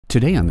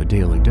Today on the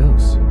Daily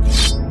Dose,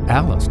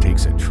 Alice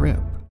takes a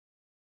trip.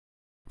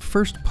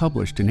 First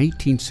published in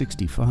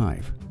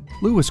 1865,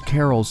 Lewis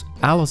Carroll's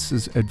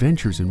Alice's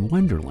Adventures in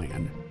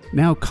Wonderland,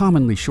 now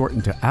commonly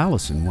shortened to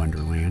Alice in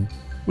Wonderland,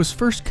 was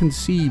first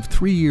conceived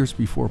 3 years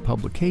before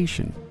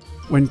publication,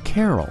 when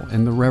Carroll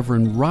and the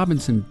Reverend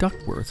Robinson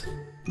Duckworth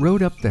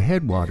rode up the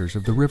headwaters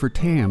of the River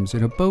Thames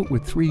in a boat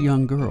with 3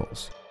 young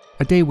girls,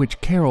 a day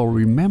which Carroll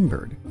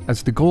remembered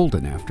as the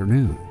Golden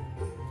Afternoon.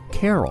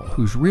 Carroll,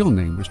 whose real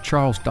name was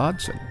Charles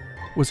Dodson,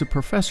 was a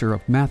professor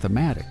of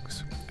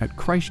mathematics at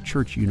Christ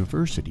Church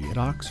University at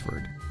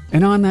Oxford,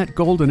 and on that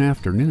golden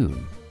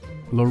afternoon,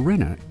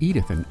 Lorena,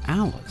 Edith, and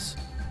Alice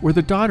were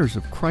the daughters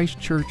of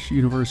Christ Church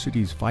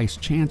University's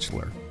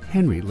Vice-Chancellor,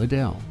 Henry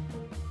Liddell.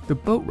 The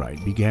boat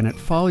ride began at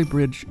Folly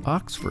Bridge,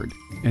 Oxford,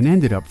 and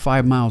ended up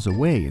 5 miles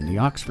away in the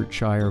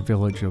Oxfordshire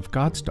village of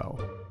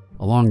Godstow.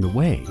 Along the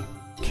way,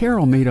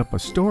 Carroll made up a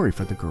story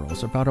for the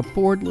girls about a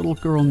bored little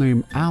girl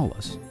named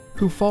Alice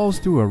who falls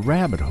through a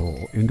rabbit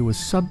hole into a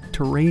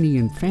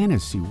subterranean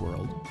fantasy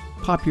world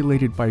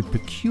populated by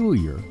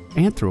peculiar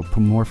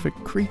anthropomorphic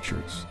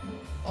creatures.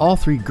 All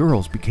 3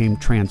 girls became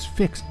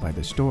transfixed by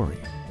the story,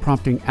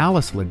 prompting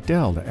Alice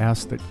Liddell to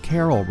ask that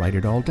Carroll write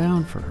it all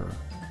down for her.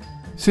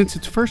 Since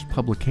its first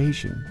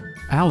publication,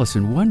 Alice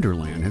in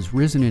Wonderland has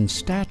risen in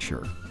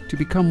stature to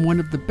become one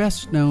of the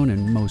best-known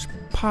and most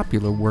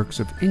popular works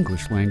of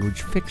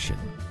English-language fiction,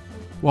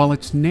 while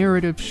its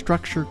narrative,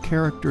 structure,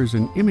 characters,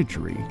 and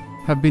imagery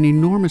have been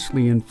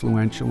enormously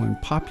influential in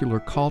popular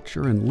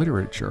culture and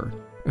literature,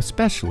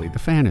 especially the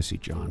fantasy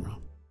genre.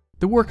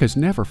 The work has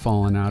never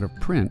fallen out of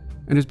print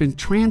and has been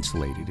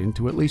translated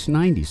into at least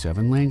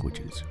 97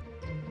 languages.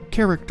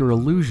 Character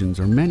allusions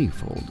are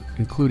manifold,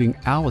 including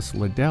Alice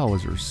Liddell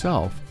as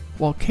herself,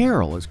 while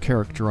Carroll is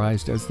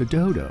characterized as the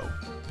Dodo,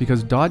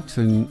 because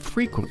Dodson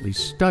frequently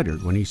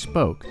stuttered when he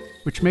spoke,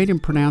 which made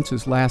him pronounce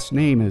his last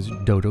name as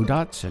Dodo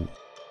Dodson.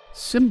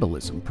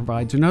 Symbolism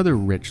provides another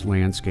rich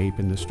landscape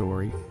in the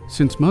story,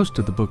 since most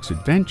of the book's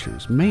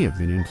adventures may have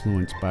been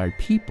influenced by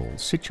people,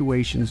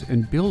 situations,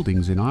 and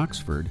buildings in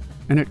Oxford,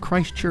 and at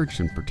Christ Church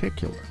in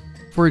particular.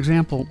 For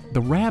example,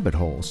 the rabbit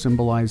hole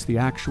symbolized the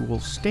actual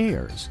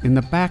stairs in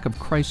the back of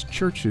Christ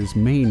Church's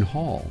main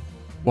hall,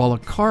 while a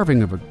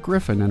carving of a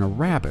griffin and a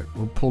rabbit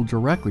were pulled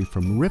directly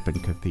from Ripon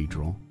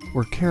Cathedral,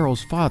 where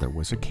Carroll's father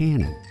was a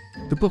canon.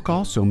 The book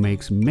also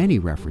makes many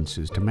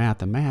references to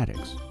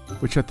mathematics,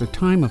 which at the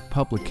time of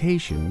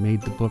publication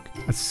made the book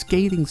a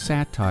scathing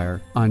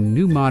satire on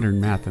new modern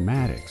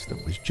mathematics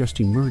that was just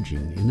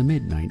emerging in the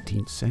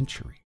mid-19th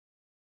century.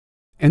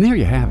 And there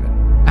you have it.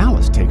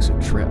 Alice takes a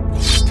trip.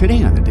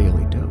 Today on the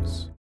Daily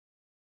Dose.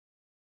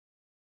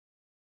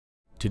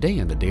 Today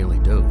on the Daily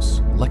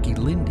Dose, Lucky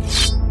Lindy,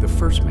 the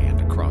first man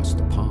to cross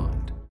the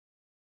pond.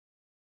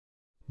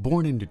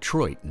 Born in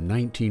Detroit in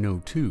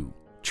 1902,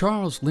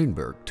 Charles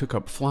Lindbergh took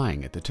up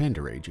flying at the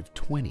tender age of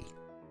 20.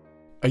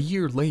 A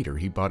year later,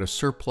 he bought a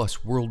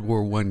surplus World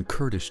War I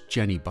Curtiss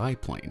Jenny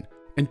biplane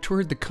and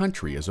toured the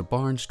country as a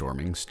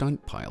barnstorming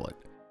stunt pilot.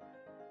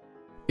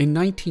 In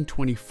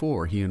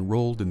 1924, he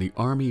enrolled in the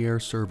Army Air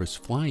Service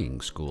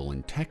Flying School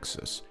in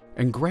Texas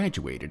and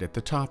graduated at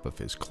the top of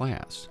his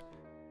class.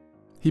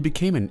 He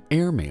became an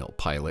airmail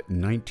pilot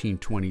in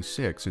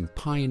 1926 and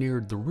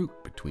pioneered the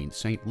route between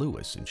St.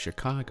 Louis and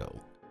Chicago.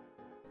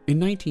 In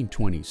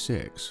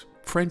 1926,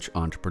 French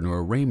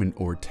entrepreneur Raymond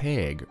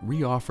Ortegue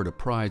reoffered a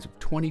prize of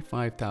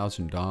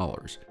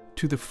 $25,000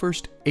 to the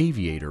first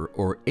aviator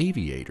or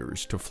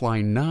aviators to fly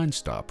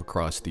nonstop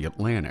across the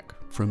Atlantic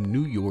from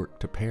New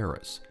York to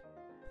Paris,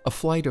 a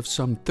flight of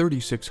some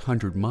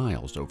 3,600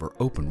 miles over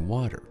open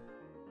water.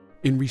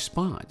 In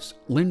response,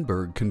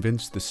 Lindbergh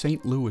convinced the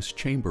St. Louis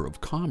Chamber of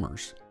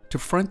Commerce to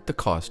front the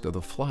cost of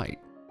the flight,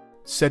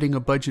 setting a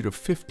budget of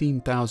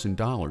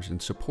 $15,000 in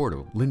support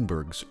of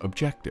Lindbergh's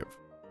objective.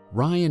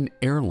 Ryan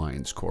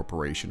Airlines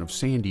Corporation of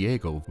San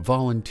Diego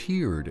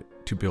volunteered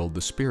to build the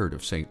Spirit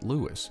of St.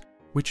 Louis,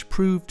 which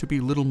proved to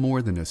be little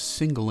more than a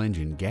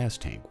single-engine gas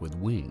tank with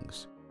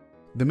wings.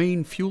 The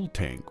main fuel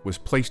tank was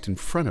placed in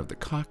front of the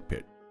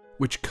cockpit,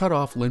 which cut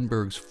off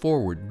Lindbergh's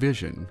forward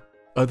vision,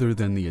 other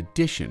than the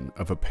addition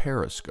of a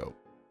periscope.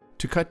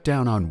 To cut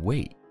down on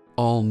weight,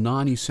 all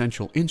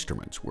non-essential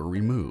instruments were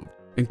removed,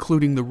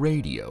 including the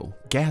radio,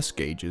 gas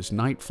gauges,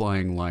 night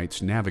flying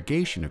lights,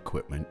 navigation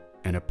equipment,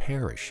 and a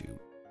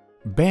parachute.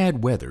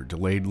 Bad weather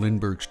delayed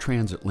Lindbergh's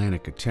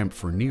transatlantic attempt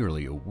for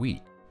nearly a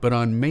week, but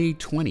on May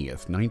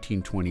 20th,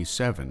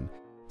 1927,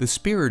 the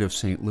Spirit of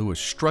St. Louis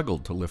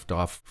struggled to lift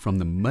off from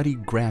the muddy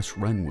grass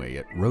runway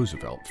at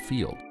Roosevelt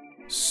Field,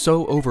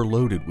 so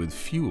overloaded with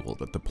fuel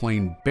that the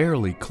plane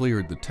barely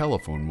cleared the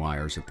telephone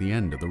wires at the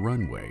end of the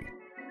runway.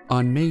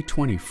 On May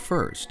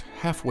 21st,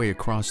 halfway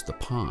across the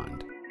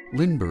pond,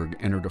 Lindbergh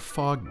entered a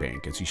fog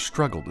bank as he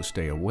struggled to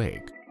stay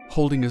awake,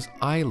 holding his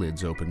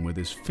eyelids open with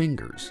his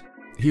fingers.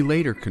 He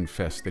later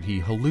confessed that he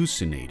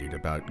hallucinated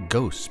about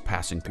ghosts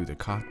passing through the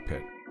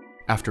cockpit.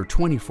 After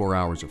 24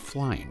 hours of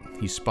flying,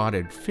 he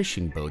spotted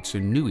fishing boats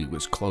and knew he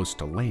was close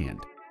to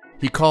land.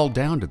 He called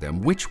down to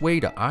them which way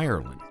to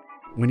Ireland,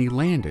 when he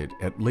landed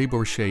at Le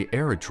Bourget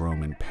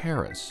Aerodrome in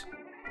Paris,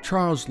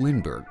 Charles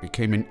Lindbergh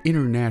became an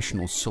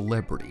international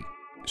celebrity,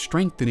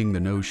 strengthening the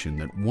notion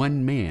that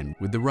one man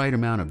with the right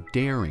amount of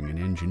daring and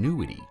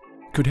ingenuity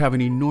could have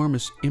an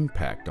enormous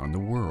impact on the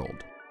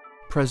world.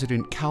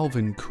 President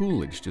Calvin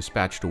Coolidge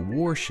dispatched a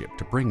warship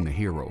to bring the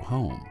hero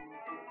home.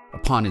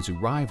 Upon his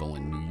arrival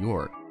in New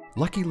York,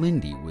 Lucky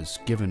Lindy was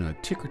given a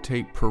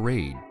ticker-tape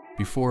parade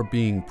before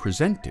being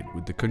presented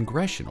with the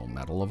Congressional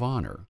Medal of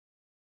Honor.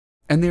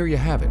 And there you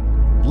have it,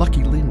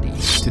 Lucky Lindy,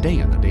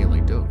 today on the Daily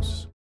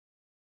Dose.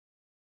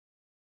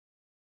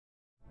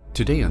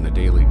 Today on the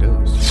Daily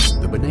Dose,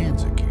 the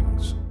Bonanza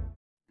Kings.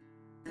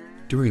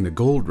 During the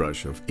gold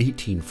rush of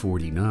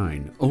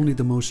 1849, only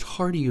the most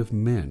hardy of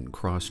men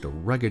crossed a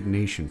rugged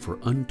nation for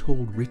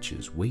untold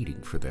riches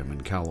waiting for them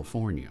in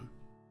California.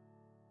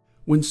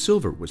 When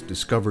silver was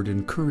discovered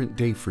in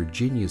current-day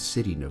Virginia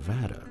City,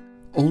 Nevada,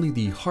 only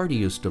the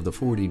hardiest of the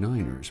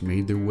 49ers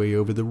made their way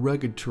over the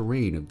rugged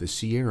terrain of the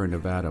Sierra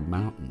Nevada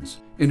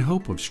mountains in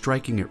hope of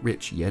striking it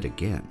rich yet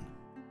again.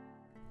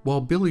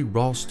 While Billy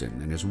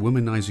Ralston and his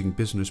womanizing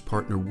business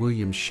partner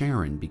William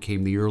Sharon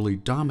became the early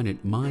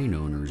dominant mine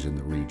owners in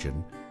the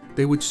region,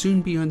 they would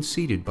soon be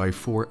unseated by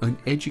four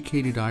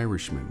uneducated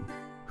Irishmen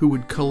who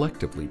would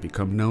collectively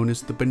become known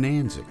as the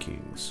Bonanza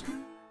Kings.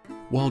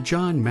 While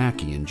John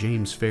Mackey and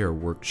James Fair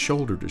worked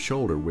shoulder to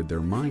shoulder with their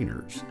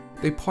miners,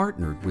 they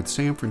partnered with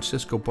San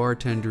Francisco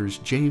bartenders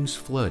James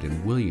Flood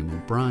and William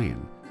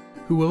O'Brien,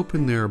 who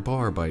opened their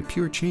bar by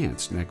pure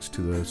chance next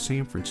to the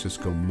San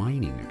Francisco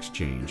Mining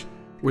Exchange,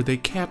 where they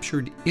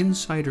captured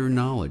insider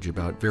knowledge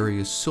about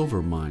various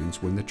silver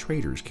mines when the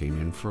traders came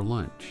in for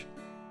lunch.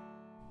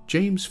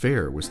 James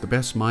Fair was the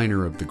best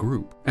miner of the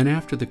group, and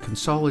after the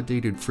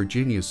Consolidated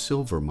Virginia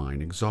Silver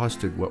Mine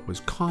exhausted what was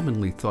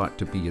commonly thought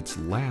to be its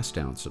last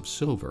ounce of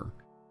silver,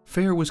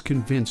 Fair was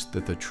convinced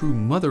that the true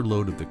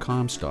motherlode of the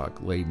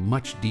Comstock lay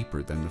much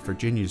deeper than the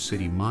Virginia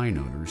City mine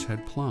owners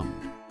had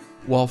plumbed.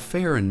 While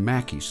Fair and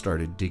Mackey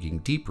started digging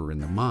deeper in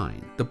the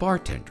mine, the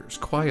bartenders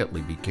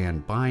quietly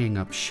began buying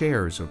up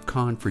shares of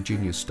Con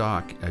Virginia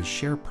stock as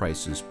share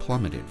prices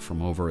plummeted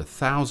from over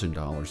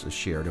 $1,000 a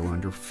share to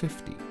under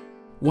 $50.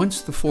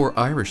 Once the four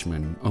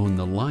Irishmen owned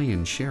the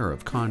lion's share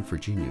of Con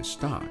Virginia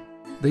stock,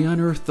 they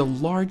unearthed the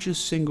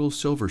largest single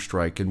silver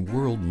strike in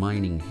world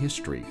mining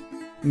history,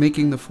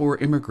 making the four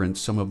immigrants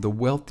some of the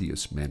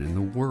wealthiest men in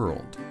the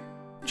world.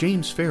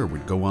 James Fair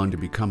would go on to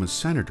become a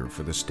senator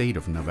for the state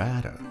of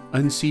Nevada,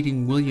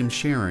 unseating William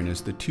Sharon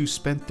as the two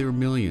spent their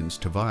millions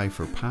to vie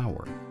for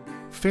power.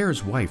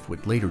 Fair's wife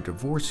would later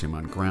divorce him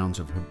on grounds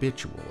of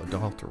habitual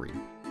adultery.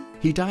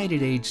 He died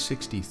at age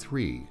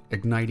 63,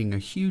 igniting a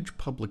huge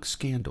public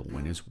scandal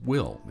when his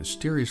will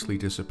mysteriously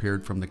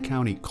disappeared from the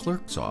county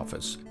clerk's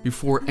office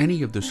before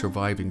any of the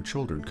surviving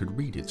children could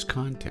read its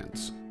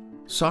contents.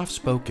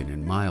 Soft-spoken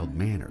and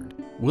mild-mannered,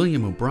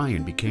 William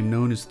O'Brien became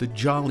known as the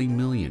Jolly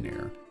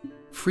Millionaire,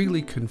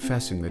 freely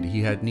confessing that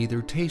he had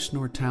neither taste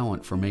nor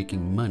talent for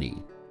making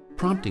money,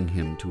 prompting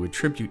him to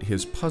attribute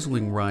his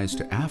puzzling rise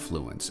to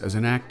affluence as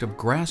an act of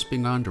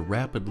grasping onto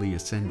rapidly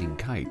ascending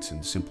kites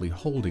and simply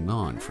holding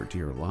on for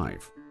dear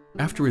life.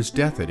 After his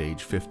death at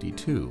age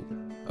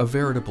 52, a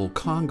veritable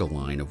conga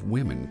line of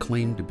women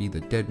claimed to be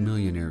the dead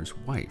millionaire's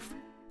wife,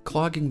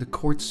 clogging the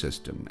court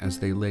system as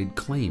they laid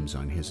claims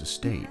on his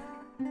estate.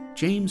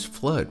 James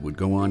Flood would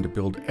go on to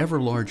build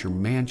ever larger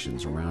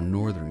mansions around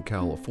Northern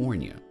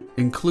California,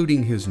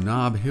 including his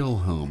Nob Hill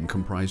home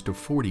comprised of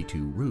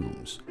 42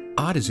 rooms.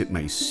 Odd as it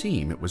may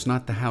seem, it was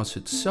not the house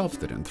itself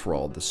that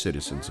enthralled the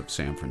citizens of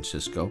San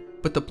Francisco,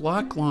 but the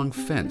block-long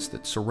fence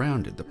that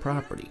surrounded the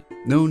property.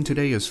 Known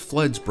today as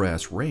Flood's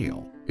Brass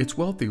Rail, its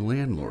wealthy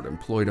landlord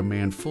employed a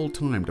man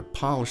full-time to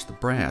polish the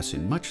brass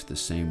in much the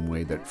same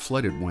way that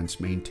Flood had once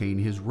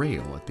maintained his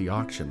rail at the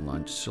Auction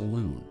Lunch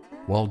Saloon.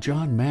 While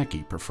John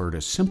Mackey preferred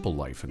a simple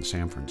life in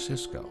San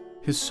Francisco,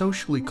 his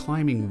socially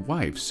climbing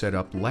wife set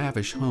up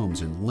lavish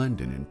homes in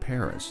London and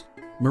Paris.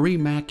 Marie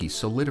Mackey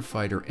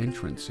solidified her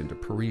entrance into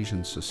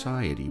Parisian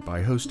society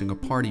by hosting a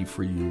party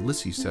for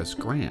Ulysses S.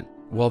 Grant,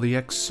 while the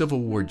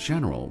ex-Civil War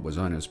general was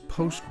on his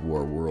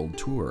post-war world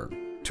tour.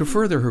 To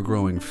further her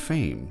growing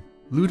fame,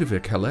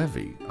 Ludovic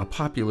Halevi, a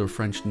popular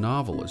French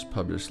novelist,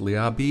 published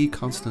L'Abbé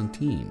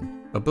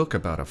Constantine, a book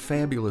about a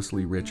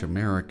fabulously rich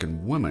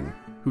American woman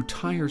who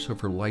tires of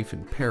her life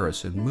in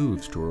Paris and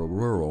moves to a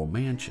rural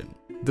mansion.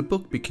 The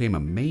book became a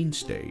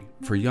mainstay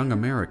for young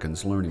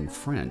Americans learning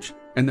French,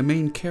 and the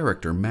main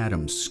character,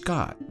 Madame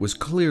Scott, was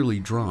clearly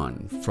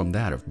drawn from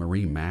that of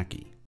Marie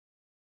Mackey.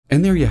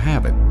 And there you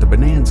have it, the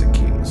Bonanza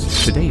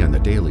Kings, today on the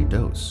Daily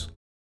Dose.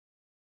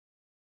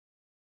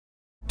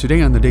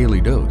 Today on the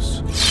Daily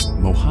Dose,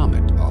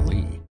 Muhammad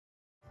Ali.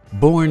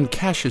 Born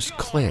Cassius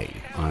Clay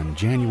on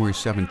January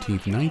 17,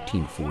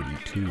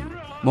 1942,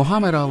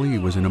 Muhammad Ali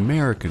was an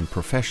American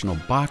professional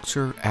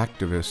boxer,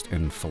 activist,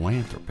 and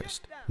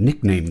philanthropist.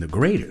 Nicknamed the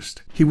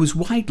Greatest, he was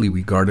widely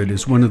regarded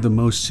as one of the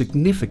most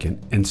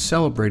significant and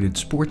celebrated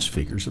sports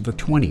figures of the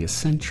 20th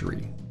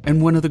century,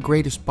 and one of the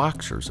greatest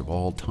boxers of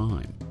all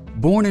time.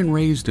 Born and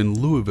raised in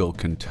Louisville,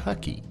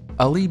 Kentucky,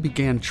 Ali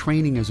began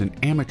training as an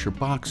amateur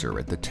boxer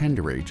at the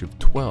tender age of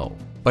 12.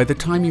 By the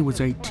time he was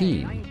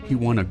 18, he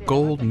won a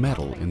gold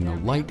medal in the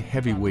light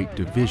heavyweight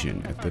division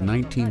at the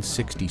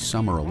 1960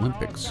 Summer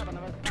Olympics,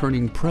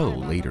 turning pro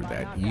later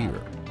that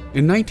year.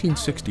 In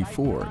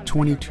 1964,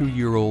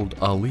 22-year-old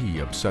Ali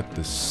upset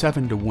the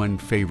 7-1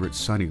 favorite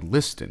Sonny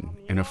Liston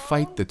in a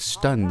fight that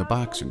stunned the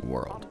boxing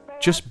world.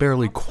 Just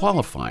barely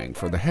qualifying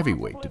for the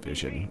heavyweight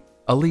division,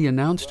 Ali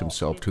announced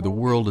himself to the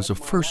world as a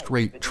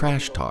first-rate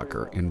trash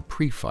talker in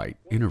pre-fight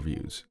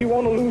interviews. You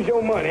want to lose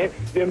your money,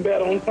 then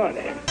bet on Sonny.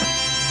 There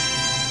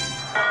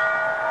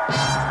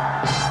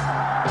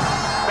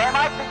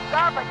might be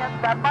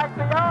champions, that might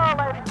be all,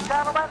 ladies and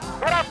gentlemen.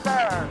 Get up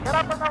there, get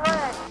up in the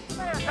ring.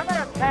 Come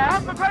here, Cat.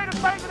 I'm the greatest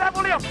thing that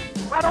ever lived.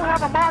 I don't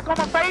have a mark on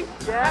my face,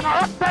 and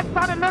I upset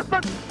Sonny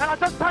Liston, and I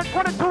just turned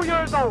 22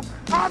 years old.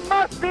 I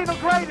must be the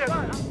greatest.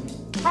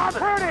 I'm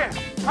pretty.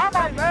 I'm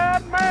a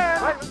bad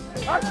man.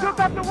 I shook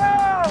up the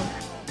world.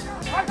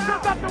 I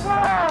shook up the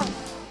world.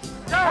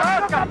 I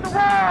shook up the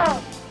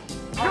world.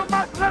 You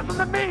must listen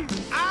to me.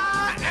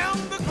 I am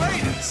the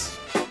greatest.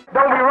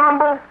 Don't we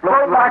rumble?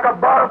 Float like a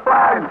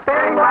butterfly and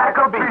sting like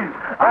a bee.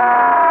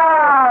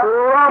 Ah,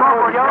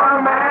 rumble,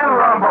 young man,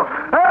 rumble.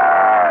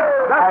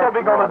 Hey! That's what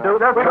we're gonna do.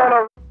 We're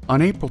gonna.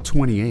 On April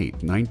 28,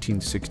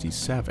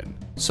 1967,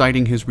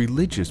 citing his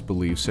religious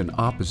beliefs in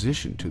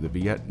opposition to the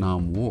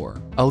Vietnam War,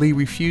 Ali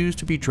refused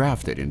to be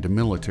drafted into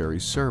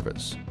military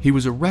service. He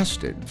was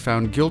arrested,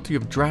 found guilty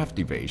of draft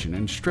evasion,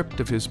 and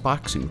stripped of his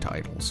boxing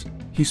titles.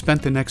 He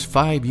spent the next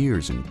 5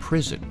 years in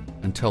prison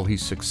until he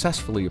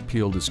successfully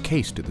appealed his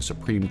case to the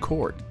Supreme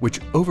Court,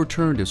 which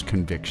overturned his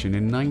conviction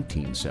in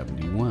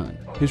 1971.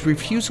 His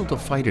refusal to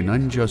fight an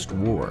unjust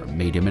war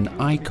made him an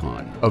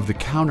icon of the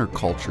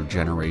counterculture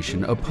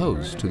generation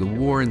opposed to the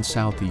war in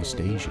Southeast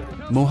Asia.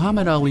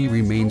 Muhammad Ali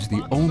remains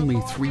the only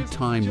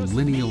 3-time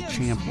lineal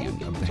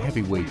champion of the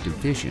heavyweight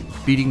division,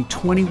 beating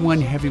 21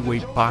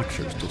 heavyweight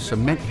boxers to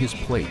cement his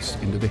place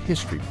into the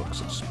history books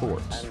of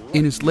sports.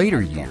 In his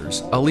later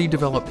years, Ali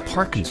developed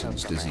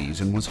Parkinson's disease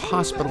and was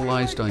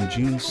hospitalized on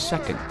June 2,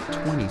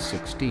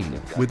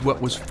 2016, with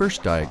what was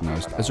first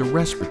diagnosed as a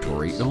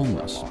respiratory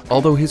illness.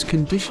 Although his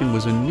condition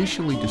was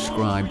initially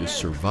described as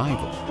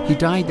survival, he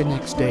died the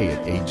next day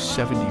at age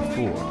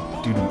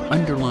 74 due to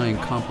underlying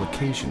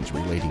complications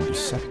relating to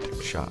septic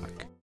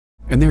shock.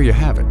 And there you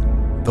have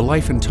it, the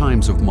life and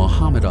times of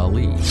Muhammad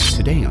Ali,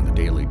 today on the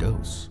Daily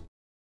Dose.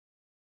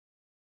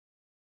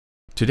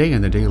 Today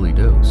on the Daily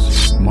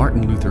Dose,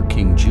 Martin Luther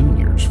King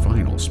Jr.'s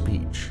final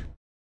speech.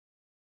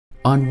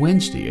 On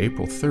Wednesday,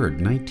 April 3,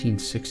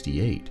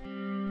 1968,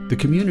 the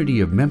community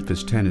of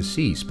Memphis,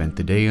 Tennessee spent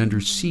the day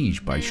under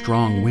siege by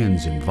strong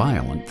winds and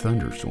violent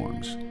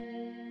thunderstorms.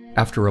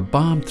 After a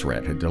bomb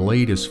threat had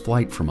delayed his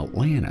flight from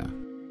Atlanta,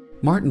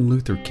 Martin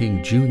Luther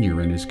King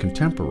Jr. and his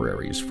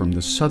contemporaries from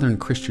the Southern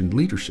Christian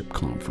Leadership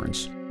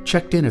Conference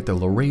checked in at the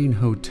Lorraine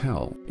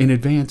Hotel in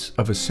advance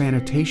of a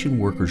sanitation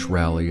workers'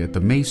 rally at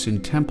the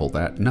Mason Temple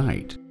that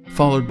night,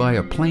 followed by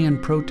a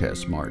planned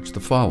protest march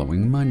the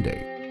following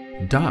Monday.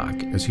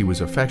 Doc, as he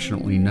was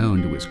affectionately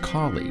known to his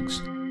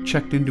colleagues,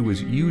 checked into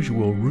his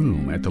usual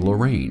room at the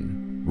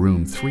Lorraine,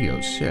 room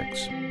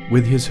 306,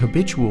 with his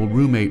habitual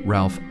roommate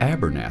Ralph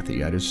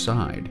Abernathy at his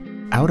side.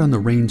 Out on the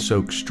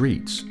rain-soaked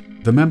streets,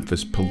 the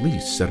Memphis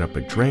police set up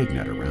a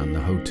dragnet around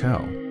the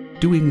hotel,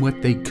 doing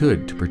what they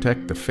could to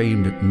protect the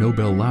famed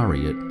Nobel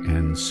laureate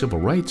and civil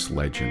rights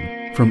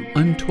legend from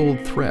untold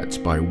threats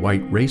by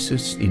white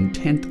racists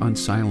intent on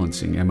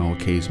silencing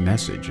MLK's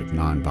message of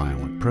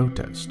nonviolent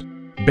protest.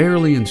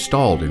 Barely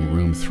installed in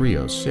room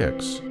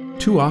 306,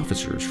 2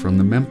 officers from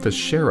the Memphis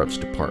Sheriff's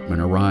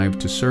Department arrived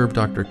to serve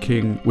Dr.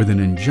 King with an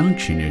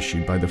injunction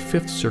issued by the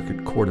Fifth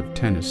Circuit Court of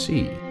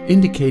Tennessee,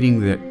 indicating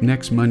that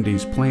next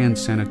Monday's planned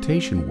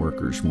sanitation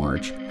workers'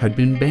 march had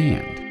been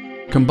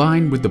banned.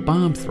 Combined with the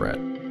bomb threat,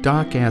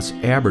 Doc asked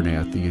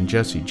Abernathy and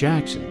Jesse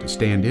Jackson to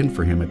stand in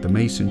for him at the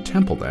Mason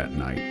Temple that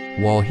night,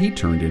 while he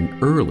turned in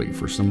early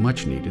for some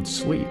much-needed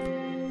sleep.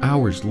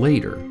 Hours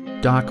later,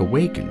 Doc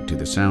awakened to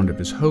the sound of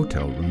his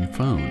hotel room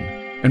phone,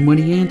 and when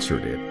he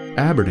answered it,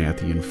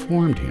 Abernathy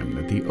informed him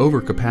that the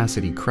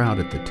overcapacity crowd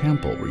at the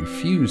temple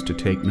refused to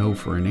take no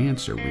for an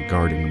answer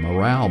regarding a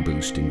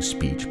morale-boosting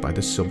speech by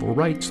the civil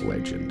rights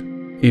legend.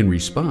 In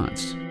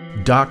response,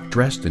 Doc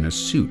dressed in a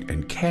suit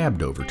and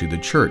cabbed over to the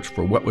church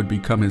for what would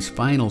become his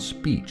final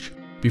speech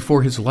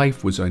before his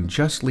life was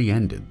unjustly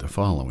ended the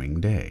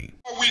following day.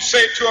 What we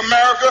say to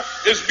America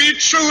is be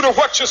true to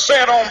what you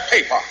said on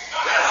paper.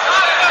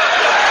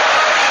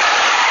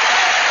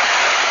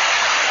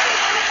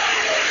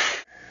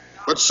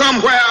 But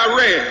somewhere I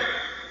read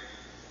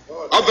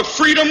of the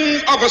freedom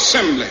of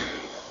assembly.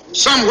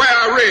 Somewhere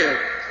I read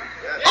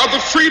of the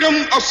freedom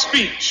of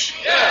speech.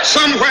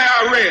 Somewhere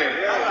I read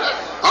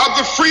of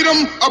the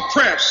freedom of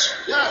press.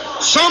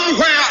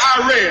 Somewhere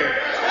I read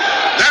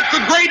that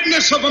the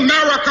greatness of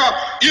America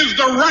is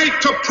the right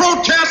to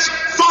protest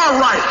far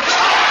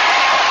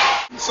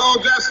right. So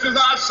just as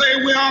I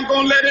say we aren't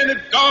going to let any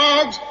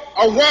dogs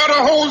or water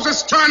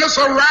hoses turn us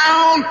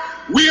around,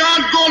 We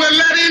aren't going to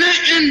let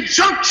any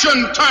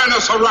injunction turn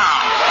us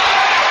around.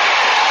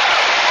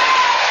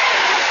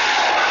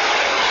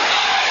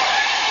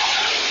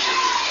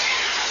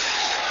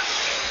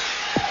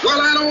 Well,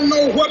 I don't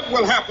know what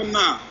will happen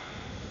now.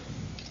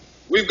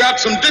 We've got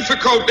some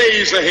difficult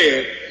days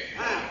ahead.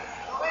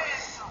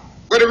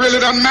 But it really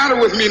doesn't matter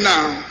with me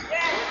now,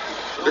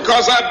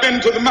 because I've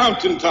been to the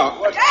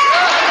mountaintop. I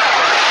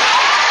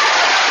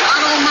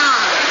don't mind.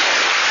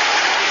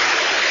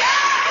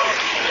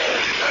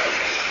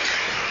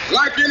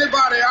 Like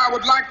anybody, I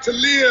would like to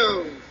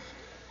live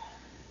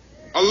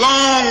a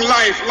long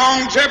life.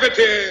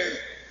 Longevity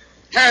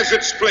has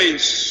its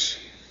place.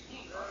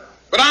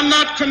 But I'm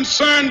not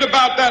concerned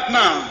about that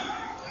now.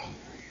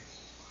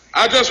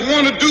 I just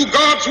want to do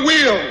God's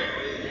will.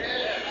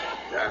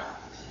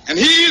 And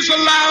He's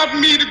allowed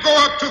me to go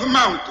up to the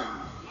mountain.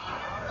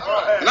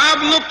 And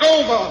I've looked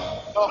over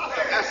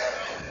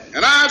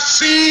and I've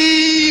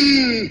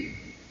seen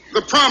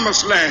the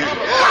promised land.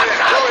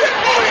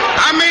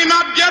 I may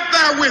not get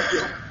there with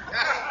you,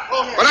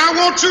 but I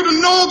want you to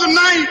know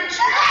tonight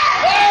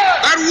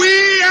that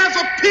we as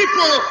a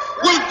people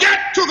will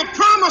get to the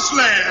promised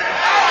land.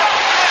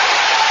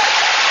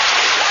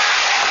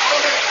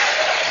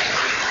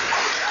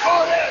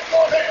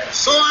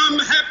 So I'm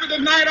happy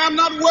tonight. I'm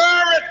not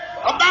worried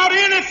about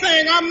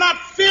anything. I'm not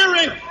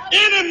fearing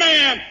any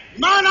man.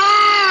 Mine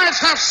eyes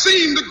have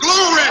seen the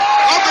glory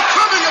of the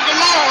coming of the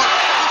Lord.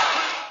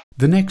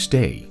 The next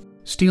day,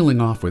 stealing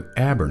off with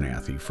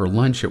Abernathy for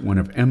lunch at one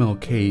of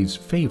MLK's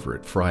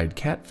favorite fried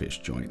catfish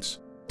joints,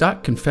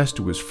 Doc confessed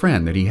to his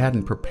friend that he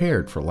hadn't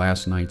prepared for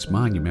last night's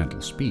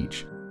monumental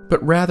speech,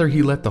 but rather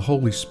he let the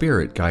Holy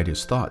Spirit guide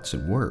his thoughts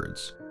and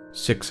words.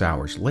 6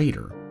 hours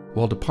later,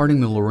 while departing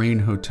the Lorraine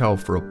Hotel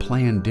for a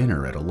planned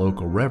dinner at a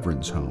local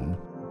reverend's home,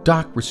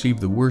 Doc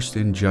received the worst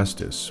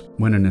injustice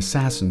when an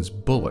assassin's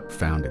bullet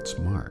found its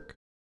mark.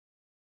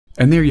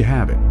 And there you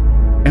have it,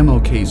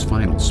 MLK's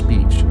final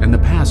speech and the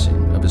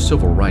passing of a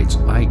civil rights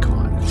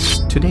icon,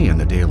 today in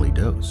the Daily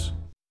Dose.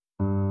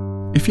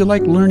 If you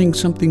like learning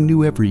something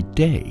new every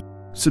day,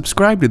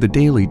 subscribe to the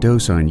Daily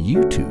Dose on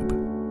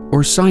YouTube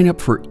or sign up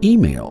for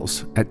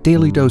emails at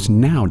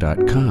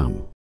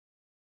dailydosenow.com.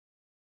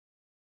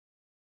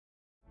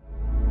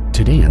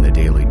 Today in the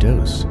Daily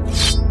Dose,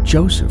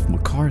 Joseph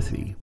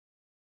McCarthy.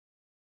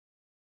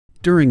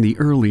 During the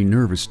early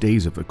nervous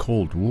days of the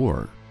Cold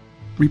War,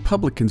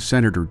 Republican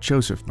Senator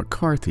Joseph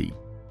McCarthy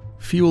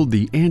fueled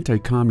the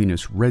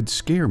anti-communist Red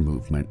Scare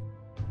movement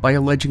by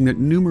alleging that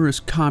numerous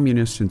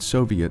communist and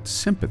Soviet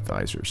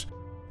sympathizers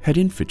had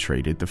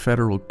infiltrated the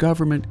federal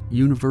government,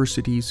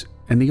 universities,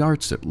 and the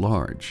arts at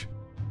large.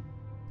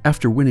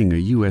 After winning a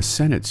U.S.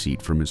 Senate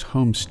seat from his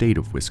home state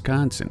of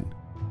Wisconsin,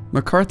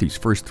 McCarthy's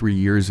first 3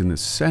 years in the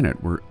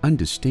Senate were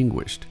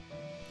undistinguished,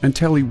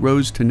 until he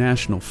rose to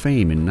national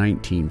fame in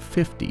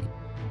 1950,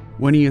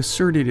 when he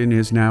asserted in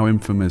his now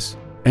infamous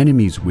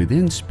Enemies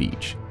Within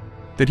speech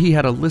that he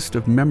had a list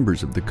of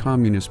members of the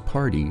Communist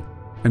Party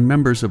and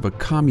members of a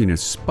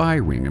communist spy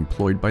ring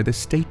employed by the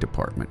State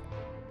Department.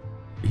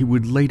 He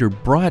would later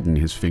broaden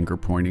his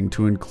finger-pointing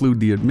to include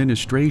the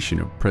administration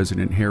of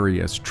President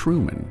Harry S.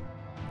 Truman,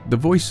 the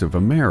Voice of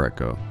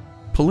America,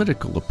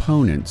 political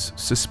opponents,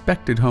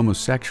 suspected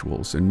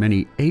homosexuals, and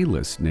many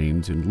A-list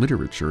names in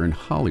literature and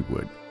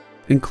Hollywood,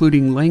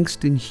 including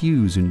Langston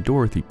Hughes and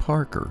Dorothy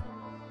Parker,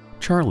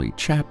 Charlie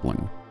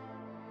Chaplin,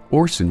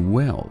 Orson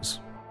Welles,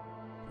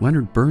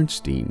 Leonard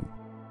Bernstein,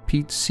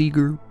 Pete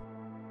Seeger,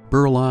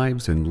 Burl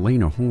Ives, and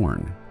Lena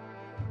Horne.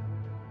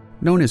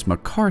 Known as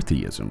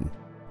McCarthyism,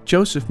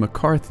 Joseph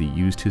McCarthy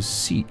used his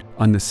seat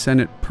on the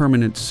Senate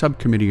Permanent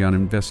Subcommittee on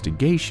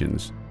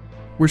Investigations,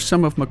 where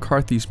some of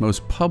McCarthy's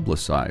most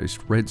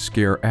publicized Red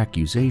Scare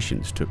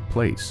accusations took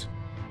place.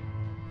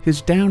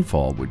 His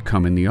downfall would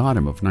come in the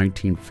autumn of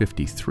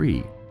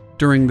 1953,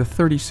 during the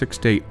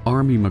 36-day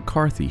Army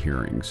McCarthy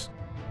hearings,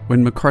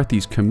 when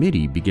McCarthy's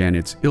committee began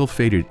its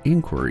ill-fated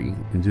inquiry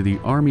into the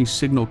Army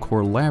Signal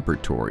Corps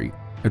laboratory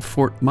at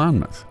Fort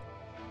Monmouth.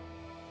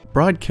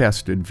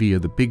 Broadcasted via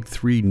the Big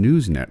Three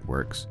news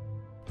networks,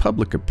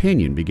 public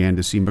opinion began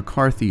to see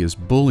McCarthy as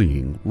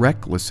bullying,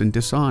 reckless, and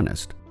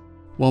dishonest,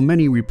 while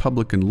many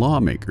Republican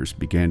lawmakers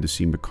began to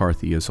see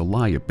McCarthy as a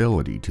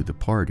liability to the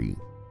party.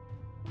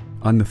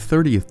 On the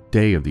 30th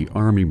day of the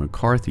Army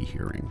McCarthy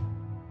hearing,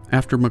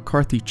 after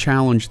McCarthy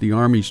challenged the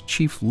Army's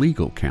chief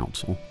legal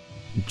counsel,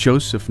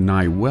 Joseph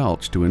Nye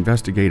Welch, to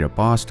investigate a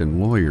Boston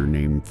lawyer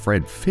named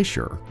Fred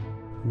Fisher,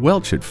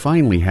 Welch had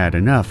finally had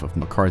enough of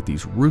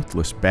McCarthy's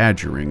ruthless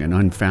badgering and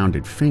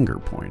unfounded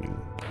finger-pointing.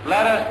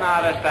 Let us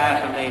not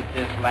assassinate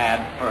this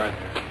lad further,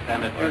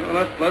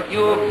 Senator.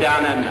 You've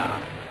done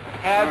enough.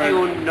 Have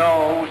you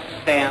no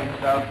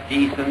sense of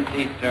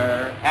decency,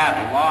 sir?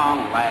 At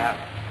long last,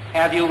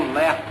 have you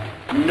left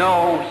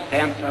no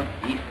sense of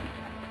decency?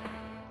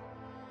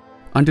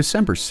 On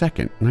December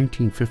 2nd,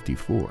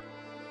 1954,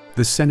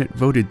 the Senate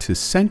voted to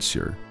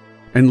censure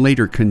and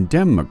later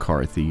condemn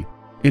McCarthy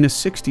in a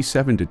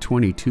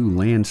 67-22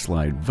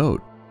 landslide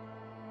vote.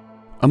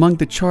 Among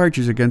the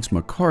charges against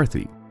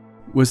McCarthy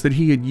was that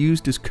he had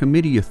used his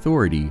committee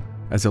authority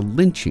as a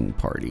lynching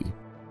party,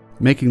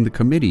 making the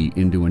committee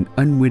into an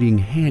unwitting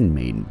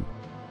handmaiden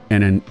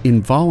and an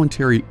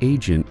involuntary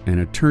agent and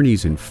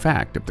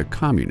attorneys-in-fact of the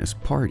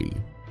Communist Party.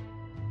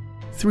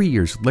 3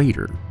 years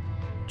later,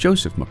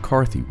 Joseph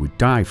McCarthy would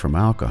die from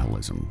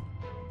alcoholism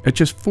at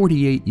just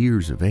 48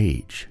 years of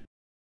age.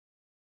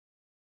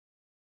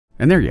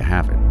 And there you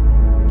have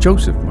it,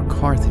 Joseph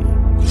McCarthy.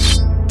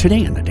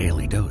 Today on the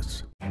Daily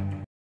Dose.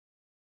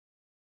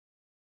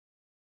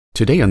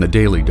 Today on the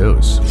Daily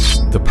Dose,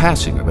 the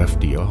passing of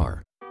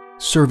FDR.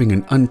 Serving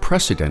an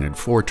unprecedented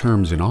 4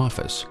 terms in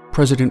office,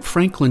 President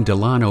Franklin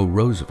Delano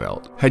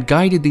Roosevelt had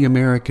guided the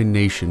American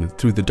nation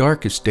through the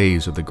darkest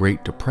days of the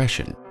Great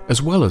Depression,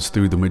 as well as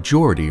through the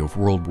majority of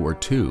World War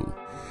II.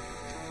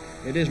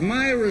 It is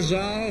my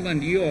resolve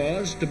and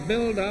yours to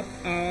build up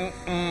our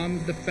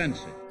armed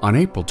defenses. On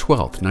April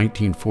 12,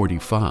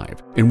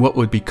 1945, in what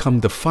would become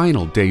the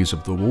final days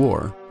of the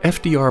war,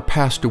 FDR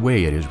passed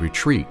away at his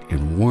retreat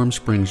in Warm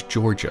Springs,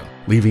 Georgia,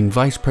 leaving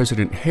Vice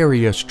President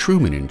Harry S.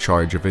 Truman in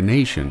charge of a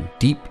nation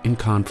deep in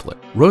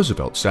conflict.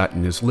 Roosevelt sat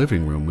in his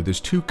living room with his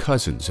 2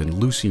 cousins and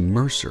Lucy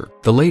Mercer,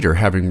 the later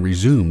having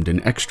resumed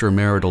an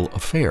extramarital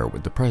affair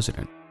with the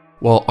president.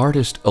 While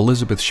artist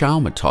Elizabeth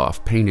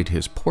Shalmatoff painted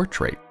his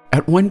portrait,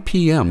 at 1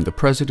 p.m. the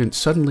president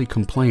suddenly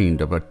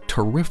complained of a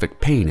terrific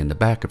pain in the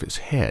back of his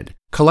head,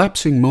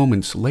 collapsing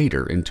moments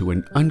later into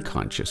an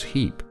unconscious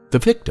heap, the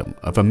victim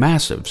of a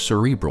massive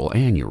cerebral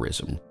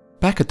aneurysm.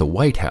 Back at the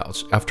White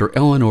House, after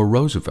Eleanor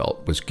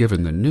Roosevelt was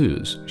given the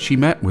news, she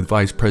met with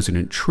Vice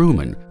President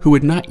Truman, who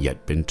had not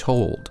yet been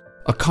told.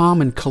 A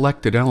calm and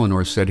collected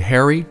Eleanor said,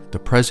 "Harry, the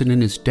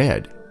president is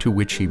dead," to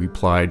which he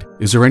replied,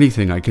 "Is there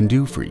anything I can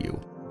do for you?"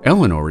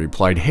 Eleanor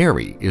replied,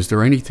 "Harry, is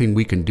there anything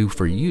we can do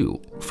for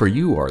you? For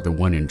you are the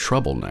one in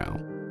trouble now."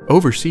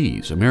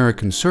 Overseas,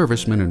 American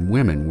servicemen and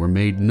women were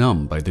made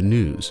numb by the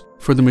news,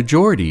 for the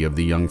majority of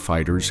the young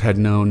fighters had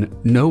known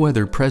no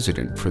other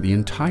president for the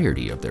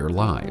entirety of their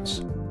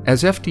lives.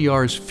 As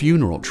FDR's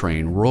funeral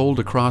train rolled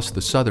across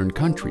the southern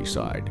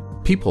countryside,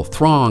 people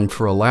thronged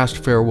for a last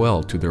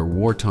farewell to their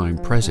wartime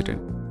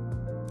president.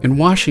 In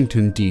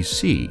Washington,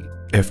 D.C.,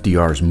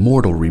 FDR's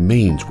mortal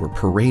remains were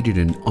paraded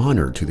in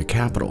honor to the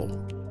Capitol,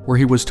 where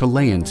he was to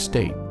lay in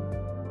state.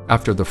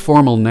 After the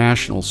formal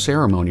national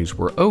ceremonies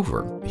were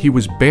over, he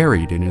was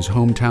buried in his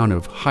hometown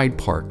of Hyde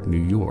Park,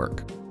 New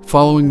York.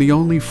 Following the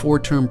only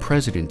 4-term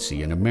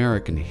presidency in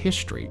American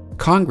history,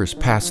 Congress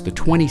passed the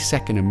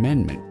 22nd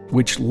Amendment,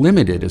 which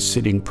limited a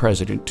sitting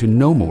president to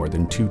no more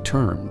than 2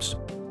 terms.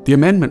 The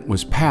amendment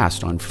was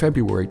passed on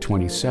February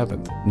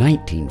 27,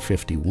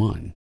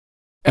 1951.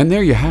 And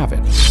there you have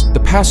it,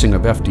 the passing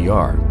of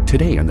FDR,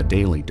 today on the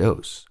Daily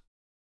Dose.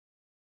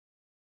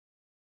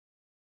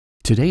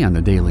 Today on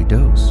the Daily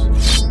Dose,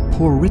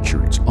 Poor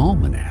Richard's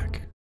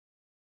Almanac.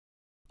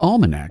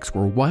 Almanacs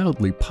were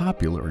wildly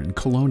popular in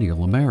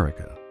colonial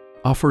America,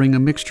 offering a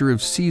mixture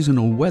of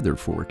seasonal weather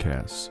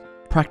forecasts,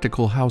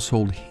 practical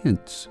household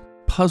hints,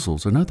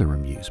 puzzles, and other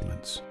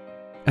amusements.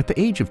 At the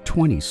age of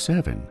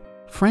 27,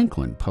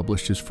 Franklin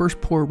published his first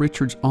Poor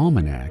Richard's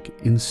Almanac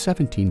in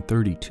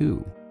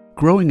 1732,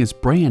 growing his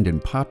brand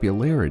in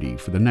popularity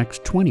for the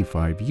next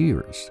 25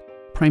 years,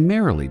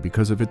 primarily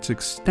because of its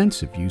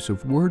extensive use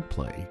of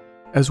wordplay,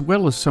 as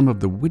well as some of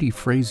the witty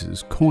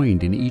phrases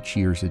coined in each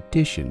year's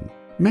edition,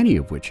 many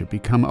of which have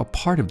become a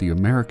part of the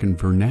American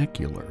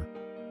vernacular.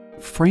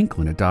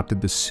 Franklin adopted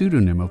the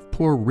pseudonym of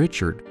Poor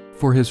Richard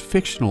for his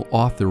fictional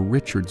author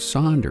Richard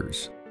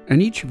Saunders,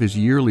 and each of his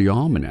yearly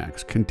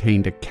almanacs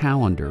contained a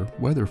calendar,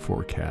 weather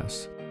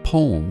forecasts,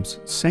 poems,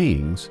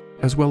 sayings,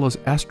 as well as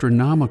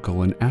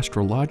astronomical and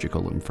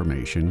astrological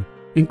information,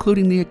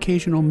 including the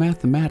occasional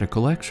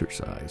mathematical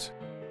exercise.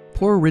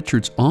 Poor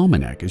Richard's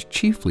Almanac is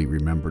chiefly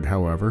remembered,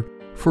 however,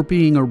 for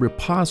being a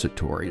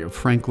repository of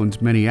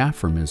Franklin's many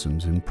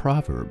aphorisms and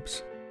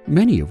proverbs,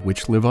 many of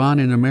which live on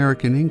in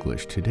American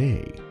English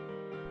today.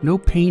 No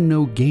pain,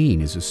 no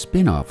gain is a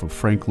spin-off of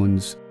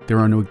Franklin's There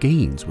are no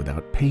gains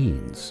without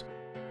pains.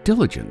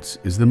 Diligence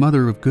is the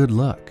mother of good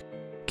luck.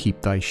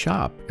 Keep thy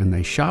shop, and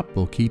thy shop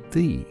will keep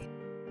thee.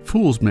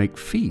 Fools make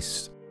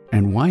feasts,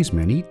 and wise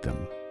men eat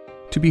them.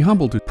 To be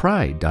humble to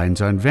pride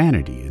dines on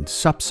vanity and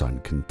sups on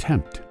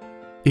contempt.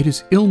 It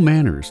is ill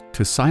manners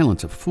to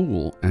silence a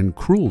fool and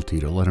cruelty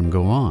to let him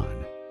go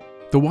on.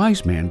 The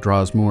wise man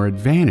draws more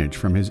advantage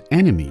from his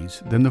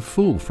enemies than the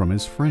fool from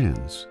his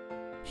friends.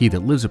 He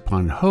that lives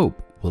upon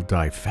hope will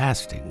die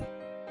fasting.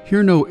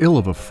 Hear no ill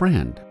of a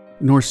friend,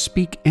 nor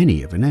speak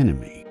any of an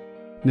enemy.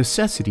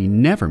 Necessity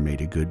never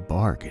made a good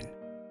bargain.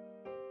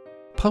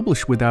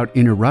 Published without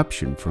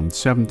interruption from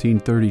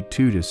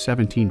 1732 to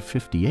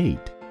 1758,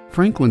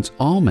 Franklin's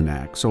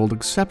Almanac sold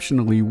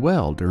exceptionally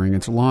well during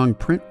its long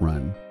print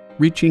run,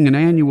 reaching an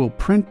annual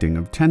printing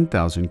of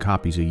 10,000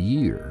 copies a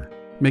year,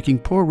 making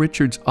Poor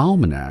Richard's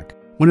Almanac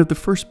one of the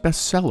first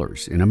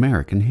bestsellers in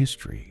American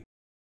history.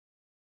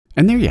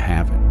 And there you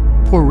have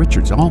it, Poor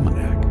Richard's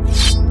Almanac,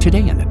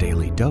 today on the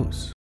Daily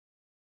Dose.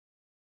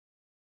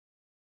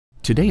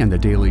 Today on the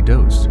Daily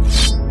Dose,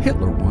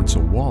 Hitler wants a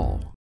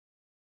wall.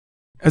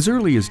 As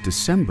early as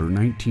December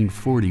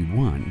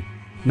 1941,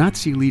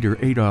 Nazi leader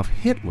Adolf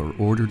Hitler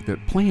ordered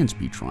that plans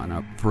be drawn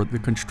up for the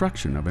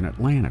construction of an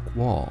Atlantic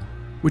wall,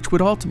 which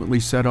would ultimately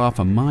set off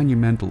a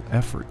monumental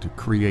effort to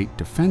create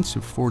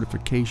defensive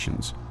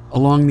fortifications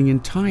along the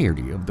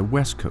entirety of the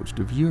west coast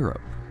of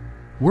Europe.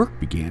 Work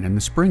began in the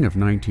spring of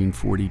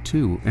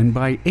 1942, and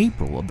by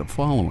April of the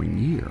following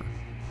year,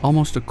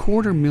 almost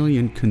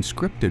 250,000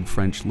 conscripted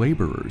French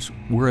laborers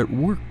were at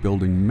work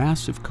building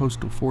massive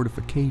coastal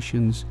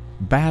fortifications,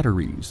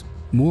 batteries,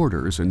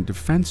 mortars, and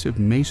defensive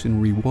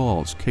masonry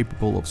walls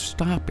capable of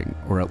stopping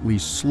or at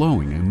least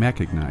slowing a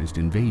mechanized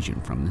invasion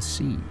from the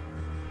sea.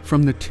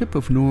 From the tip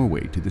of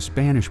Norway to the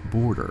Spanish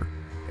border,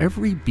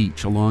 every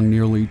beach along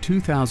nearly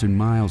 2,000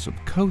 miles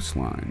of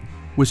coastline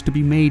was to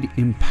be made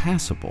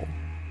impassable.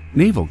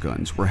 Naval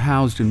guns were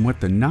housed in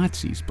what the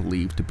Nazis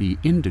believed to be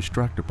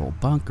indestructible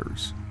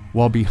bunkers,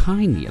 while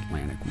behind the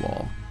Atlantic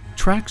Wall,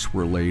 tracks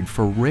were laid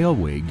for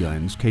railway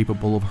guns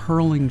capable of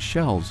hurling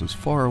shells as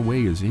far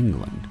away as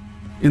England.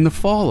 In the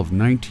fall of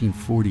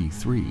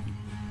 1943,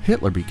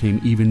 Hitler became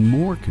even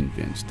more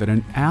convinced that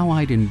an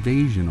Allied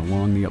invasion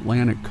along the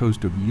Atlantic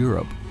coast of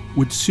Europe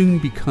would soon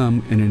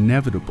become an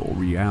inevitable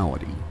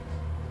reality.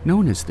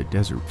 Known as the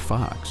Desert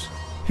Fox,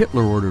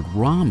 Hitler ordered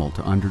Rommel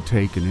to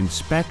undertake an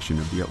inspection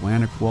of the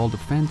Atlantic Wall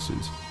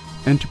defenses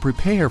and to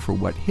prepare for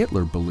what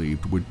Hitler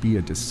believed would be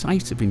a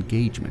decisive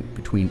engagement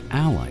between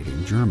Allied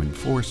and German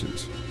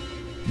forces.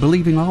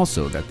 Believing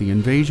also that the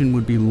invasion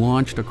would be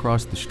launched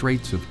across the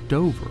Straits of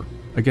Dover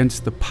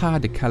against the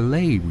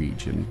Pas-de-Calais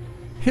region,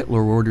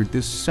 Hitler ordered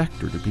this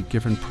sector to be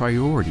given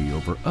priority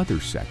over other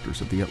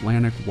sectors of the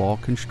Atlantic Wall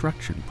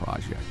construction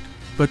project.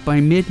 But by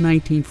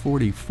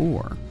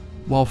mid-1944,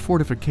 while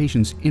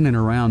fortifications in and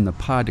around the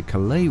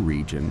Pas-de-Calais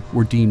region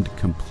were deemed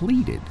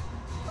completed,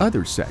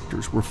 other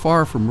sectors were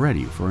far from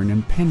ready for an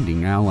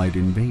impending Allied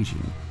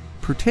invasion,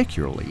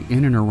 particularly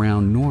in and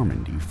around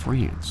Normandy,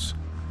 France.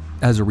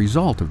 As a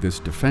result of this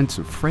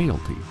defensive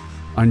frailty,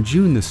 on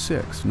June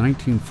 6,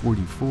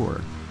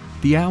 1944,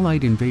 the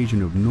Allied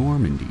invasion of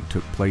Normandy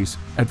took place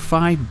at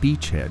 5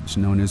 beachheads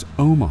known as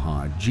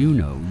Omaha,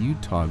 Juneau,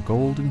 Utah,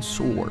 Gold, and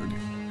Sword.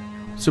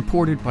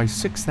 Supported by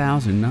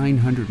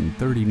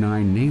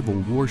 6,939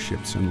 naval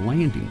warships and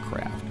landing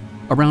craft,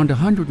 around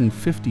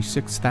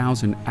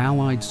 156,000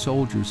 Allied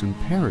soldiers and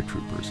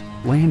paratroopers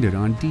landed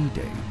on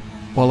D-Day,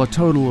 while a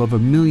total of 1.5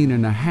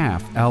 million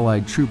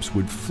Allied troops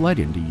would flood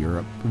into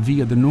Europe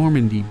via the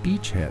Normandy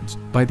beachheads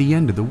by the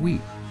end of the week.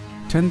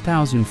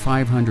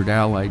 10,500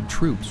 Allied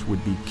troops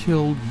would be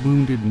killed,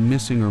 wounded,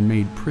 missing, or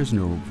made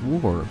prisoner of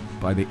war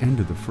by the end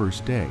of the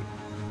first day,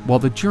 while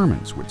the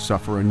Germans would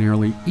suffer a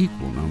nearly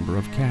equal number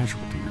of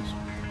casualties.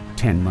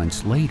 10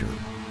 months later,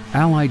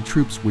 Allied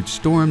troops would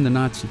storm the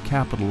Nazi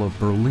capital of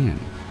Berlin,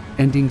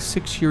 ending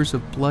 6 years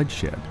of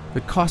bloodshed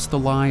that cost the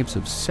lives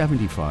of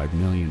 75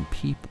 million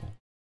people.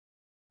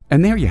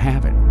 And there you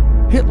have it.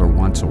 Hitler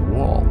wants a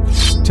wall.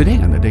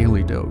 Today on the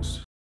Daily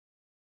Dose.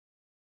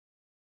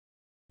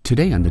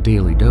 Today on the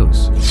Daily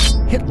Dose,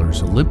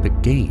 Hitler's Olympic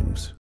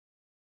Games.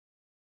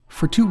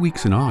 For 2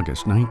 weeks in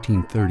August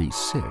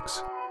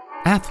 1936,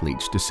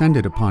 athletes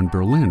descended upon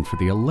Berlin for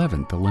the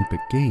 11th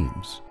Olympic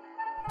Games.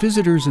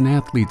 Visitors and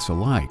athletes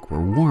alike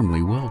were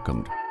warmly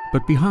welcomed,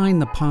 but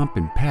behind the pomp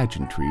and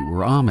pageantry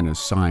were ominous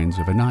signs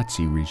of a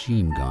Nazi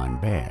regime gone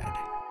bad.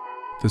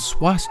 The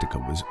swastika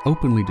was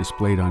openly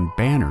displayed on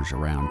banners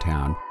around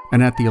town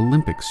and at the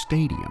Olympic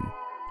Stadium,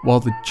 while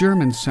the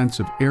German sense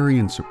of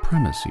Aryan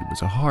supremacy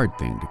was a hard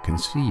thing to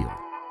conceal.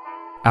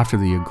 After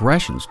the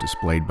aggressions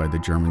displayed by the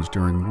Germans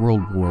during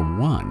World War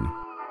I,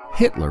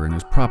 Hitler and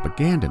his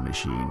propaganda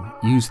machine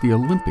used the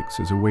Olympics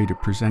as a way to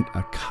present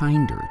a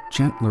kinder,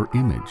 gentler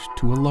image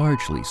to a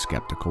largely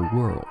skeptical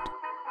world.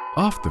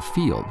 Off the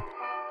field,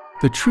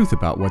 the truth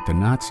about what the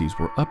Nazis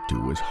were up to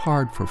was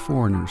hard for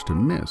foreigners to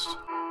miss.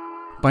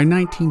 By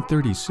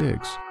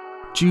 1936,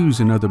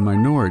 Jews and other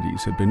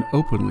minorities had been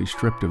openly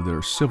stripped of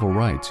their civil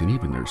rights and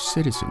even their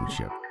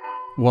citizenship,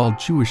 while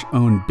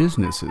Jewish-owned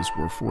businesses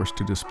were forced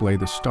to display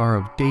the Star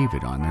of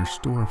David on their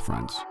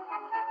storefronts.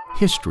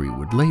 History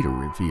would later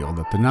reveal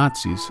that the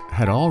Nazis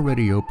had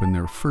already opened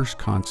their first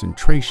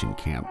concentration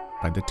camp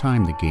by the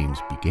time the Games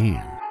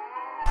began.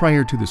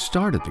 Prior to the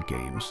start of the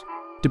Games,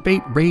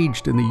 debate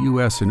raged in the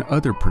U.S. and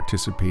other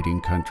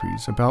participating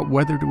countries about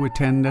whether to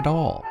attend at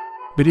all.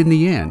 But in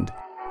the end,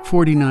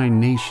 49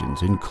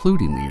 nations,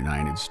 including the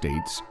United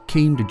States,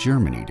 came to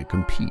Germany to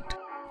compete.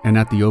 And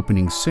at the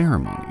opening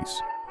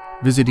ceremonies,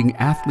 visiting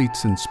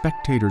athletes and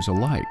spectators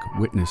alike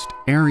witnessed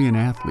Aryan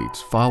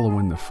athletes follow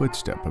in the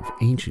footsteps of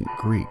ancient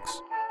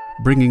Greeks,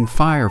 bringing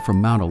fire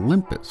from Mount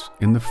Olympus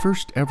in the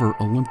first ever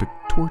Olympic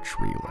torch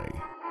relay.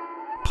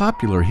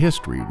 Popular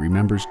history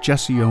remembers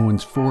Jesse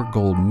Owens' 4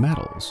 gold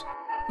medals,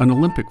 an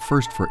Olympic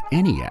first for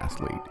any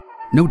athlete,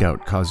 no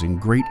doubt causing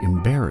great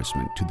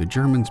embarrassment to the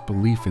Germans'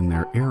 belief in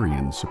their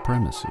Aryan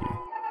supremacy.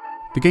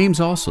 The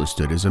Games also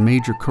stood as a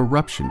major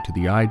corruption to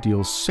the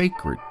ideals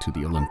sacred to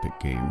the Olympic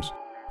Games,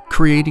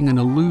 creating an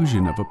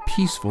illusion of a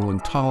peaceful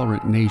and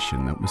tolerant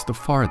nation that was the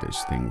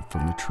farthest thing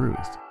from the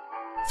truth.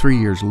 3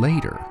 years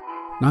later,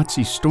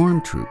 Nazi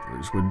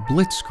stormtroopers would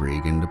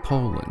blitzkrieg into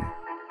Poland,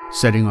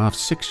 setting off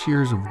 6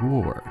 years of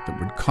war that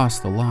would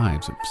cost the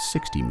lives of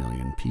 60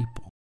 million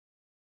people.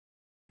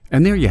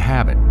 And there you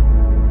have it,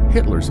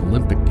 Hitler's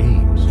Olympic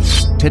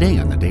Games, today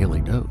on the Daily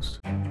Dose.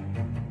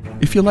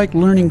 If you like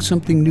learning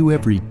something new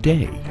every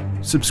day,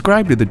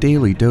 subscribe to the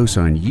Daily Dose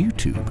on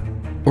YouTube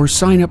or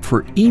sign up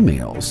for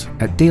emails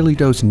at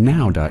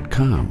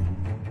dailydosenow.com.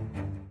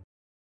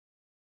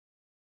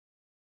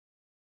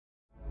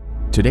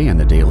 Today on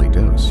the Daily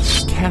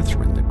Dose,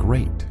 Catherine the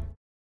Great.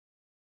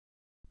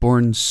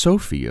 Born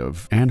Sophie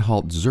of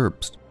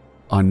Anhalt-Zerbst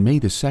on May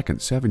 2,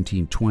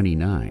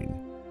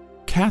 1729,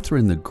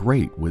 Catherine the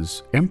Great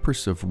was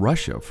Empress of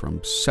Russia from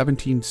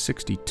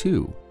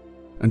 1762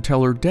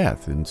 until her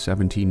death in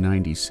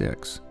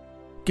 1796,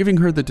 giving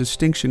her the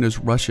distinction as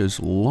Russia's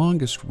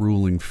longest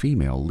ruling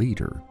female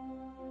leader.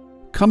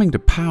 Coming to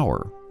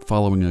power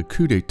following a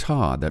coup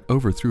d'etat that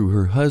overthrew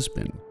her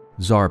husband,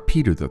 Tsar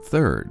Peter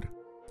III,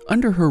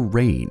 under her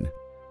reign,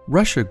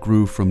 Russia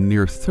grew from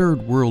near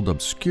third world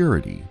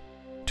obscurity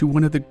to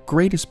one of the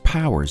greatest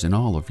powers in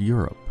all of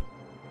Europe.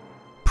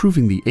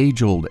 Proving the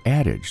age-old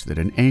adage that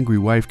an angry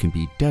wife can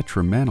be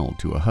detrimental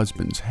to a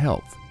husband's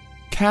health,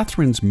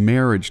 Catherine's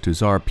marriage to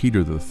Tsar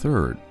Peter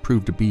III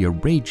proved to be a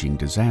raging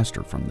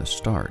disaster from the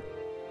start.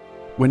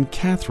 When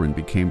Catherine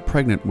became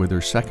pregnant with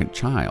her second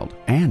child,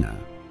 Anna,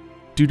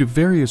 due to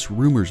various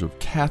rumors of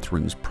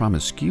Catherine's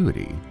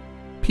promiscuity,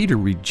 Peter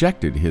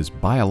rejected his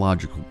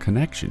biological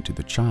connection to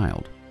the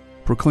child,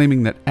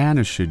 proclaiming that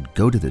Anna should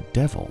go to the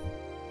devil.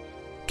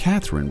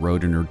 Catherine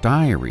wrote in her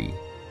diary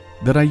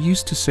that I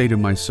used to say to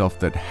myself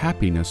that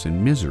happiness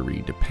and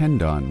misery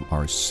depend on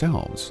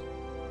ourselves,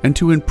 and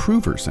to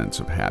improve her sense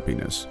of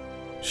happiness,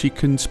 she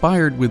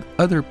conspired with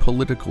other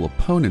political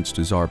opponents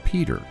to Tsar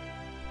Peter,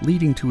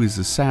 leading to his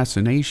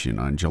assassination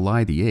on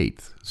July 8,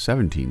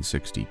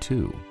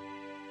 1762.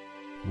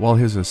 While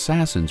his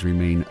assassins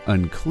remain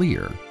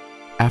unclear,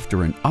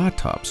 after an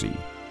autopsy,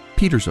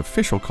 Peter's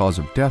official cause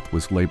of death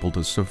was labeled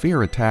a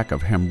severe attack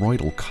of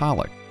hemorrhoidal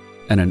colic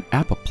and an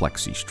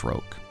apoplexy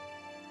stroke.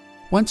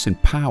 Once in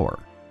power,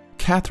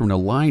 Catherine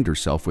aligned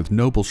herself with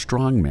noble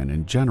strongmen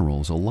and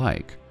generals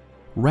alike,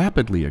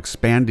 rapidly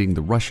expanding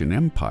the Russian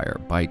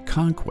Empire by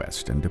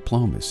conquest and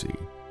diplomacy.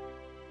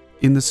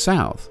 In the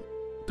south,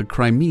 the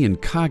Crimean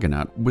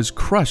Khaganate was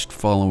crushed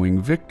following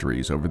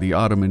victories over the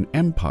Ottoman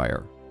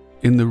Empire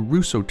in the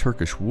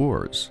Russo-Turkish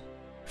Wars,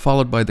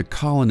 followed by the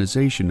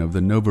colonization of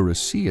the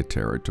Novorossiya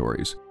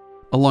territories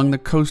along the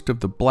coast of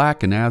the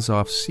Black and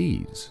Azov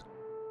Seas.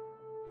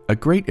 A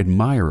great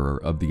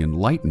admirer of the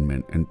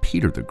Enlightenment and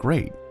Peter the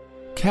Great,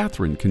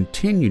 Catherine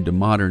continued to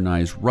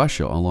modernize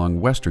Russia along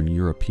Western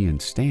European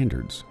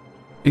standards,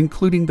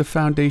 including the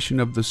foundation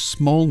of the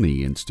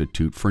Smolny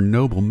Institute for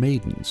Noble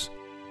Maidens,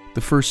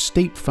 the first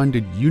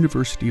state-funded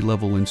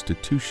university-level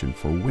institution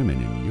for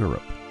women in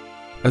Europe,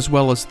 as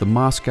well as the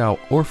Moscow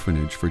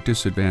Orphanage for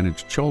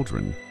Disadvantaged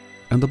Children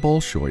and the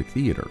Bolshoi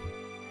Theater.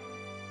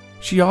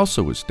 She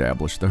also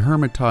established the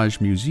Hermitage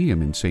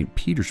Museum in St.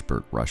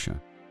 Petersburg, Russia,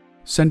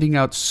 sending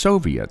out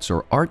Soviets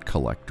or art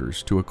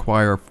collectors to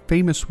acquire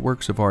famous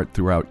works of art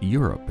throughout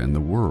Europe and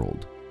the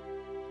world.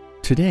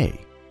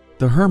 Today,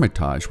 the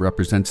Hermitage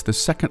represents the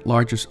second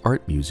largest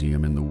art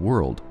museum in the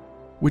world,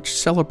 which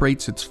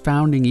celebrates its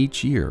founding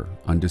each year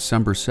on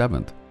December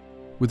 7th,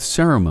 with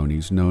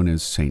ceremonies known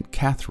as St.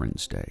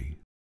 Catherine's Day.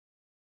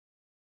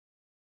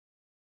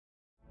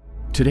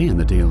 Today on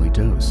the Daily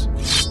Dose,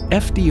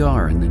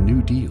 FDR and the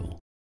New Deal.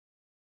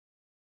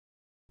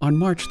 On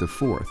March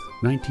 4,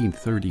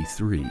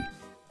 1933,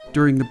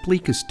 during the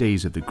bleakest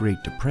days of the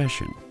Great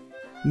Depression,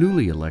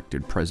 newly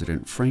elected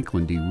President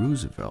Franklin D.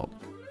 Roosevelt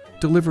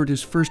delivered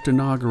his first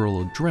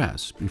inaugural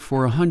address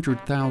before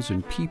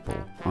 100,000 people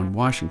on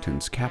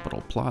Washington's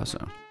Capitol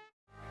Plaza.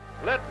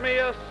 Let me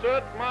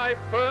assert my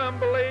firm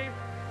belief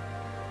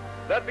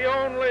that the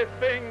only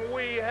thing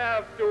we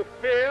have to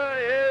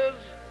fear is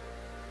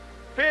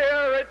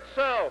fear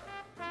itself.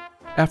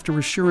 After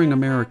assuring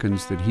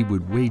Americans that he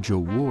would wage a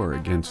war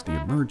against the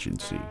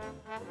emergency,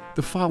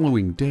 the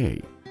following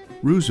day,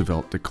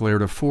 Roosevelt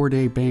declared a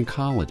 4-day bank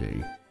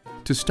holiday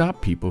to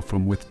stop people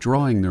from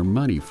withdrawing their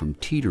money from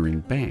teetering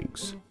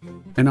banks.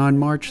 And on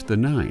March the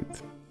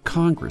 9th,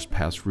 Congress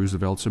passed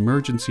Roosevelt's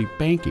Emergency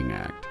Banking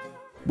Act,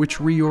 which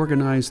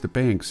reorganized the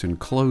banks and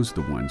closed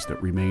the ones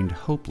that remained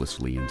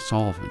hopelessly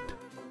insolvent.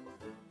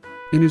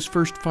 In his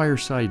first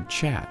fireside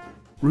chat,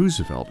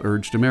 Roosevelt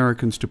urged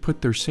Americans to put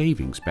their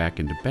savings back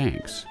into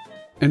banks,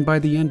 and by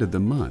the end of the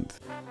month,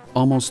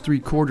 almost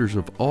 3/4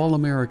 of all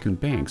American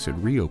banks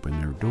had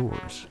reopened their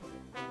doors.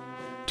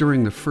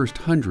 During the first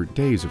 100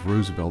 days of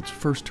Roosevelt's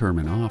first term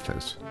in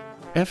office,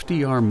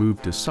 FDR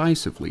moved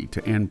decisively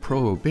to end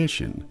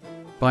prohibition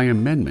by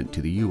amendment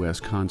to the U.S.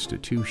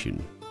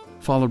 Constitution,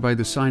 followed by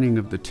the signing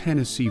of the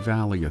Tennessee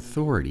Valley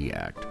Authority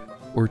Act,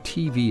 or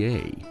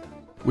TVA,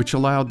 which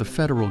allowed the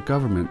federal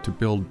government to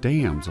build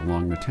dams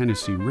along the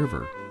Tennessee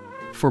River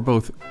for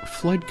both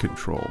flood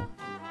control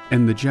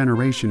and the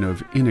generation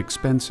of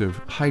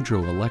inexpensive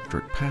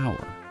hydroelectric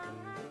power.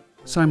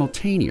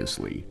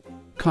 Simultaneously,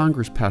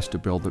 Congress passed a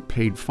bill that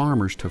paid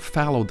farmers to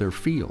fallow their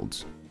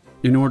fields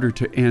in order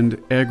to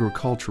end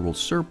agricultural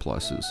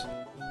surpluses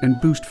and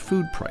boost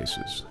food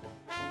prices.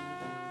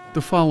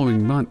 The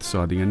following month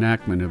saw the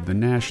enactment of the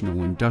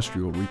National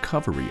Industrial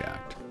Recovery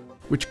Act,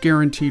 which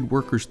guaranteed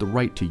workers the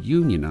right to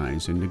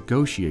unionize and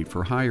negotiate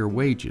for higher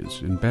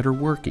wages and better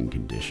working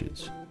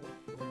conditions.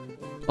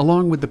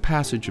 Along with the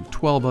passage of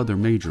 12 other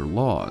major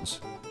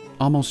laws,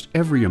 almost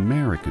every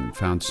American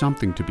found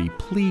something to be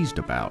pleased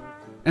about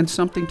and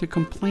something to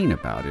complain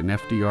about in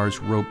FDR's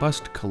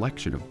robust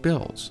collection of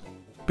bills.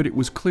 But it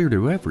was clear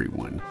to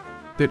everyone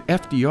that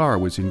FDR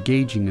was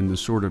engaging in the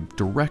sort of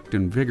direct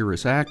and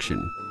vigorous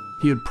action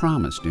he had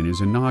promised in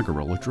his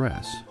inaugural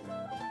address.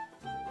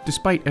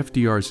 Despite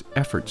FDR's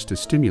efforts to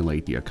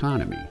stimulate the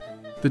economy,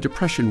 the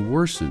Depression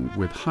worsened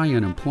with high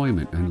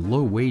unemployment and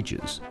low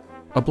wages,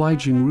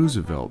 obliging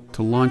Roosevelt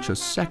to launch a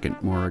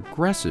second, more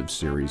aggressive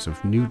series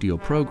of New Deal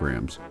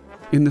programs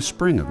in the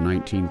spring of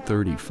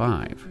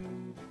 1935.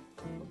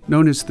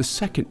 Known as the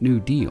Second New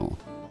Deal,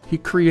 he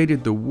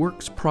created the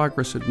Works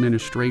Progress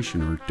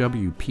Administration, or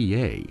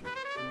WPA,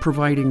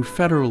 providing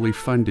federally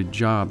funded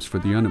jobs for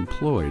the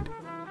unemployed,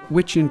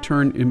 which in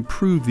turn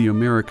improved the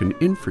American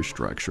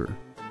infrastructure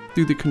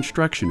through the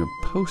construction of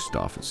post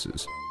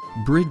offices,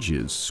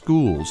 bridges,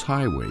 schools,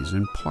 highways,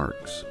 and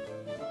parks.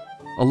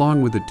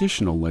 Along with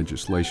additional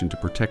legislation to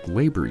protect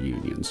labor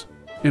unions,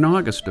 in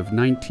August of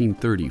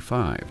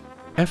 1935,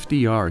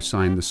 FDR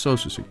signed the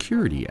Social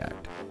Security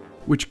Act,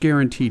 which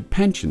guaranteed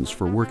pensions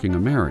for working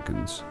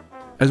Americans,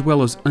 as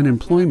well as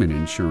unemployment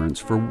insurance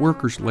for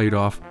workers laid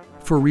off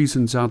for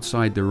reasons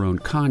outside their own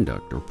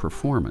conduct or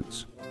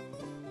performance.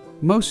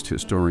 Most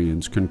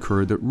historians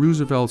concur that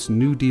Roosevelt's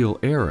New Deal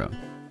era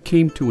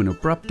came to an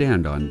abrupt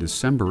end on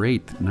December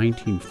 8,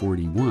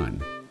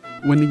 1941,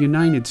 when the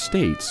United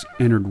States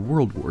entered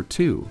World War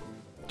II,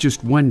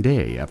 just one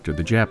day after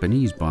the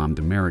Japanese bombed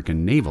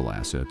American naval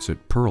assets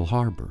at Pearl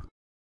Harbor.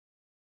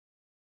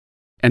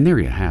 And there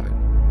you have it,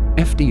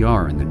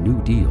 FDR and the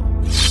New Deal,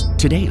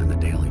 today on the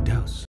Daily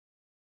Dose.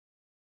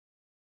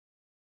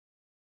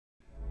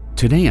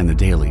 Today on the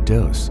Daily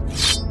Dose,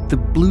 the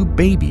Blue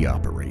Baby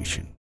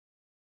Operation.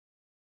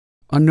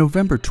 On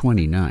November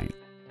 29,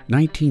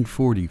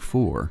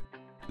 1944,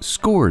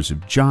 scores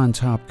of Johns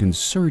Hopkins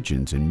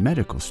surgeons and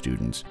medical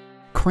students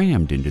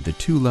crammed into the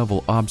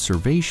two-level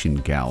observation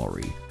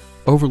gallery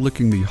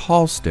overlooking the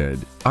Halstead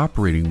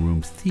Operating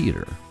Room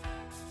Theater.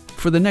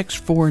 For the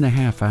next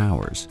 4.5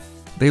 hours,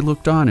 they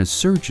looked on as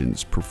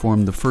surgeons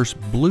performed the first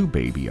blue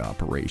baby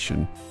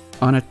operation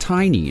on a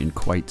tiny and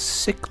quite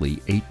sickly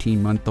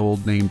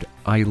 18-month-old named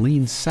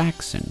Eileen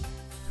Saxon,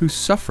 who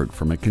suffered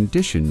from a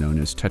condition known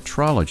as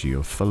tetralogy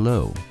of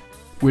Fallot,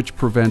 which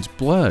prevents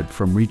blood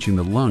from reaching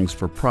the lungs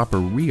for proper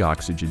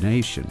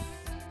reoxygenation.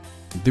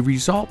 The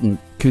resultant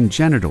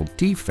congenital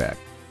defect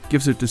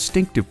gives a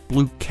distinctive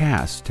blue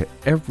cast to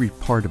every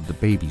part of the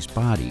baby's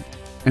body,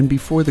 and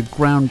before the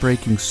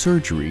groundbreaking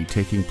surgery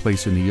taking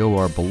place in the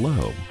OR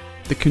below,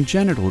 the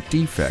congenital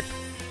defect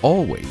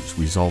always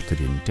resulted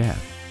in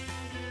death.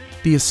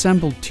 The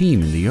assembled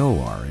team in the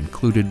OR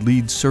included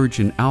lead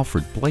surgeon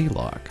Alfred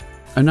Blaylock,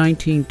 a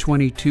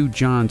 1922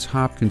 Johns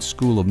Hopkins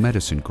School of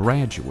Medicine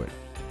graduate,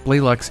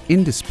 Blaylock's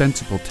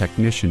indispensable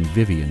technician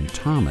Vivian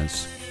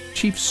Thomas,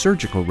 chief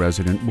surgical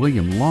resident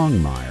William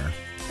Longmire,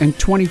 and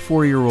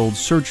 24-year-old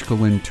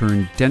surgical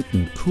intern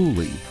Denton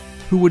Cooley,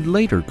 who would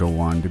later go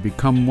on to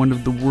become one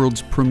of the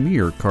world's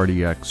premier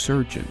cardiac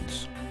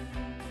surgeons.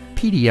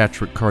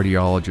 Pediatric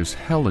cardiologist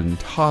Helen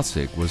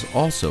Taussig was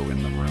also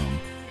in the room,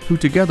 who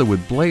together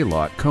with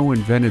Blaylock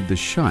co-invented the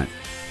shunt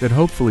that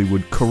hopefully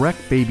would correct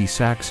baby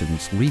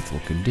Saxon's lethal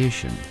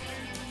condition.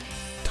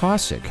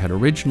 Taussig had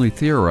originally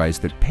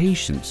theorized that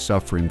patients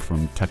suffering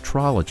from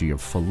tetralogy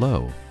of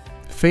Fallot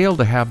fail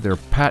to have their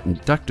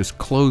patent ductus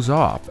close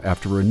off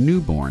after a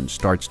newborn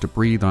starts to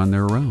breathe on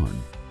their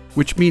own,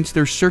 which means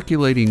their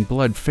circulating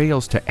blood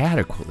fails to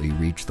adequately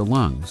reach the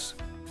lungs.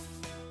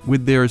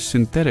 With their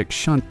synthetic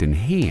shunt in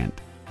hand,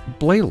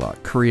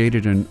 Blaylock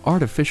created an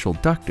artificial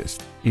ductus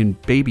in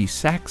baby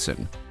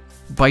Saxon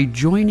by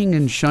joining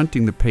and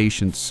shunting the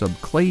patient's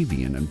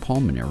subclavian and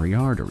pulmonary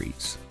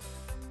arteries.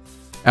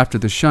 After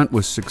the shunt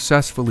was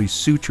successfully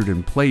sutured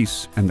in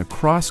place and the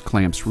cross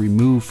clamps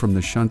removed from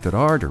the shunted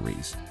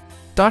arteries,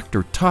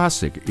 Dr.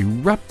 Taussig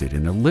erupted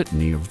in a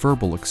litany of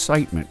verbal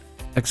excitement,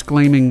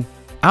 exclaiming,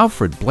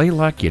 "Alfred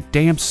Blaylock, you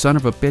damn son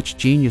of a bitch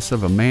genius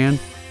of a man,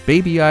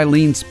 baby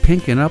Eileen's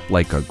pinking up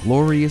like a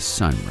glorious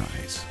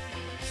sunrise."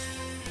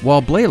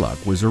 While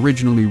Blaylock was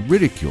originally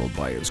ridiculed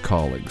by his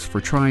colleagues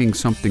for trying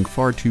something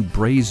far too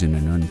brazen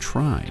and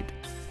untried,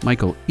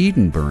 Michael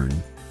Edenburn,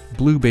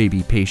 blue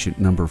baby patient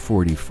number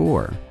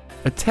 44,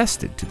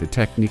 attested to the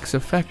technique's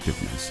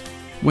effectiveness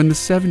when the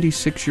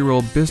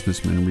 76-year-old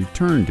businessman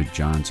returned to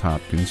Johns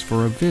Hopkins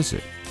for a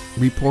visit,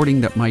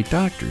 reporting that "My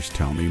doctors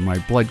tell me my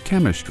blood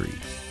chemistry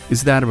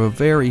is that of a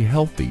very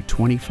healthy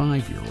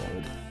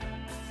 25-year-old.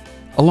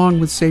 Along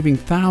with saving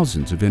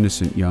thousands of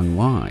innocent young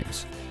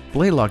lives,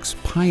 Blaylock's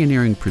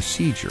pioneering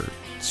procedure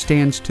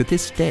stands to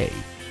this day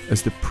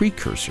as the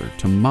precursor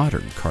to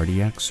modern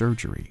cardiac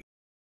surgery.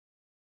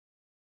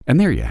 And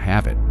there you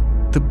have it,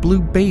 the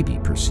blue baby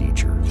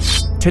procedure.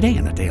 Today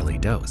on the Daily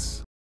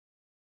Dose.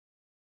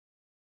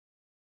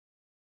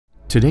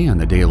 Today on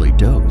the Daily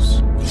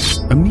Dose,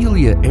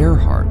 Amelia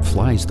Earhart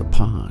flies the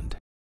pond.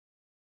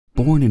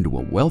 Born into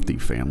a wealthy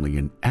family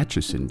in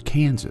Atchison,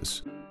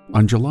 Kansas,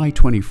 on July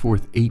 24,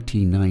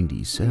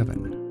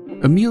 1897,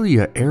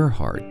 Amelia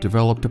Earhart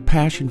developed a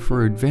passion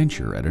for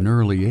adventure at an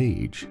early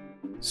age,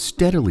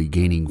 steadily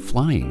gaining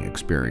flying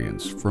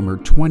experience from her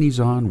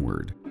 20s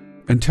onward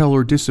until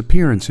her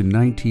disappearance in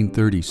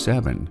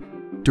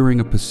 1937 during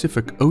a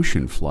Pacific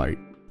Ocean flight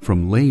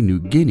from Lae, New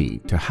Guinea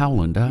to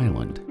Howland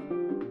Island.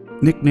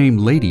 Nicknamed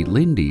Lady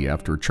Lindy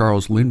after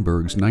Charles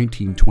Lindbergh's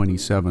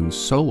 1927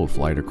 solo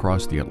flight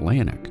across the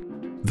Atlantic,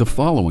 the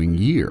following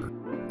year,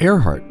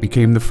 Earhart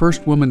became the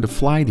first woman to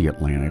fly the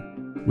Atlantic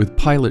with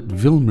pilot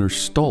Wilmer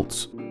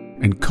Stoltz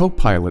and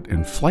co-pilot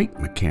and flight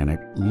mechanic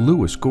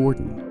Lewis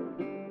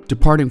Gordon,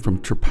 departing from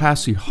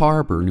Trepassey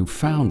Harbor,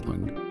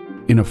 Newfoundland,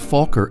 in a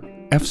Fokker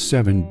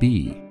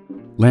F-7B,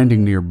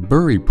 landing near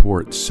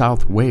Buryport,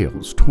 South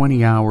Wales,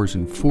 20 hours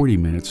and 40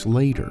 minutes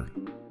later.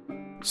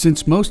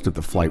 Since most of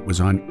the flight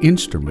was on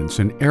instruments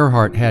and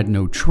Earhart had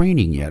no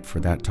training yet for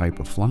that type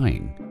of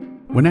flying,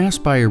 when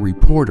asked by a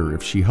reporter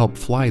if she helped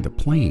fly the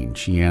plane,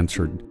 she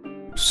answered,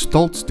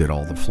 "Stoltz did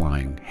all the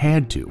flying,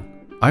 had to.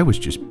 I was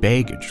just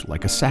baggage,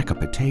 like a sack of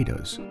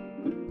potatoes.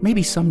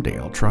 Maybe someday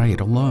I'll try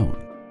it alone."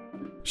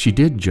 She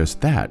did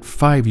just that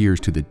 5 years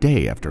to the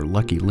day after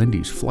Lucky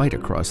Lindy's flight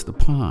across the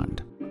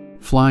pond,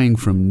 flying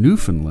from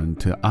Newfoundland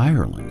to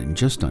Ireland in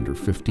just under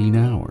 15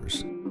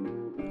 hours.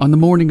 On the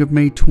morning of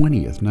May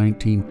 20th,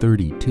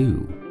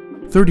 1932,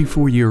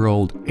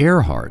 34-year-old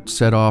Earhart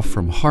set off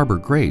from Harbor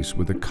Grace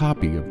with a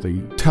copy of the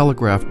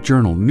Telegraph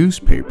Journal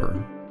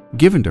newspaper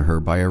given to her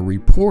by a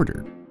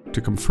reporter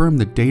to confirm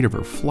the date of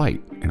her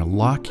flight in a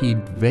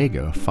Lockheed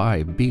Vega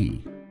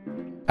 5B.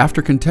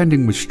 After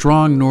contending with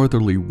strong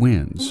northerly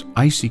winds,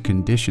 icy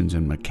conditions,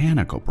 and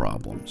mechanical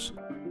problems,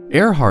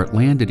 Earhart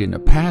landed in a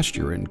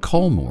pasture in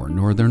Culmore,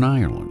 Northern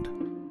Ireland.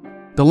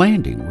 The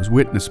landing was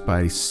witnessed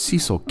by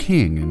Cecil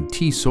King and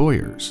T.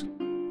 Sawyers,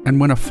 and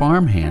when a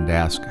farmhand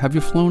asked, "Have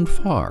you flown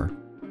far?"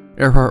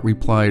 Earhart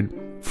replied,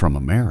 "From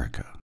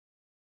America."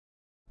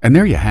 And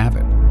there you have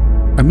it.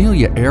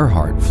 Amelia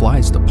Earhart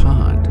flies the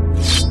pond.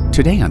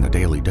 Today on the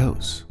Daily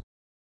Dose.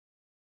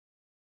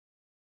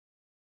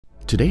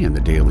 Today on the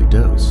Daily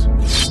Dose,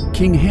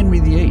 King Henry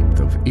VIII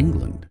of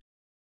England.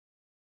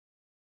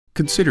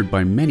 Considered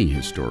by many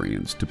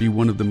historians to be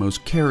one of the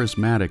most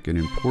charismatic and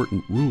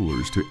important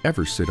rulers to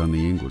ever sit on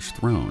the English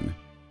throne,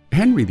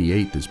 Henry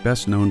VIII is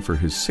best known for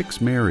his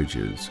 6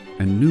 marriages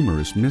and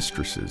numerous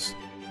mistresses,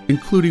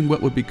 including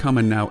what would become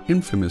a now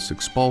infamous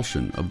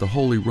expulsion of the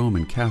Holy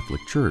Roman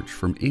Catholic Church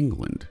from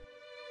England.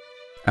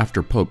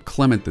 After Pope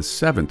Clement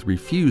VII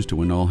refused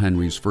to annul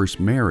Henry's first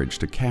marriage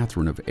to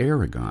Catherine of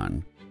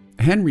Aragon,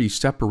 Henry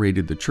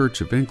separated the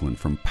Church of England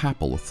from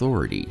papal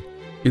authority,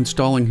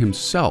 installing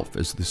himself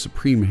as the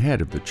supreme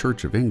head of the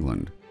Church of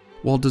England,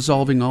 while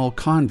dissolving all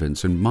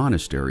convents and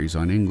monasteries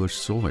on English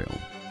soil.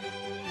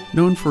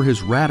 Known for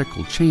his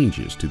radical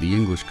changes to the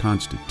English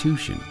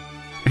Constitution,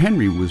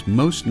 Henry was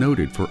most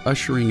noted for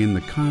ushering in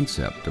the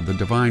concept of the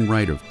divine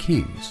right of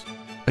kings,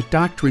 a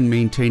doctrine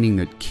maintaining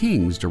that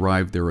kings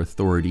derive their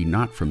authority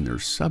not from their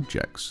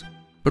subjects,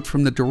 but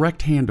from the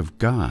direct hand of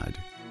God.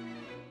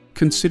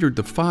 Considered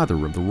the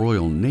father of the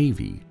Royal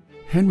Navy,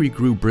 Henry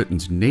grew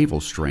Britain's naval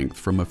strength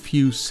from a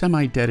few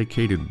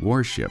semi-dedicated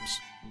warships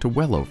to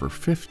well over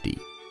 50,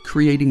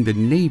 creating the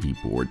Navy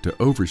Board to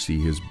oversee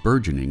his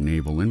burgeoning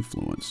naval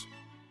influence.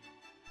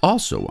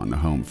 Also on the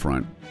home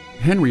front,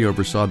 Henry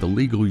oversaw the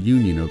legal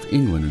union of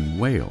England and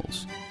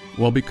Wales,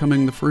 while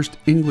becoming the first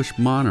English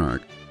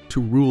monarch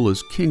to rule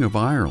as King of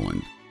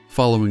Ireland,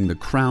 following the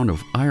Crown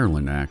of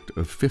Ireland Act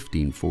of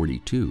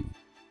 1542.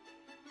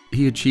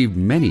 He achieved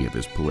many of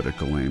his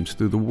political aims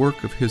through the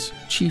work of his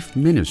chief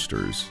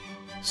ministers,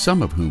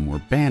 some of whom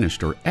were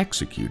banished or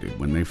executed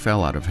when they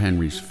fell out of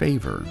Henry's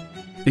favor,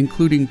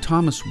 including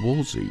Thomas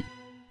Wolsey,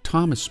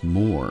 Thomas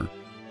More,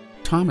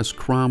 Thomas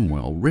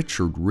Cromwell,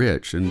 Richard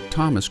Rich, and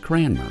Thomas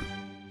Cranmer.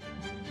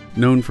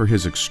 Known for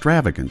his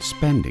extravagant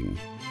spending,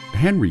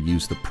 Henry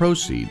used the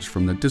proceeds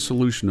from the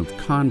dissolution of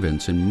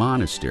convents and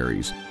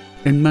monasteries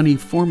and money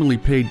formerly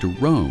paid to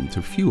Rome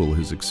to fuel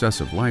his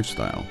excessive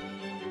lifestyle.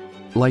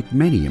 Like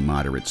many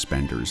immoderate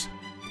spenders,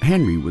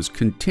 Henry was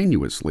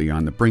continuously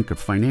on the brink of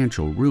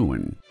financial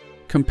ruin,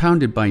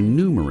 compounded by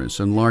numerous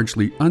and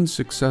largely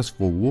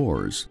unsuccessful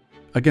wars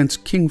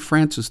against King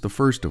Francis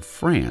I of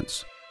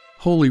France,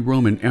 Holy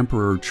Roman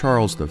Emperor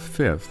Charles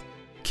V,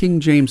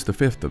 King James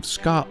V of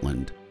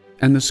Scotland,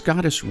 and the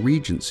Scottish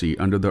Regency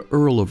under the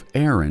Earl of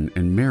Arran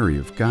and Mary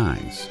of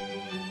Guise.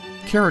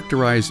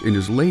 Characterized in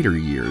his later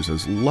years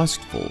as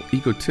lustful,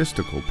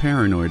 egotistical,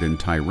 paranoid, and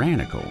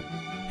tyrannical,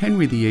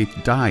 Henry VIII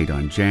died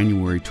on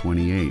January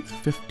 28,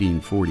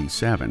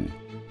 1547,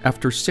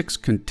 after 6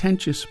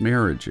 contentious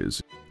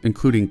marriages,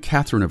 including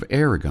Catherine of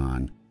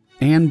Aragon,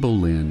 Anne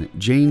Boleyn,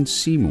 Jane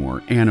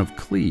Seymour, Anne of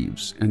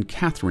Cleves, and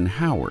Catherine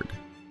Howard,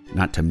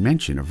 not to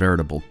mention a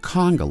veritable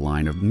conga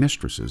line of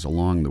mistresses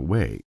along the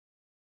way.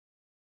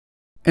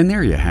 And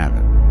there you have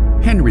it.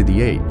 Henry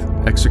VIII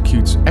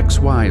executes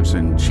ex-wives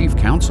and chief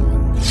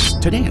councilmen.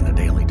 Today in the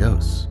Daily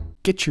Dose.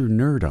 Get your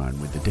nerd on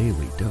with the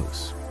Daily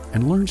Dose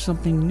and learn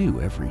something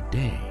new every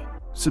day.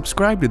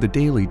 Subscribe to the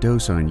Daily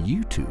Dose on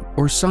YouTube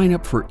or sign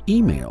up for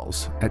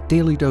emails at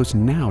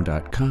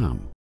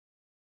dailydosenow.com.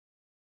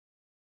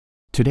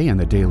 Today on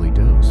the Daily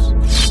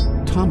Dose,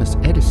 Thomas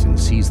Edison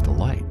sees the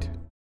light.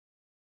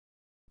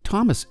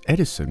 Thomas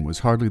Edison was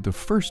hardly the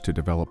first to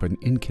develop an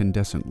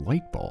incandescent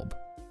light bulb,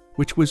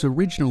 which was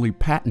originally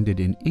patented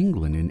in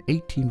England in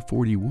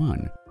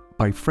 1841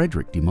 by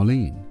Frederick de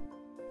Molin.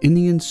 In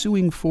the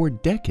ensuing 4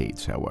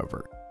 decades,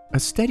 however, a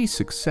steady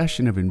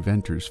succession of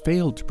inventors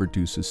failed to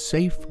produce a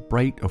safe,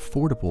 bright,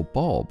 affordable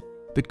bulb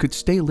that could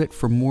stay lit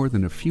for more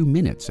than a few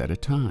minutes at a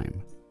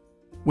time.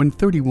 When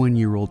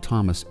 31-year-old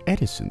Thomas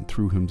Edison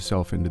threw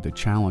himself into the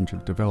challenge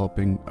of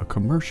developing a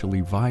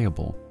commercially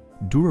viable,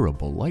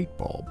 durable light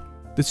bulb,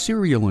 the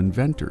serial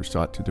inventor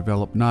sought to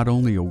develop not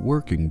only a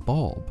working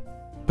bulb,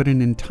 but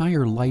an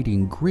entire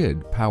lighting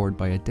grid powered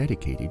by a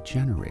dedicated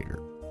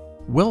generator.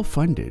 Well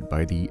funded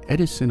by the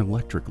Edison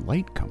Electric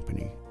Light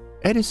Company,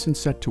 Edison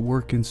set to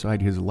work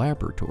inside his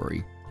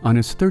laboratory on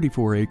his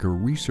 34-acre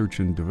research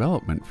and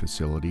development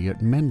facility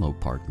at Menlo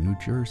Park, New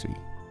Jersey.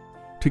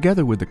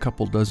 Together with a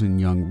couple dozen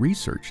young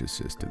research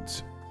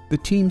assistants, the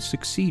team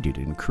succeeded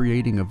in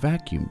creating a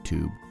vacuum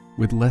tube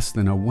with less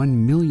than a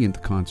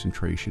 1/1,000,000th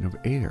concentration of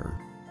air,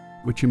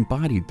 which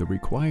embodied the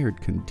required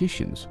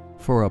conditions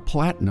for a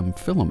platinum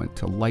filament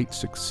to light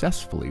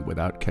successfully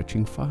without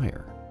catching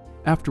fire.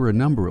 After a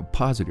number of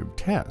positive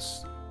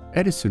tests,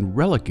 Edison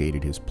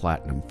relegated his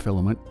platinum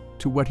filament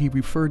to what he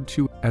referred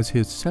to as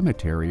his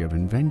cemetery of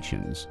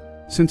inventions,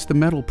 since the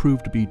metal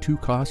proved to be too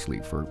costly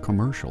for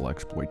commercial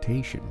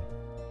exploitation.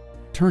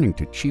 Turning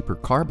to cheaper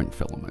carbon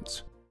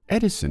filaments,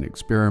 Edison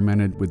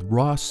experimented with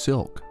raw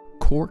silk,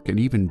 cork, and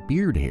even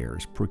beard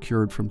hairs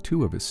procured from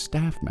 2 of his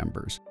staff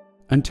members,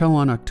 until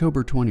on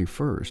October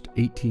 21,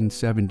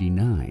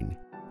 1879,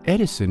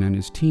 Edison and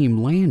his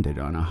team landed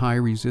on a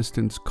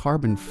high-resistance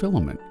carbon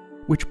filament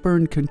which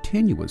burned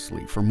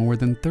continuously for more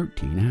than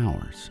 13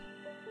 hours.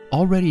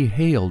 Already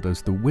hailed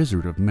as the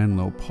Wizard of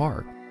Menlo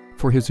Park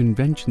for his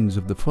inventions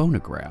of the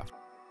phonograph,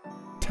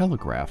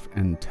 telegraph,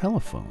 and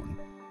telephone,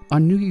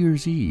 on New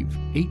Year's Eve,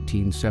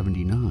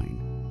 1879,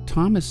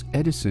 Thomas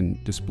Edison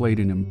displayed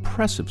an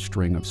impressive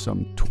string of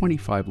some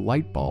 25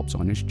 light bulbs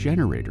on his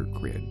generator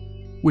grid,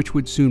 which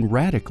would soon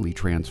radically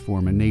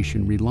transform a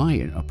nation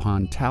reliant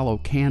upon tallow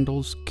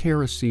candles,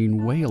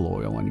 kerosene, whale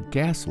oil, and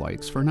gas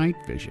lights for night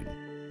vision.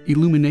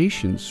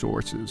 Illumination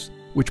sources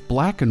which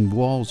blackened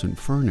walls and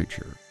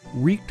furniture,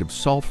 reeked of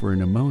sulfur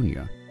and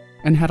ammonia,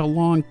 and had a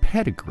long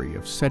pedigree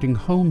of setting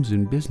homes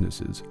and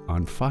businesses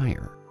on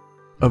fire.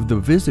 Of the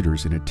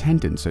visitors in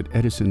attendance at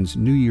Edison's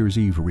New Year's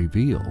Eve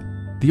reveal,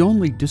 the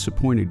only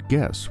disappointed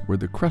guests were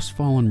the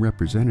crestfallen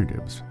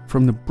representatives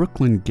from the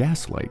Brooklyn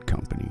Gaslight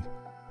Company,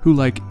 who,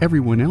 like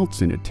everyone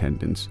else in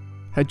attendance,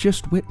 had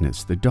just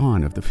witnessed the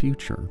dawn of the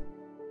future.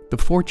 The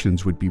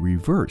fortunes would be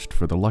reversed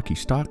for the lucky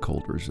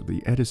stockholders of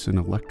the Edison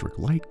Electric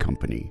Light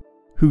Company,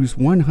 whose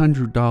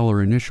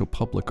 $100 initial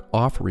public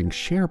offering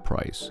share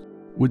price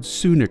would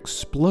soon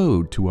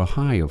explode to a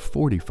high of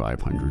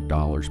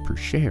 $4,500 per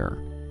share,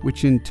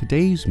 which in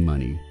today's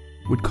money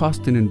would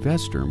cost an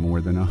investor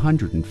more than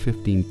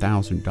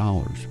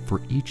 $115,000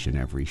 for each and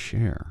every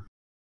share.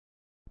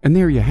 And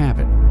there you have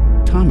it.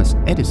 Thomas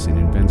Edison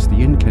invents the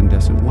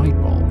incandescent light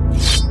bulb.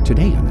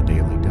 Today on the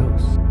Daily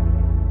Dose.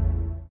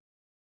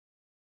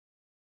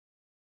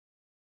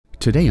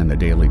 Today on the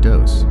Daily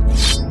Dose,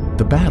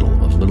 the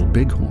Battle of Little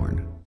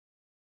Bighorn.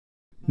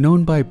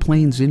 Known by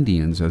Plains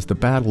Indians as the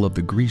Battle of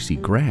the Greasy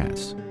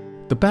Grass,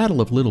 the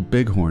Battle of Little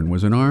Bighorn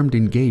was an armed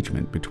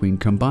engagement between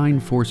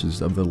combined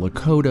forces of the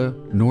Lakota,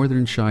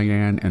 Northern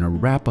Cheyenne, and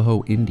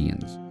Arapaho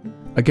Indians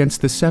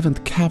against the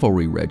 7th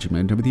Cavalry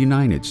Regiment of the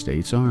United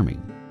States Army.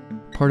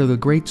 Part of the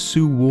Great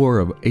Sioux War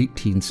of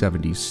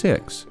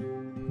 1876,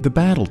 the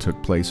battle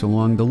took place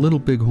along the Little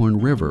Bighorn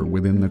River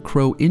within the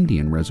Crow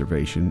Indian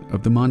Reservation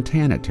of the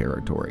Montana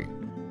Territory.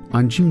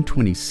 On June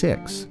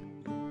 26,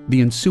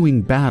 the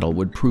ensuing battle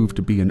would prove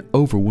to be an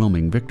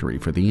overwhelming victory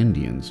for the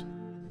Indians,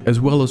 as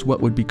well as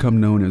what would become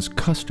known as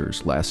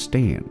Custer's Last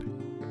Stand.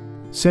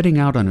 Setting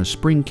out on a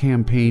spring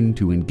campaign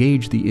to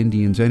engage the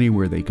Indians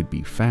anywhere they could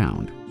be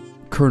found,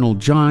 Colonel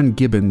John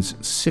Gibbon's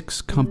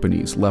 6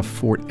 companies left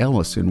Fort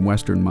Ellis in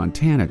western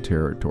Montana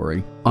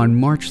Territory on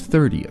March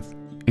 30th,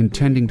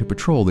 intending to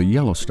patrol the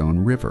Yellowstone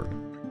River.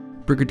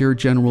 Brigadier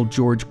General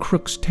George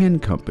Crook's 10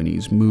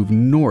 companies moved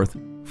north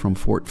from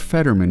Fort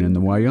Fetterman in the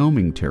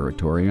Wyoming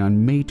Territory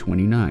on May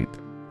 29th,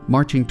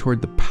 marching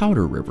toward the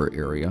Powder River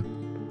area,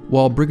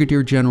 while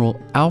Brigadier General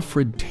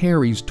Alfred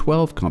Terry's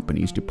 12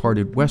 companies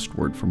departed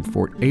westward from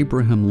Fort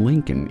Abraham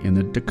Lincoln in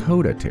the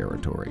Dakota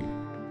Territory.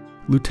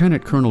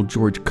 Lieutenant Colonel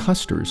George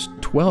Custer's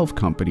 12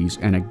 companies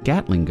and a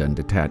Gatling gun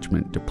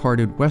detachment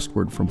departed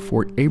westward from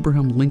Fort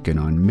Abraham Lincoln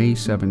on May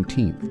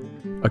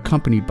 17th,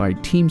 accompanied by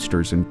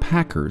teamsters and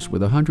packers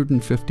with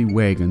 150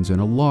 wagons and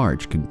a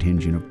large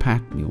contingent of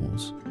pack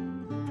mules.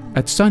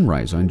 At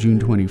sunrise on June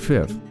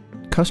 25th,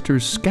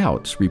 Custer's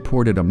scouts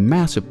reported a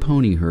massive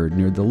pony herd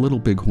near the Little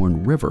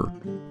Bighorn River,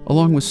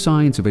 along with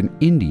signs of an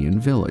Indian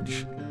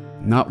village.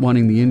 Not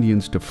wanting the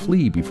Indians to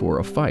flee before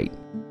a fight,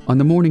 on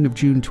the morning of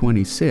June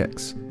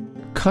 26,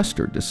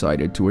 Custer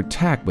decided to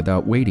attack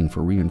without waiting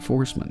for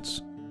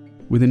reinforcements.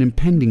 With an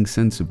impending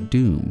sense of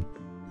doom,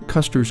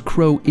 Custer's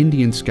Crow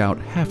Indian scout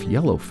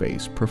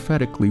Half-Yellowface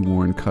prophetically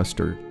warned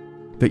Custer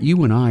that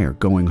you and I are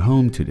going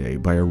home today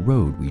by a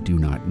road we do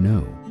not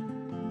know.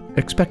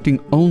 Expecting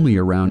only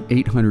around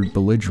 800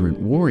 belligerent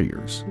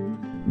warriors,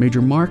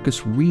 Major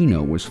Marcus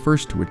Reno was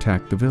first to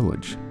attack the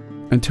village,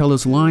 until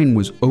his line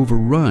was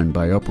overrun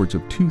by upwards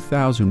of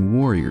 2,000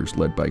 warriors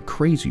led by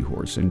Crazy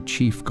Horse and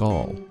Chief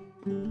Gall.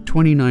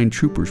 29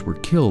 troopers were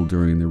killed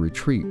during the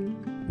retreat,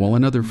 while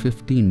another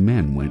 15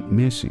 men went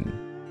missing.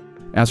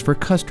 As for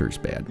Custer's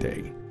bad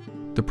day,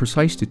 the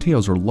precise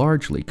details are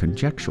largely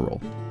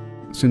conjectural,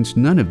 since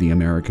none of the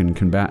American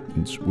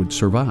combatants would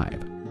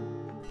survive.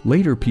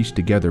 Later pieced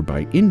together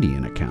by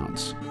Indian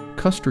accounts,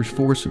 Custer's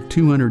force of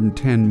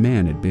 210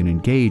 men had been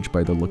engaged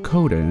by the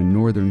Lakota and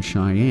Northern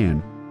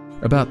Cheyenne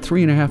about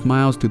 3.5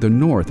 miles to the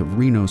north of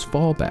Reno's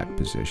fallback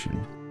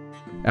position.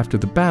 After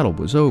the battle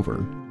was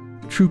over,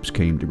 troops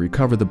came to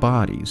recover the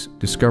bodies,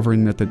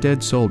 discovering that the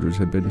dead soldiers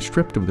had been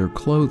stripped of their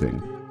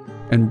clothing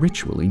and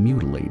ritually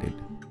mutilated.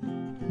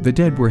 The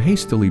dead were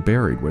hastily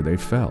buried where they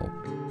fell,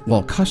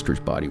 while Custer's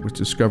body was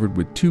discovered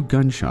with 2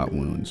 gunshot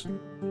wounds,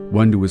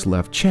 one to his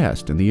left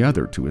chest and the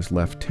other to his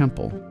left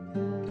temple.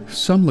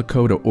 Some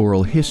Lakota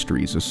oral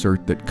histories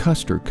assert that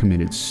Custer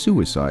committed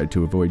suicide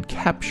to avoid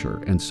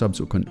capture and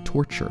subsequent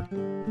torture,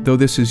 though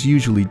this is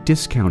usually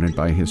discounted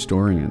by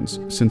historians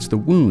since the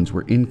wounds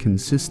were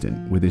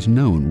inconsistent with his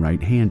known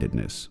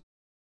right-handedness.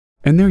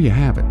 And there you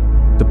have it,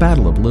 the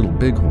Battle of Little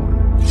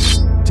Bighorn,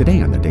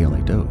 today on the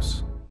Daily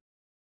Dose.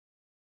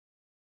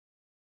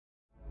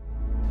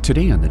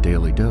 Today on the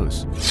Daily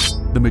Dose,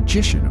 the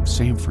Magician of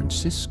San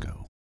Francisco.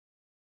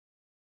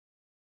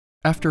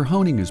 After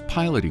honing his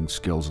piloting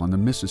skills on the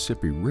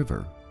Mississippi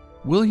River,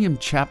 William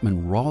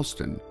Chapman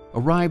Ralston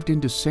arrived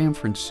into San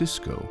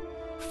Francisco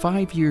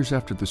 5 years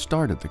after the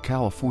start of the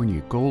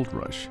California Gold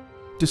Rush,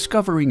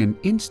 discovering an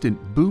instant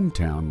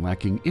boomtown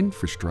lacking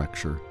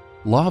infrastructure,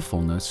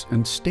 lawfulness,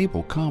 and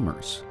stable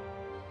commerce.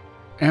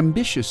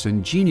 Ambitious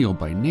and genial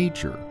by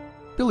nature,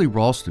 Billy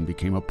Ralston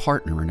became a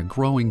partner in a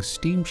growing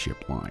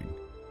steamship line,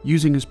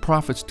 using his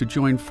profits to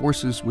join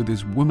forces with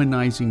his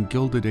womanizing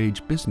Gilded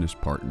Age business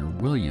partner,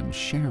 William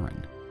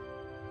Sharon.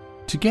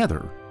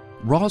 Together,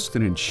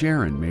 Ralston and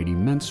Sharon made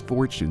immense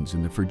fortunes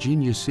in the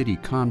Virginia City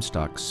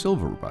Comstock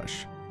Silver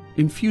Rush,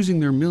 infusing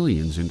their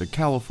millions into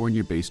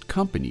California-based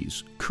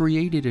companies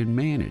created and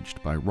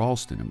managed by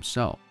Ralston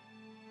himself.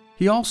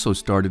 He also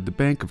started the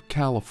Bank of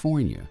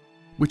California,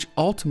 which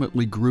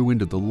ultimately grew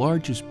into the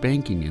largest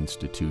banking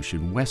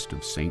institution west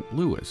of St.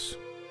 Louis,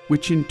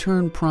 which in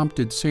turn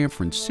prompted San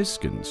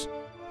Franciscans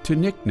to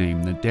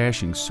nickname the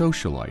dashing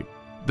socialite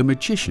the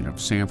Magician of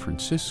San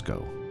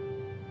Francisco.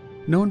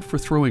 Known for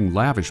throwing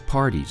lavish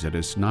parties at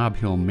his Nob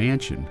Hill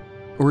mansion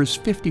or his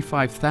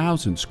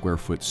 55,000 square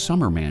foot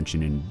summer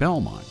mansion in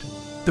Belmont,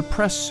 the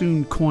press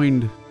soon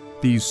coined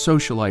these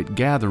socialite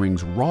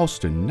gatherings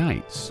Ralston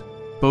Nights,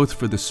 both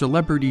for the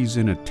celebrities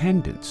in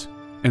attendance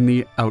and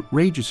the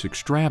outrageous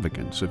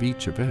extravagance of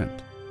each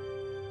event.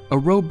 A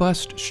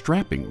robust,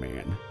 strapping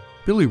man,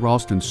 Billy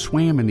Ralston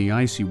swam in the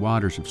icy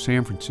waters of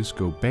San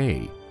Francisco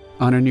Bay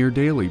on a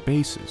near-daily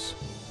basis,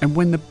 and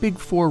when the Big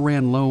Four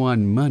ran low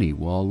on money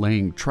while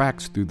laying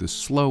tracks through the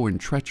slow and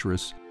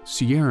treacherous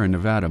Sierra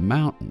Nevada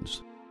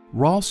mountains,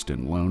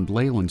 Ralston loaned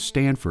Leland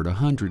Stanford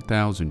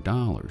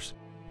 $100,000,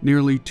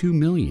 nearly $2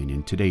 million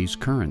in today's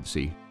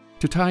currency,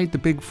 to tide the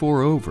Big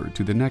Four over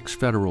to the next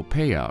federal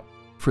payout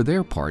for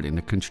their part in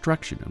the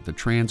construction of the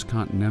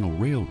Transcontinental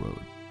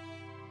Railroad.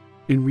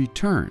 In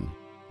return,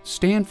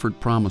 Stanford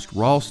promised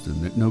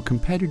Ralston that no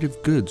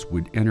competitive goods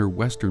would enter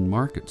Western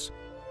markets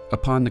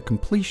upon the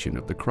completion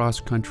of the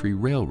cross-country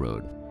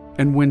railroad,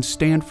 and when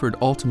Stanford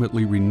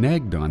ultimately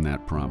reneged on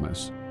that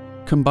promise,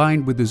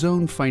 combined with his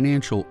own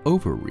financial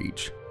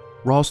overreach,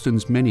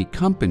 Ralston's many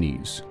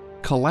companies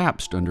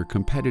collapsed under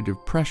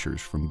competitive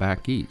pressures from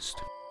back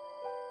east.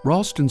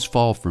 Ralston's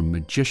fall from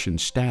magician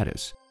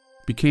status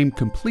became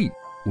complete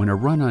when a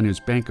run on his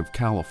Bank of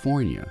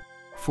California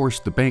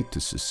forced the bank to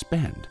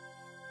suspend.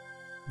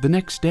 The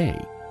next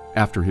day,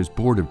 after his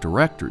board of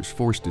directors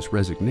forced his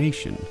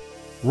resignation,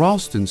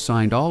 Ralston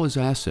signed all his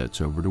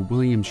assets over to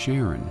William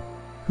Sharon,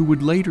 who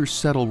would later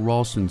settle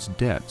Ralston's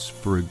debts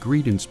for a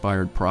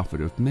greed-inspired profit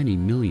of many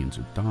millions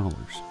of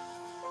dollars.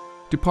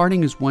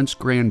 Departing his once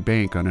grand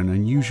bank on an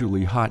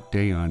unusually hot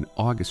day on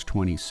August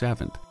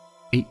 27,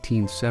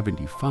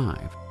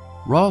 1875,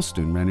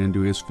 Ralston ran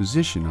into his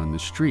physician on the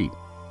street,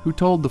 who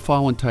told the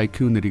fallen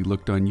tycoon that he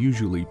looked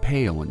unusually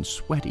pale and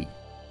sweaty.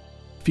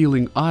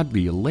 Feeling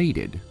oddly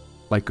elated,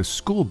 like a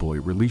schoolboy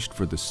released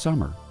for the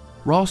summer,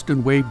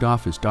 Ralston waved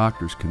off his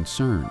doctor's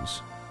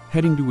concerns,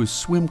 heading to his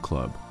swim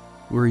club,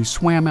 where he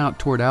swam out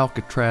toward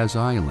Alcatraz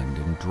Island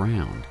and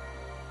drowned.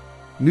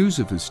 news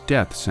of his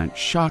death sent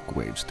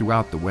shockwaves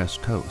throughout the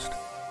West Coast,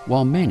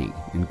 while many,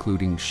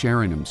 including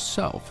Sharon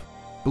himself,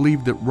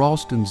 believed that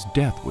Ralston's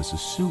death was a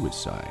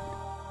suicide.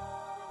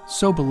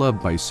 So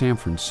beloved by San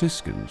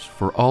Franciscans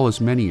for all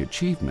his many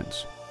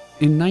achievements,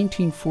 in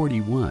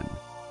 1941,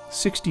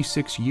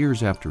 66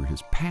 years after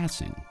his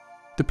passing,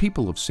 the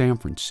people of San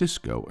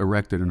Francisco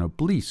erected an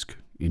obelisk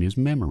in his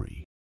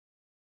memory.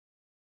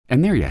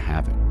 And there you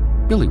have it,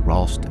 Billy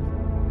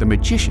Ralston, the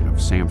magician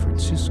of San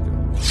Francisco.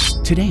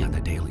 Today on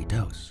the Daily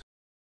Dose.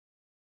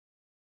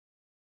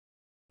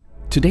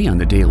 Today on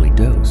the Daily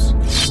Dose,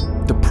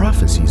 the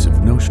prophecies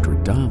of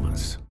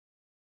Nostradamus.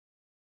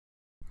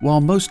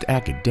 While most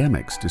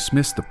academics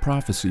dismiss the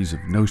prophecies of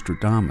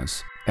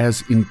Nostradamus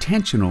as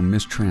intentional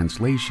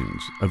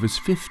mistranslations of his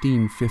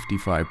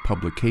 1555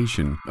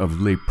 publication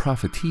of Les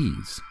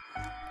Prophéties,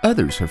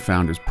 others have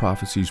found his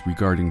prophecies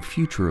regarding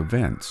future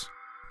events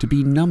to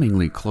be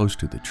numbingly close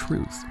to the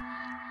truth.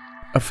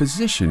 A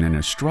physician and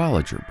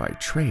astrologer by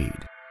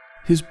trade,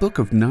 his book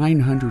of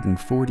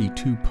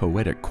 942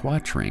 poetic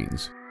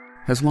quatrains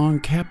has long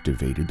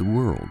captivated the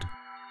world.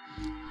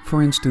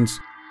 For instance,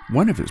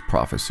 one of his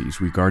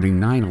prophecies regarding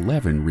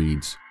 9/11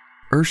 reads,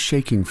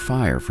 "Earth-shaking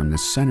fire from the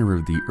center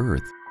of the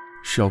earth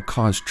shall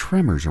cause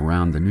tremors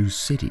around the new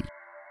city.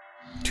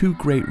 Two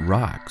great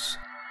rocks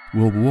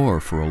will war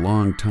for a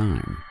long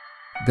time.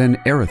 Then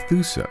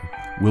Arethusa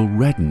will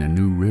redden a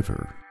new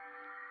river."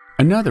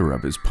 Another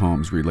of his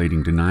poems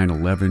relating to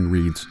 9/11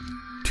 reads,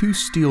 "Two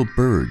steel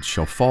birds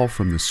shall fall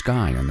from the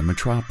sky on the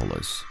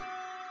metropolis.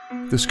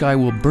 The sky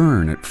will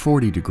burn at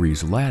 40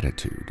 degrees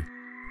latitude,"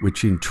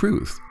 which in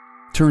truth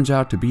turns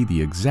out to be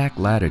the exact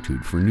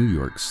latitude for New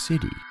York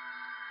City.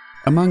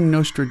 Among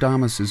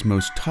Nostradamus'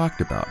 most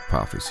talked about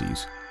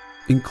prophecies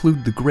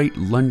include the Great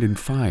London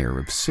Fire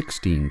of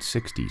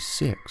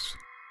 1666,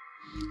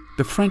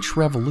 the French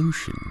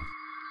Revolution,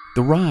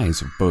 the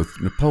rise of both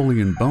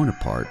Napoleon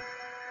Bonaparte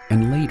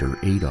and later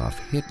Adolf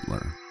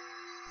Hitler,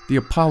 the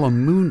Apollo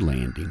moon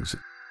landings,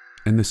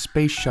 and the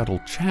Space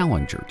Shuttle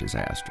Challenger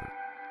disaster.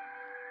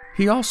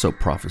 He also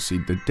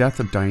prophesied the death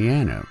of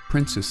Diana,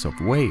 Princess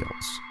of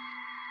Wales,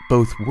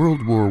 both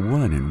World War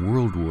I and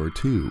World War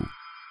II,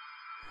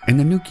 and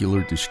the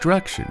nuclear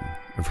destruction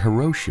of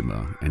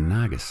Hiroshima and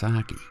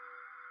Nagasaki.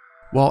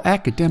 While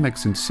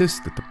academics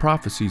insist that the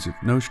prophecies of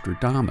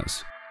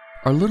Nostradamus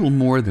are little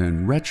more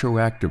than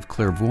retroactive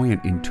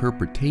clairvoyant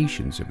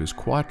interpretations of his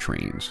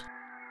quatrains,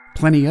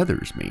 plenty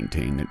others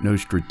maintain that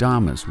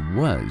Nostradamus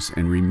was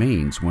and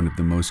remains one of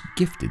the most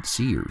gifted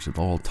seers of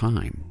all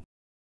time.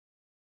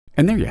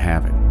 And there you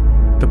have it,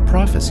 the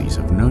prophecies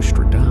of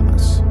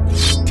Nostradamus.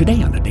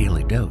 Today on the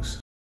Daily Dose.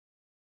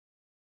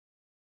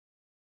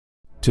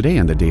 Today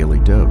on the Daily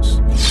Dose,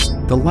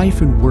 the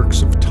life and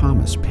works of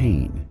Thomas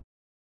Paine.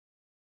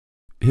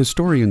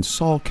 Historian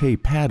Saul K.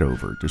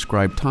 Padover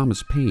described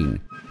Thomas Paine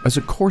as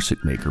a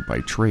corset maker by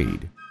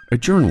trade, a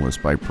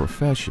journalist by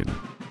profession,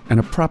 and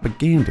a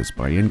propagandist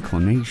by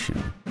inclination,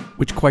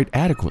 which quite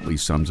adequately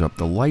sums up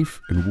the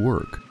life and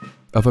work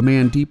of a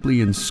man deeply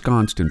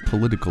ensconced in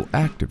political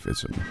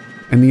activism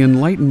and the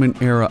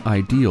Enlightenment-era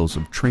ideals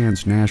of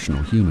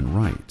transnational human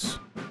rights.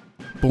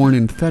 Born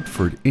in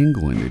Thetford,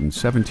 England in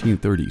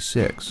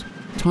 1736,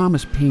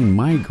 Thomas Paine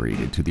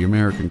migrated to the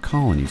American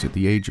colonies at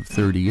the age of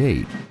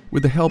 38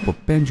 with the help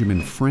of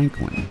Benjamin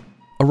Franklin,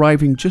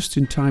 arriving just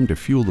in time to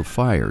fuel the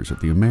fires of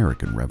the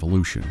American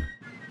Revolution.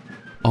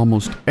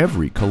 Almost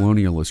every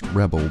colonialist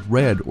rebel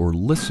read or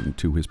listened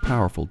to his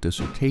powerful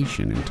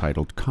dissertation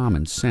entitled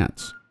Common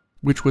Sense,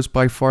 which was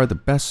by far the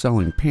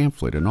best-selling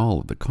pamphlet in all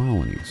of the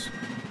colonies.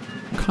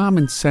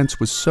 Common Sense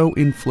was so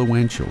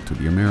influential to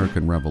the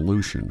American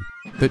Revolution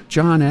that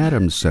John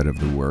Adams said of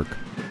the work,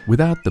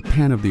 "Without the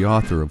pen of the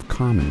author of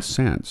Common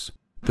Sense,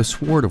 the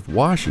sword of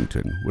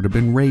Washington would have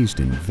been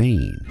raised in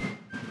vain."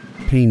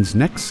 Paine's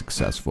next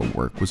successful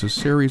work was a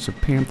series of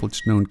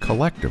pamphlets known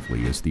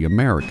collectively as the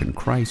American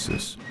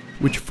Crisis,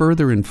 which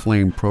further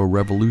inflamed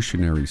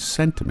pro-revolutionary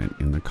sentiment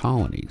in the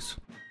colonies.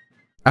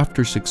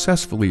 After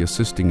successfully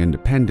assisting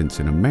independence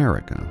in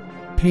America,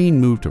 Paine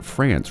moved to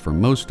France for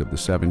most of the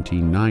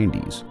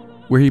 1790s,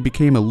 where he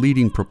became a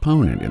leading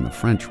proponent in the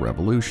French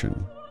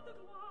Revolution.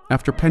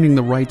 After penning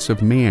The Rights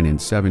of Man in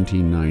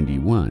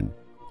 1791,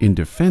 in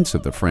defense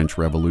of the French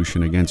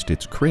Revolution against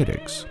its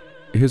critics,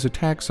 his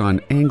attacks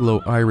on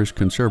Anglo-Irish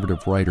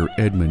conservative writer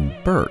Edmund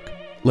Burke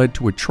led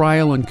to a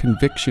trial and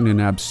conviction in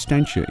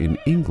absentia in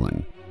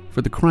England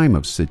for the crime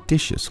of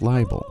seditious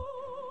libel.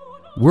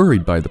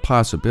 Worried by the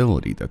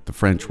possibility that the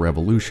French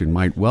Revolution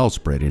might well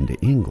spread into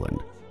England,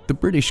 the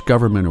British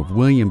government of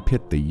William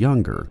Pitt the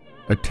Younger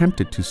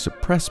attempted to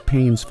suppress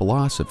Paine's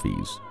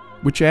philosophies,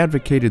 which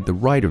advocated the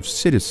right of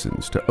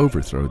citizens to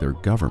overthrow their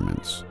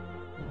governments.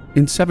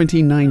 In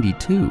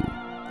 1792,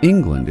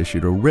 England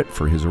issued a writ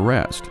for his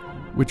arrest,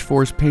 which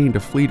forced Paine to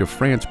flee to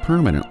France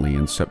permanently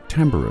in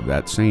September of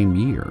that same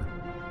year.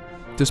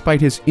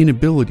 Despite his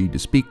inability to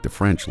speak the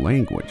French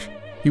language,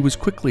 he was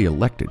quickly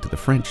elected to the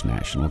French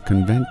National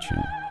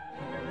Convention.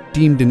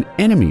 Deemed an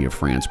enemy of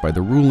France by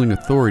the ruling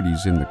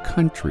authorities in the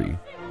country,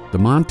 the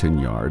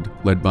Montagnard,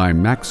 led by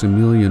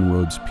Maximilien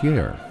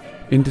Robespierre.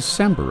 In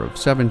December of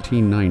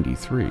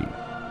 1793,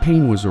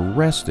 Paine was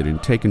arrested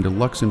and taken to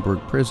Luxembourg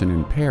prison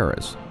in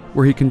Paris,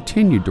 where he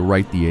continued to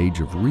write The Age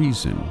of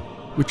Reason,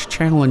 which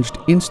challenged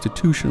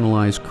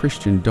institutionalized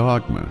Christian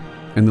dogma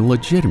and the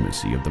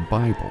legitimacy of the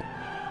Bible.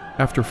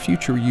 After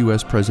future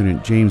U.S.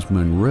 President James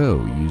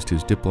Monroe used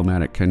his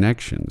diplomatic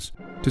connections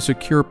to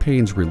secure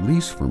Paine's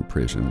release from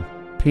prison,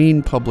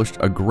 Paine published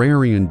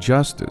Agrarian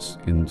Justice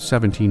in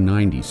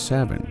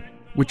 1797,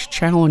 which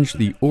challenged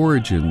the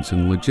origins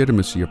and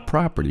legitimacy of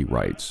property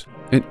rights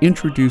and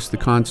introduced the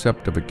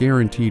concept of a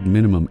guaranteed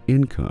minimum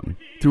income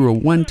through a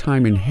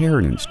one-time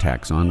inheritance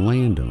tax on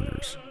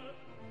landowners.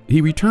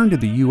 He returned to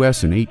the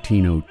U.S. in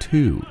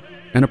 1802,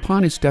 and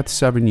upon his death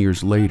 7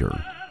 years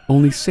later,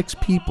 only 6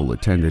 people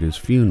attended his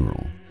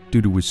funeral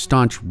due to his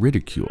staunch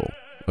ridicule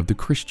of the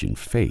Christian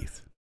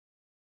faith.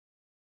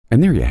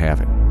 And there you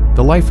have it,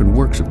 the life and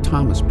works of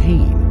Thomas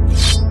Paine,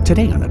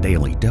 today on A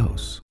Daily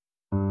Dose.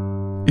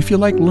 If you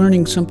like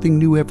learning something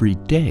new every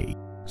day,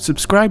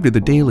 subscribe to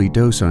The Daily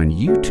Dose on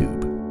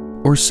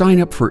YouTube, or sign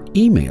up for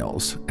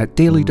emails at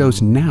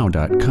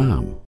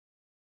dailydosenow.com.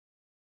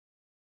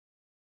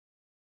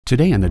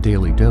 Today on The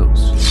Daily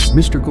Dose,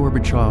 Mr.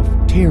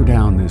 Gorbachev, tear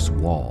down this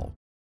wall.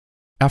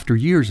 After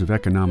years of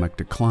economic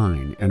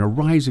decline and a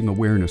rising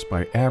awareness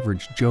by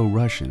average Joe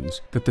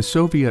Russians that the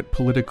Soviet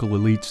political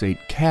elites ate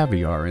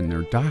caviar in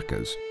their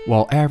dakas,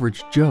 while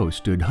average Joe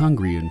stood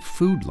hungry in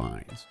food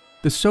lines,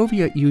 the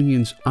Soviet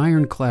Union's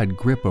ironclad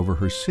grip over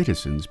her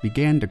citizens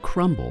began to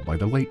crumble by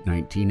the late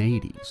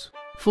 1980s.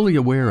 Fully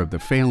aware of the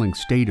failing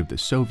state of the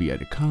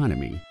Soviet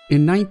economy,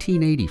 in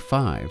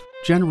 1985,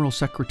 General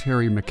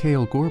Secretary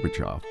Mikhail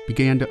Gorbachev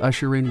began to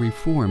usher in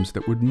reforms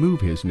that would move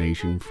his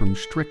nation from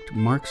strict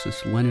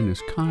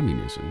Marxist-Leninist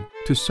communism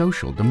to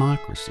social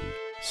democracy.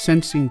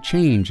 Sensing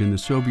change in the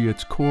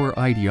Soviets' core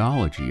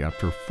ideology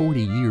after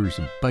 40 years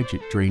of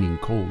budget-draining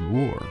Cold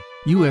War,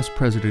 U.S.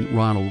 President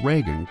Ronald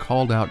Reagan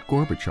called out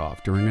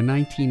Gorbachev during a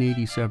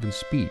 1987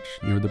 speech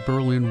near the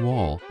Berlin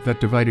Wall that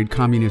divided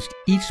communist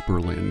East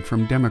Berlin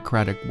from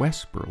democratic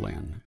West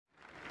Berlin.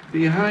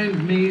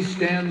 Behind me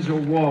stands a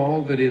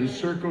wall that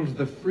encircles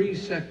the free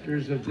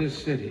sectors of this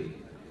city,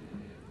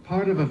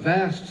 part of a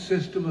vast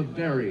system of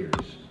barriers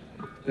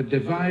that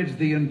divides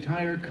the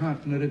entire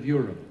continent of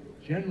Europe.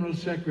 General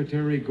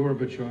Secretary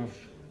Gorbachev,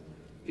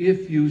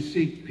 if you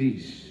seek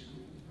peace,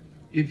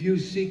 if you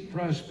seek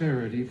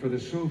prosperity for the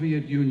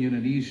Soviet Union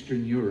and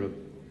Eastern Europe,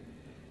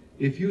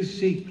 if you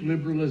seek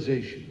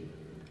liberalization,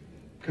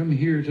 come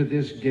here to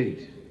this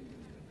gate.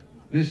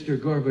 Mr.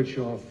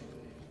 Gorbachev,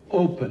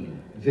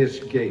 open this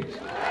gate.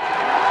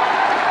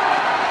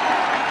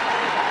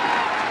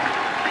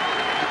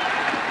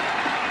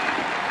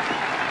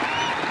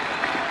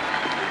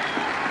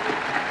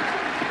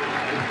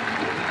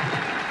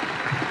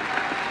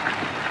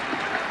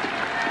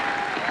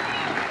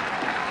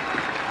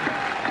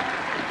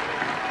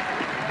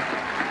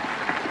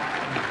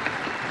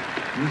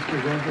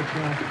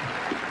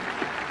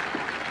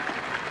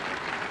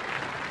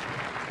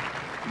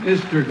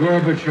 Mr.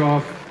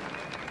 Gorbachev,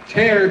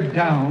 tear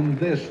down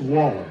this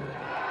wall.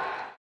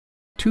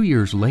 2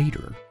 years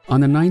later,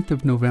 on the 9th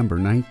of November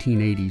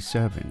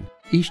 1987,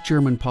 East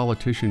German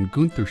politician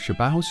Günther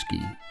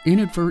Schabowski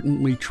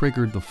inadvertently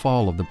triggered the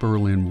fall of the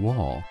Berlin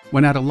Wall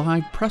when at a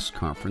live press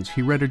conference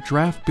he read a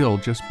draft bill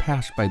just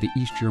passed by the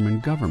East German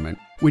government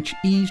which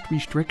eased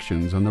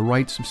restrictions on the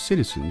rights of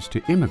citizens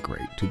to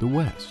immigrate to the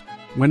West.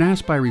 When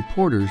asked by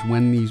reporters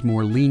when these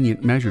more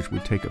lenient measures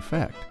would take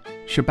effect,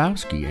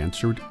 Schabowski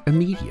answered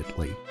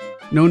immediately.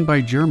 Known by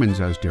Germans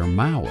as Der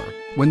Mauer,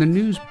 when the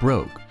news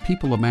broke,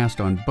 people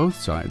amassed on both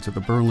sides of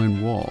the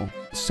Berlin Wall,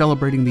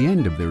 celebrating the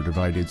end of their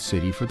divided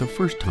city for the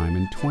first time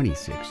in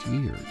 26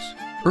 years.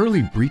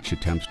 Early breach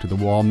attempts to the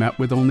wall met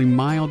with only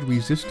mild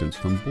resistance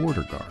from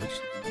border guards,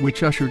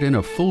 which ushered in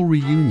a full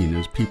reunion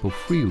as people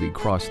freely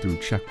crossed through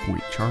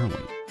Checkpoint Charlie.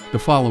 The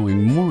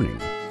following morning,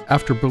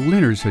 after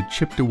Berliners had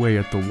chipped away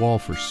at the wall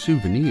for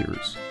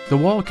souvenirs, the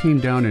wall came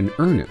down in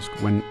earnest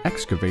when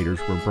excavators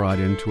were brought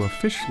in to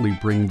officially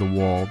bring the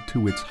wall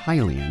to its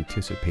highly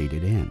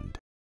anticipated end.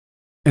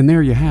 And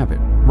there you have it,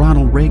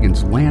 Ronald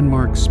Reagan's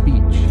landmark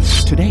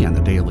speech, today on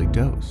The Daily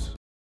Dose.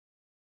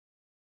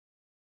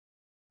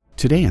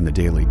 Today on The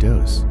Daily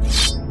Dose,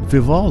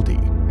 Vivaldi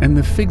and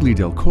the Figlie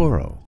del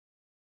Coro.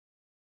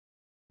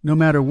 No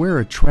matter where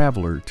a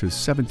traveler to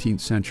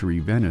 17th century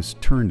Venice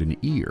turned an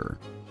ear,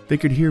 they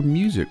could hear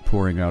music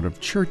pouring out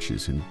of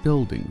churches and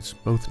buildings,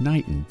 both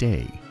night and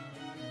day.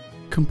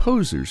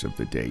 Composers of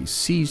the day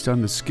seized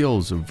on the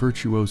skills of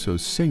virtuoso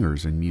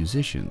singers and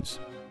musicians,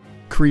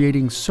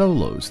 creating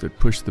solos that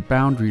pushed the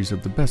boundaries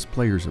of the best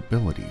players'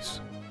 abilities.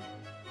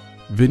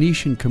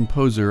 Venetian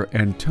composer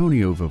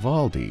Antonio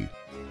Vivaldi,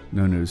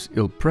 known as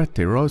Il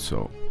Prete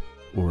Rosso,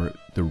 or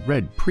the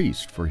Red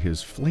Priest for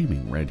his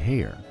flaming red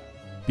hair,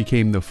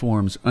 became the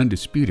form's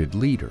undisputed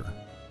leader.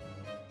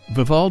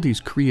 Vivaldi's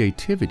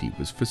creativity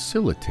was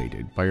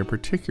facilitated by a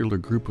particular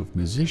group of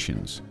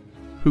musicians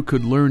who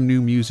could learn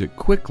new music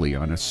quickly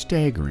on a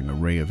staggering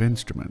array of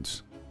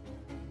instruments.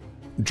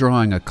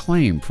 drawing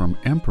acclaim from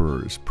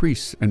emperors,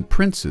 priests, and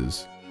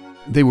princes.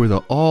 They were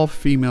the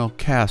all-female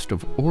cast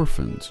of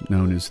orphans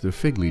known as the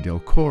Figlie del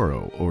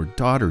Coro, or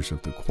Daughters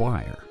of the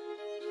Choir.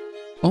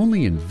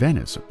 Only in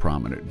Venice, a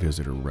prominent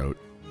visitor wrote,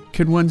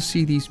 can one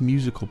see these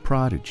musical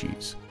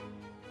prodigies.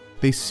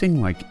 They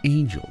sing like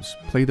angels,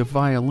 play the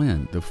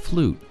violin, the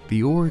flute,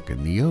 the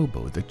organ, the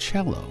oboe, the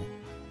cello.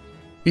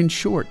 In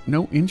short,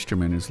 no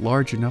instrument is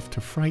large enough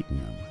to frighten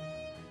them.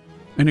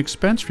 An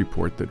expense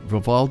report that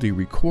Vivaldi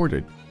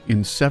recorded in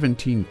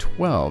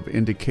 1712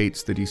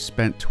 indicates that he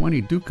spent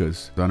 20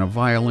 ducats on a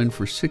violin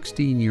for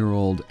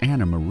 16-year-old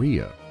Anna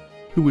Maria,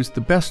 who was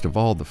the best of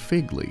all the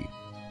Figlie,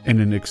 and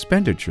an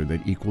expenditure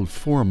that equaled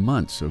 4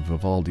 months of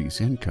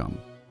Vivaldi's income.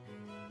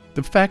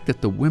 The fact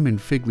that the women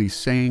Figlie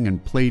sang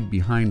and played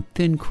behind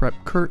thin crepe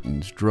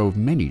curtains drove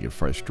many to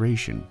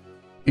frustration,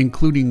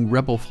 including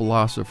rebel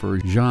philosopher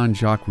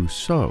Jean-Jacques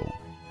Rousseau,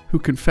 who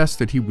confessed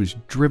that he was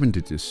driven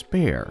to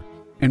despair,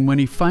 and when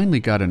he finally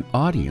got an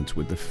audience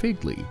with the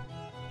Figlie,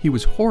 he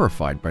was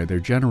horrified by their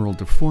general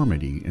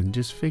deformity and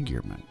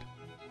disfigurement.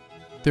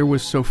 There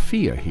was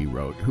Sophia, he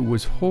wrote, who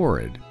was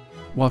horrid,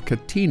 while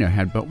Catina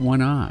had but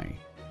one eye.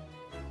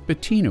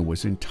 Bettina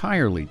was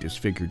entirely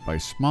disfigured by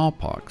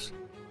smallpox,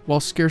 while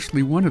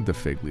scarcely one of the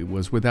Figlie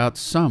was without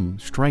some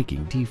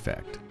striking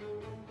defect.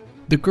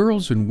 The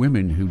girls and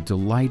women who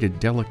delighted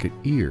delicate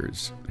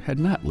ears had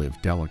not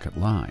lived delicate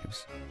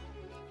lives.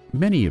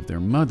 Many of their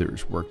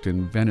mothers worked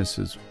in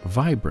Venice's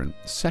vibrant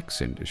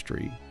sex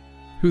industry,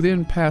 who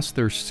then passed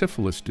their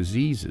syphilis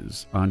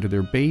diseases onto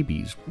their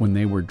babies when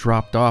they were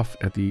dropped off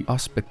at the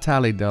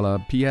Ospedale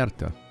della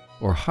Pietà,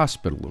 or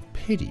Hospital of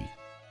Pity,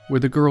 where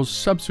the girls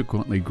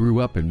subsequently grew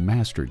up and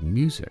mastered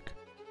music.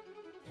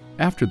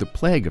 After the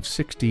plague of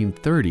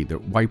 1630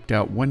 that wiped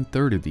out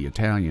 1/3 of the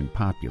Italian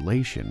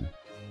population,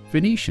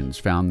 Venetians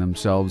found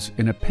themselves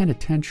in a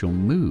penitential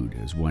mood,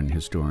 as one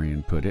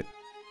historian put it,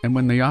 and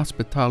when the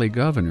Ospedale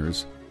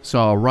governors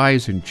saw a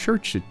rise in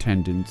church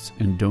attendance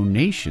and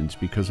donations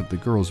because of the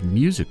girls'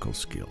 musical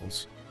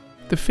skills,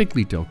 the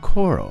Figlie del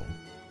Coro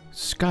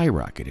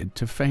skyrocketed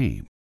to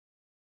fame.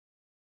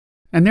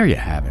 And there you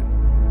have it,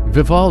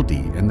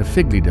 Vivaldi and the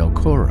Figlie del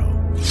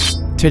Coro,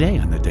 today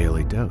on the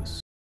Daily Dose.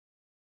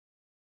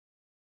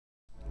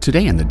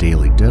 Today on the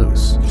Daily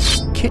Dose,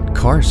 Kit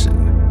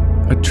Carson,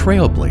 a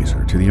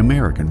trailblazer to the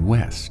American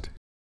West.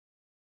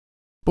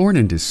 Born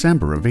in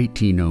December of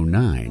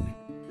 1809,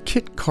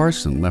 Kit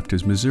Carson left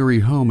his Missouri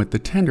home at the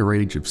tender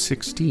age of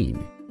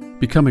 16,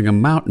 becoming a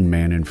mountain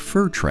man and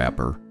fur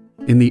trapper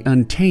in the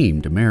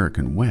untamed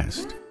American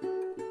West.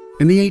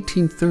 In the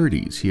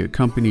 1830s, he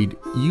accompanied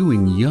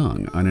Ewing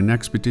Young on an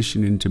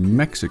expedition into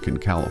Mexican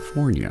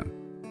California,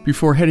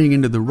 before heading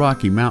into the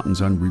Rocky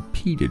Mountains on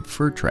repeated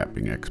fur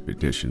trapping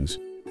expeditions,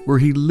 where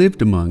he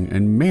lived among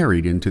and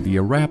married into the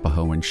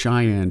Arapaho and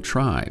Cheyenne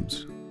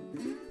tribes.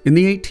 In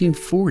the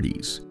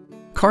 1840s,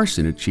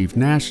 Carson achieved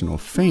national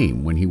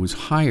fame when he was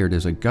hired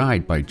as a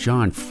guide by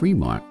John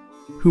Fremont,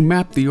 who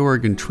mapped the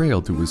Oregon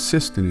Trail to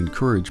assist and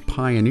encourage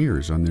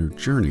pioneers on their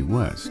journey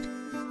west.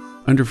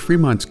 Under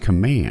Fremont's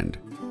command,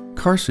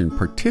 Carson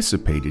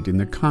participated in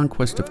the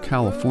conquest of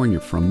California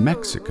from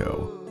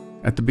Mexico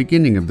at the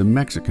beginning of the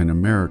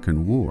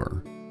Mexican-American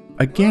War,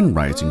 again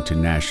rising to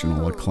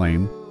national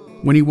acclaim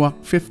when he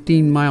walked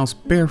 15 miles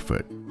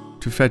barefoot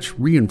to fetch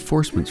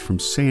reinforcements from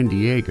San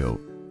Diego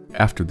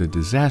after the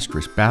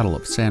disastrous Battle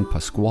of San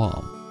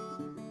Pasqual.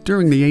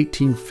 During the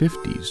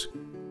 1850s,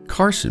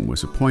 Carson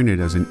was appointed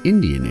as an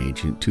Indian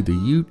agent to the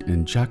Ute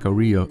and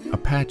Jacqueria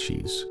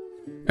Apaches,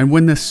 and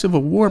when the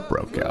Civil War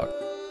broke out,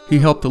 he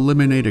helped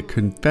eliminate a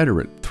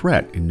Confederate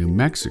threat in New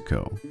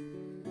Mexico.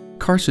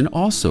 Carson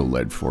also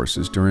led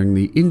forces during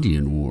the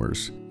Indian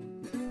Wars,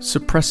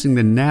 suppressing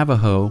the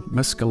Navajo,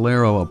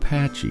 Mescalero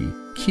Apache,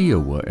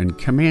 Kiowa, and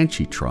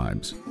Comanche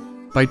tribes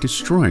by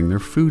destroying their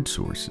food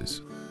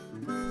sources.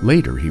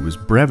 Later, he was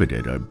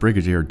breveted a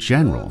brigadier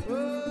general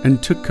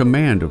and took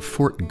command of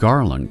Fort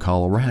Garland,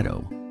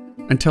 Colorado,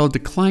 until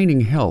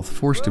declining health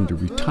forced him to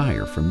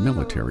retire from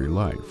military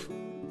life.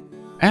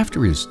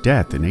 After his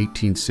death in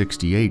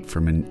 1868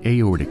 from an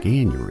aortic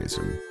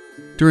aneurysm,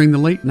 during the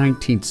late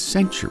 19th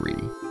century,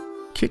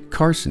 Kit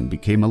Carson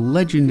became a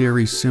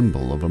legendary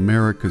symbol of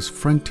America's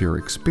frontier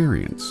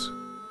experience,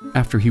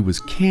 after he was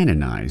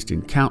canonized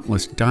in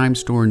countless dime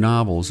store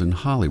novels and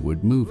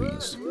Hollywood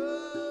movies.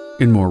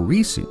 In more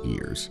recent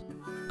years,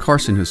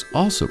 Carson has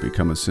also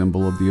become a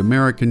symbol of the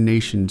American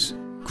nation's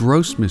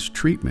gross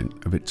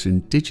mistreatment of its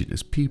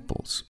indigenous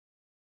peoples.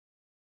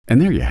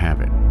 And there you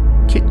have it,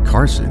 Kit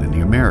Carson and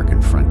the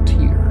American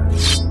frontier,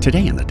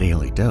 today on the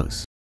Daily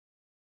Dose.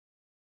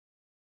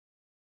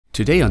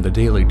 Today on the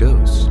Daily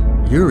Dose,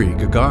 Yuri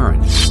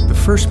Gagarin, the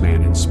first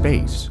man in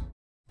space.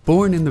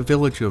 Born in the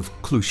village of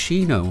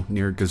Klushino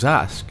near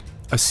Gazatsk,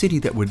 a city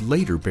that would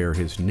later bear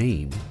his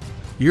name,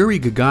 Yuri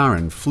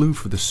Gagarin flew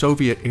for the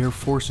Soviet Air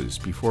Forces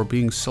before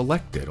being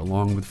selected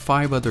along with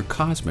 5 other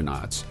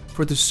cosmonauts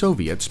for the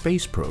Soviet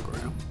space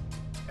program.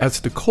 As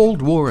the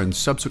Cold War and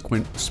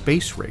subsequent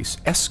space race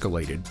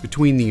escalated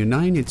between the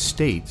United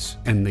States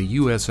and the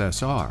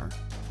USSR,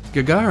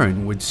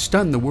 Gagarin would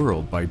stun the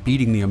world by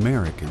beating the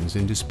Americans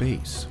into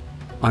space.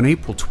 On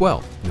April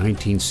 12,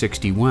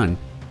 1961,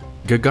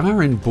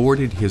 Gagarin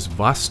boarded his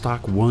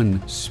Vostok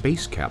 1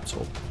 space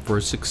capsule for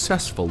a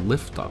successful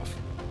liftoff.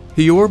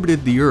 He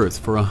orbited the Earth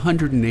for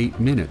 108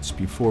 minutes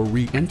before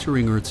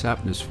re-entering Earth's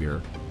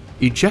atmosphere,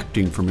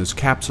 ejecting from his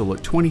capsule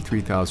at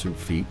 23,000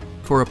 feet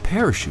for a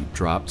parachute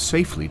drop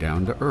safely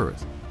down to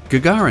Earth.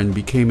 Gagarin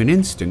became an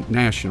instant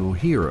national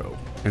hero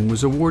and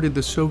was awarded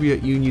the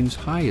Soviet Union's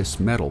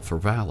highest medal for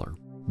valor.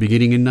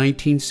 Beginning in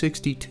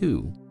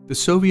 1962, the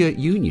Soviet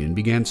Union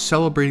began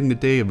celebrating the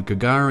day of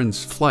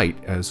Gagarin's flight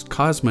as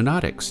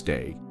Cosmonautics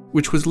Day,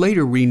 which was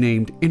later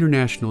renamed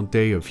International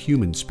Day of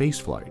Human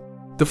Spaceflight.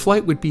 The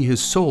flight would be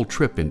his sole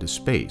trip into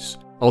space,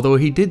 although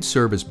he did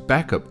serve as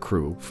backup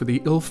crew for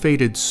the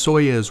ill-fated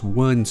Soyuz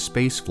 1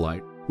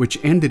 spaceflight,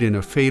 which ended in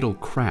a fatal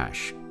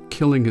crash,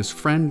 killing his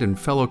friend and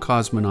fellow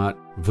cosmonaut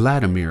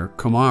Vladimir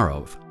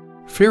Komarov.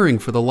 Fearing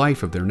for the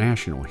life of their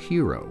national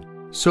hero,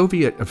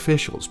 Soviet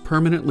officials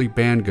permanently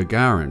banned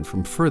Gagarin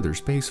from further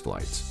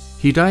spaceflights.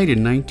 He died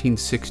in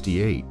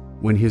 1968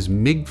 when his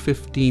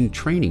MiG-15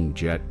 training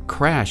jet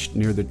crashed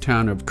near the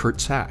town of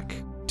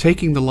Kurtsak,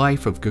 taking the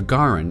life of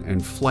Gagarin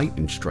and flight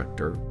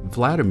instructor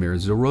Vladimir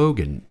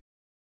Zarogin.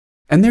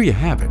 And there you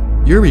have it,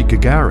 Yuri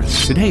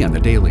Gagarin, today on the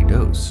Daily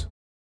Dose.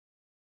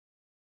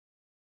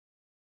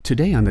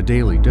 Today on the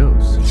Daily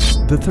Dose,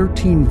 the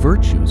 13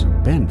 virtues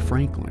of Ben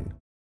Franklin.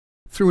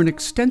 Through an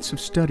extensive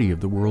study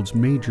of the world's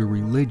major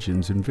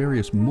religions and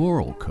various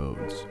moral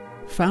codes,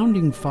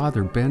 founding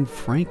father Ben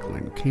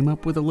Franklin came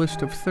up with a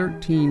list of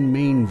 13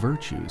 main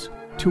virtues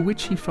to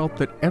which he felt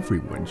that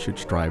everyone should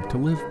strive to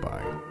live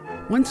by.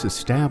 Once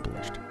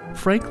established,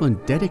 Franklin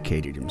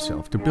dedicated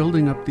himself to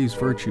building up these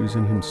virtues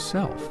in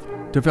himself,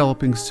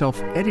 developing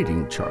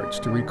self-editing charts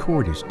to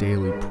record his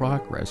daily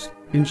progress,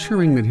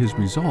 ensuring that his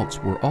results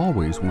were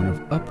always one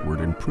of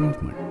upward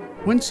improvement.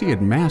 Once he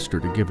had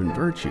mastered a given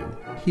virtue,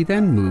 he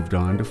then moved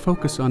on to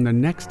focus on the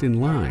next in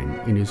line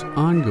in his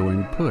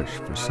ongoing push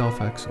for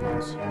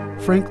self-excellence.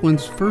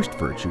 Franklin's first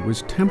virtue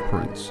was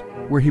temperance,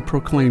 where he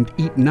proclaimed,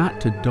 "Eat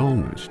not to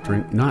dullness,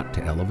 drink not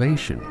to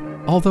elevation."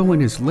 Although in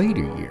his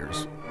later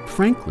years,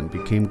 Franklin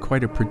became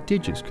quite a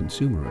prodigious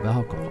consumer of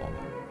alcohol.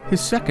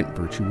 His second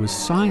virtue was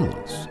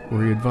silence,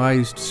 where he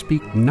advised,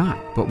 "Speak not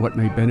but what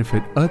may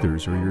benefit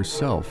others or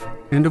yourself,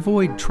 and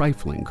avoid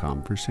trifling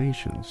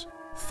conversations."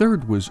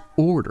 Third was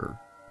order,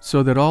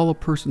 so that all a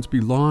person's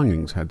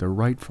belongings had their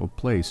rightful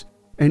place,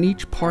 and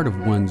each part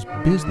of one's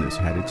business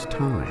had its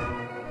time.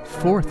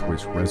 Fourth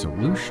was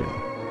resolution,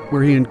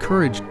 where he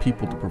encouraged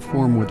people to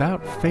perform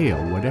without fail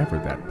whatever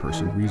that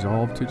person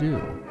resolved to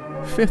do.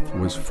 Fifth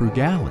was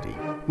frugality,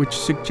 which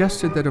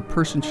suggested that a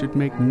person should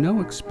make no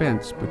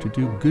expense but to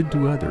do good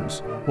to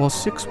others, while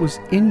six was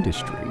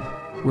industry,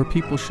 where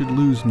people should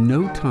lose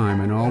no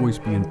time and always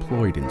be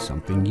employed in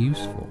something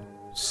useful.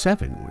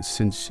 7 was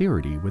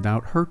sincerity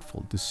without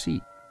hurtful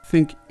deceit.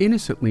 Think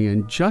innocently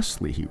and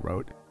justly, he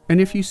wrote,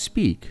 and if you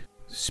speak,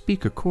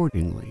 speak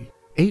accordingly.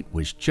 8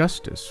 was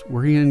justice,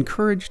 where he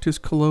encouraged his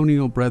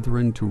colonial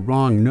brethren to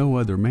wrong no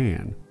other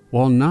man,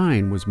 while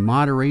 9 was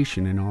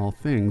moderation in all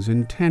things,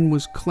 and 10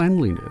 was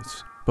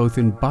cleanliness, both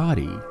in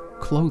body,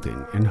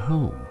 clothing, and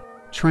home.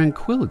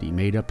 Tranquility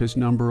made up his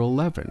number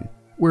 11,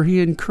 where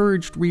he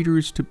encouraged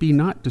readers to be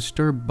not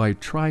disturbed by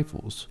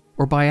trifles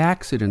or by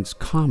accidents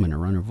common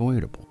or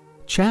unavoidable.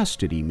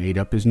 Chastity made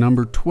up his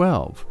number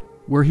 12,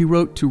 where he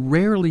wrote to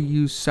rarely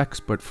use sex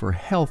but for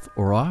health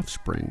or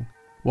offspring,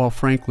 while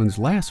Franklin's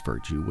last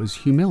virtue was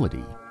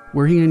humility,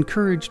 where he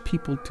encouraged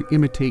people to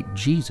imitate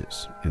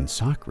Jesus and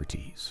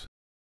Socrates.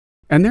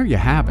 And there you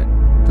have it,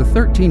 the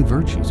 13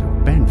 virtues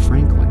of Ben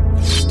Franklin,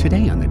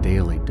 today on the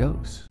Daily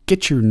Dose.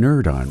 Get your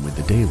nerd on with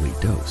the Daily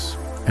Dose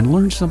and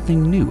learn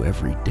something new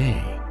every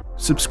day.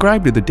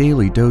 Subscribe to the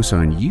Daily Dose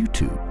on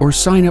YouTube or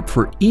sign up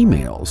for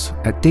emails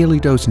at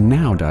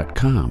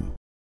dailydosenow.com.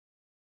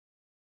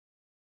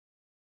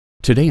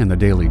 Today on the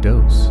Daily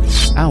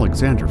Dose,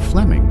 Alexander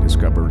Fleming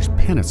discovers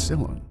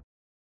penicillin.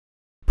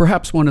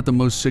 Perhaps one of the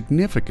most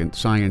significant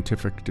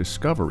scientific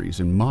discoveries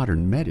in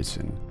modern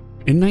medicine,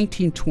 in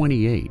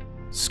 1928,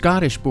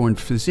 Scottish-born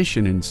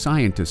physician and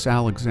scientist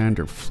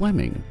Alexander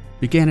Fleming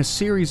began a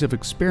series of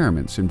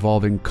experiments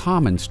involving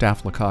common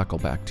staphylococcal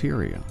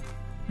bacteria.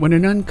 When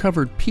an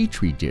uncovered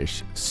petri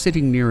dish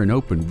sitting near an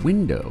open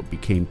window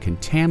became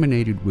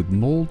contaminated with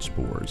mold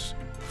spores,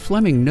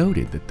 Fleming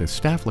noted that the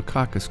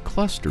Staphylococcus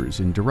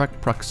clusters in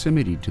direct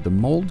proximity to the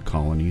mold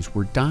colonies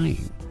were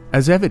dying,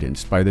 as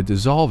evidenced by the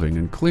dissolving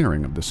and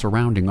clearing of the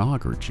surrounding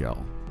agar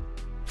gel.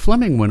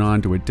 Fleming went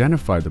on to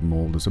identify the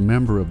mold as a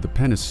member of the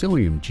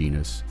Penicillium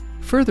genus,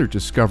 further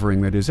discovering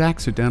that his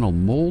accidental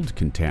mold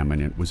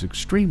contaminant was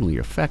extremely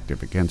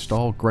effective against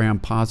all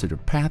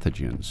gram-positive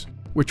pathogens,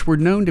 which were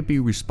known to be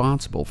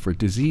responsible for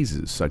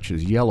diseases such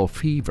as yellow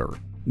fever,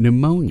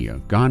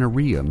 pneumonia,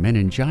 gonorrhea,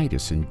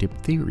 meningitis, and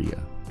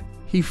diphtheria.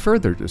 He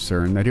further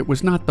discerned that it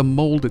was not the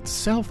mold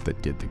itself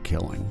that did the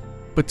killing,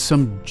 but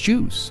some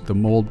juice the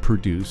mold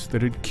produced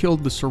that had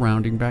killed the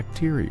surrounding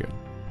bacteria.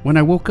 When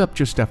I woke up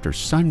just after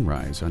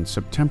sunrise on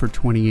September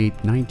 28,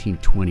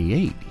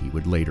 1928, he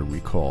would later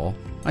recall,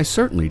 I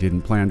certainly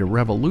didn't plan to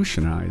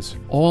revolutionize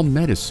all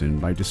medicine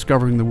by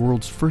discovering the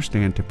world's first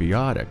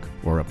antibiotic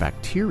or a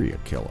bacteria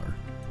killer.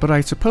 But I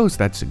suppose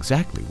that's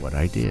exactly what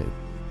I did.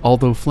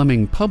 Although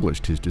Fleming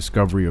published his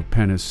discovery of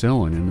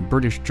penicillin in the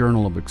British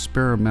Journal of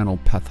Experimental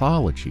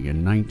Pathology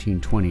in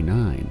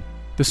 1929,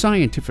 the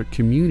scientific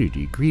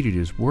community greeted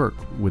his work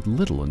with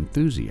little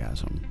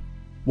enthusiasm.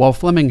 While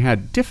Fleming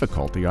had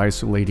difficulty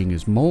isolating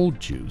his mold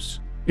juice,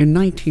 in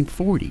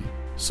 1940,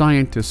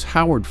 scientists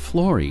Howard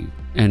Florey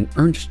and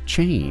Ernst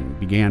Chain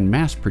began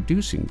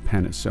mass-producing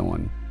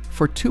penicillin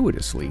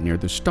fortuitously near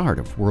the start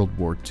of World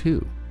War II.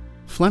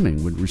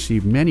 Fleming would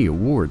receive many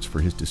awards for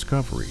his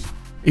discovery,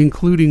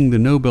 including the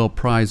Nobel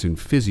Prize in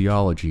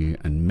Physiology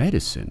and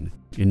Medicine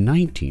in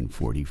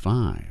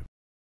 1945.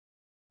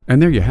 And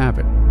there you have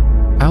it.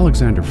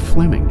 Alexander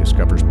Fleming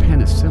discovers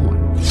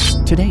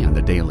penicillin. Today on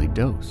the Daily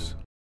Dose.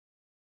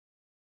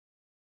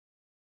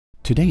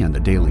 Today on the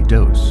Daily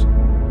Dose,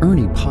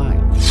 Ernie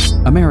Pyle,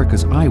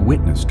 America's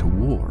eyewitness to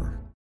war.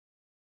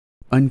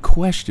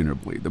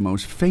 Unquestionably the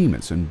most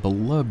famous and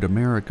beloved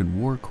American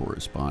war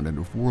correspondent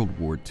of World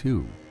War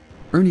II,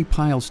 Ernie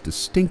Pyle's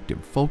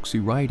distinctive folksy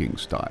writing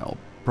style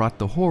brought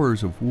the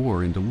horrors of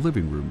war into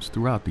living rooms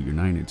throughout the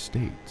United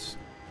States.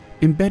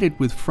 Embedded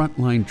with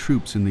frontline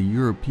troops in the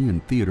European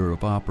theater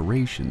of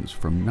operations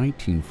from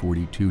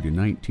 1942 to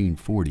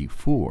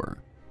 1944,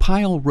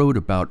 Pyle wrote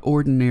about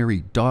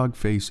ordinary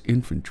dog-faced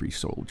infantry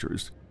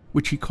soldiers,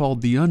 which he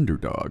called the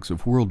underdogs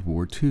of World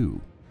War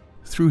II.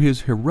 Through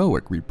his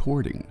heroic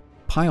reporting,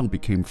 Pyle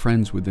became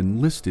friends with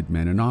enlisted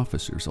men and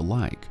officers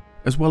alike,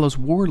 as well as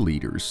war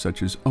leaders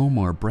such as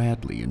Omar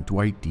Bradley and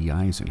Dwight D.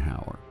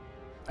 Eisenhower.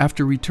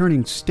 After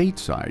returning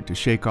stateside to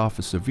shake off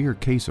a severe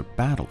case of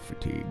battle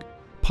fatigue,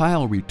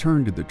 Pyle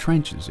returned to the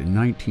trenches in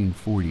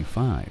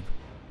 1945,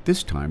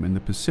 this time in the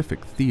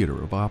Pacific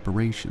Theater of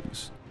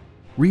Operations.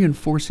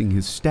 Reinforcing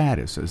his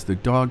status as the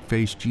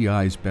dog-faced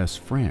GI's best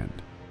friend,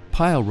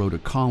 Pyle wrote a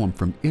column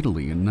from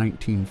Italy in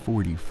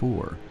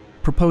 1944,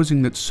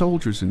 proposing that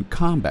soldiers in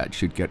combat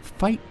should get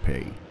fight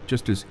pay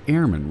just as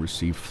airmen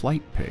receive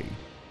flight pay.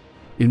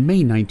 In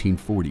May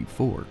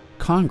 1944,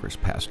 Congress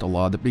passed a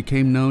law that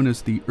became known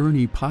as the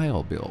Ernie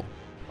Pyle Bill,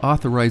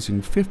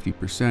 authorizing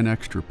 50%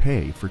 extra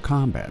pay for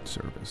combat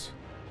service.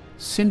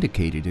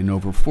 Syndicated in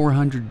over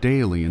 400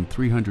 daily and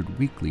 300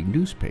 weekly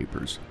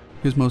newspapers,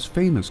 his most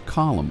famous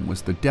column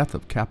was the death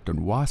of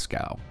Captain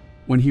Wascow,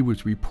 when he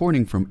was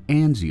reporting from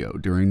Anzio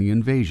during the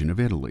invasion of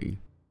Italy.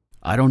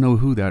 "I don't know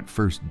who that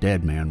first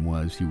dead man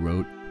was," he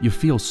wrote. "You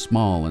feel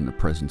small in the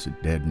presence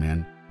of dead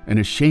men, and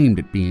ashamed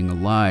at being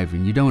alive,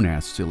 and you don't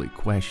ask silly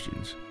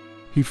questions."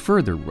 He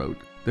further wrote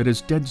that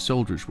as dead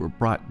soldiers were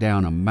brought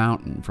down a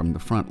mountain from the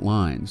front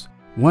lines,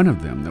 one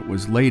of them that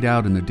was laid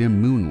out in the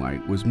dim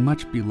moonlight was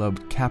much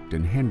beloved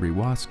Captain Henry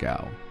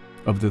Wascow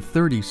of the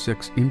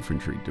 36th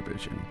Infantry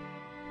Division.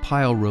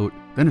 Pyle wrote,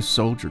 "Then a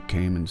soldier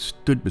came and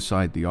stood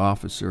beside the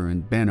officer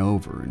and bent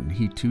over, and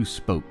he too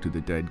spoke to the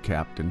dead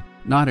captain,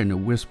 not in a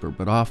whisper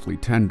but awfully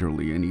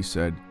tenderly, and he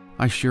said,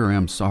 'I sure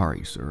am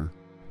sorry, sir.'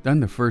 Then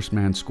the first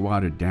man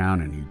squatted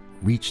down, and he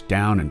reached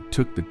down and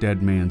took the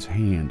dead man's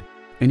hand,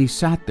 and he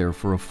sat there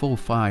for a full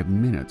 5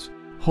 minutes,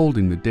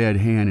 holding the dead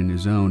hand in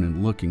his own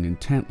and looking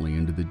intently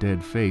into the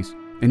dead face,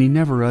 and he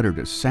never uttered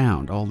a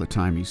sound all the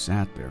time he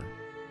sat there.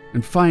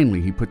 And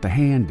finally he put the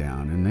hand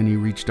down, and then he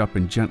reached up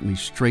and gently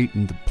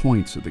straightened the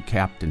points of the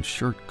captain's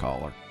shirt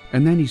collar,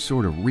 and then he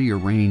sort of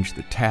rearranged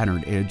the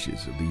tattered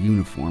edges of the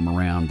uniform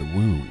around the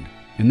wound,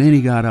 and then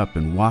he got up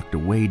and walked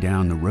away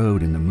down the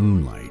road in the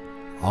moonlight,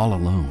 all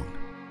alone."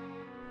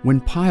 When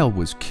Pyle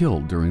was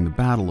killed during the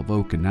Battle of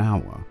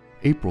Okinawa,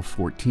 April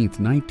 14,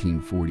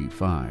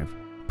 1945,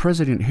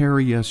 President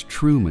Harry S.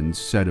 Truman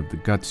said of the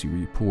gutsy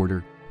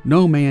reporter,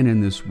 "No man in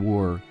this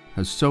war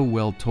has so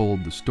well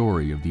told the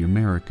story of the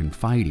American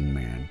fighting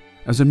man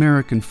as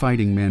American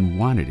fighting men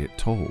wanted it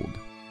told.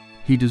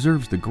 He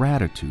deserves the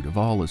gratitude of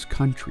all his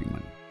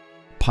countrymen."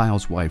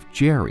 Pyle's wife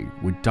Jerry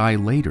would die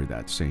later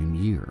that same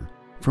year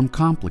from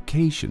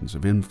complications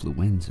of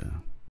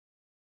influenza.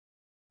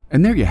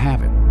 And there you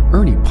have it,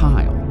 Ernie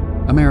Pyle,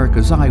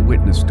 America's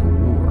eyewitness to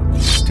war,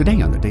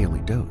 today on the Daily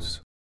Dose.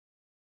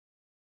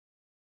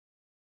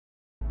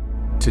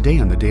 Today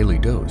on the Daily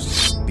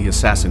Dose, the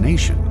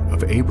assassination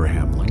of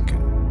Abraham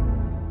Lincoln.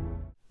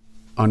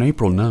 On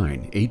April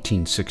 9,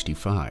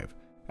 1865,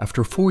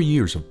 after 4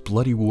 years of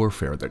bloody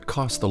warfare that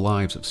cost the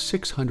lives of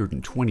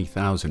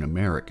 620,000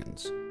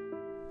 Americans,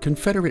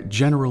 Confederate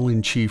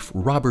General-in-Chief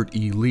Robert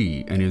E.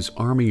 Lee and his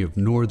Army of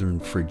Northern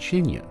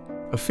Virginia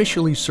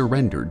officially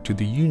surrendered to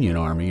the Union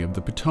Army of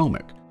the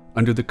Potomac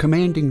under the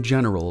commanding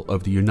general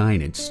of the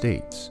United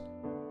States.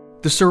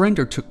 The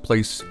surrender took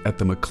place at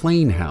the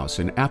McLean House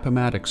in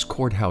Appomattox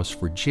Courthouse,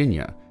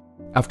 Virginia,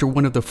 after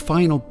one of the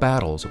final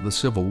battles of the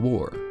Civil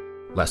War.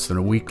 Less than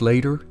a week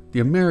later,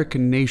 the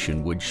American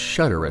nation would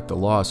shudder at the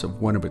loss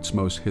of one of its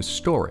most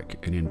historic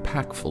and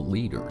impactful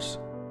leaders.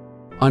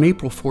 On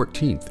April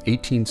 14,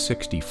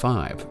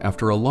 1865,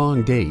 after a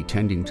long day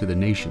tending to the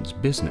nation's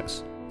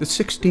business, The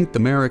 16th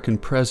American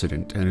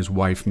president and his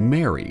wife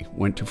Mary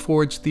went to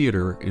Ford's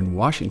Theater in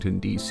Washington,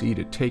 D.C.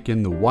 to take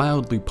in the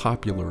wildly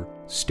popular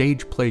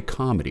stage play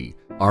comedy,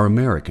 Our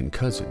American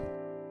Cousin.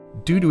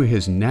 Due to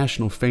his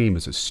national fame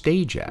as a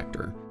stage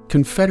actor,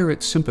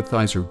 Confederate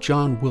sympathizer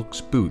John Wilkes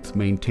Booth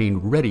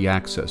maintained ready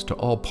access to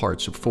all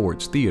parts of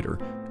Ford's Theater,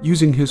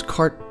 using his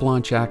carte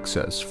blanche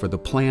access for the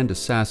planned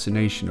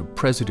assassination of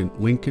President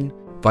Lincoln,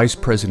 Vice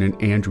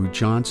President Andrew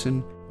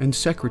Johnson, and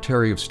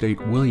Secretary of State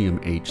William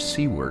H.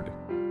 Seward.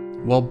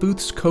 While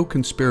Booth's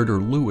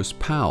co-conspirator Lewis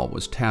Powell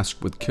was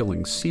tasked with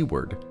killing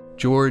Seward,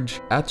 George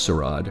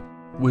Atzerodt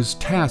was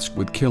tasked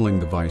with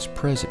killing the vice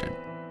president.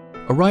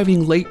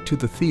 Arriving late to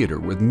the theater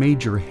with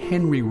Major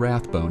Henry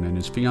Rathbone and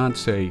his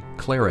fiancée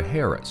Clara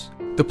Harris,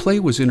 the play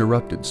was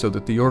interrupted so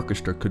that the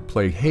orchestra could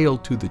play Hail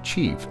to the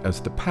Chief as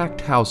the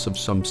packed house of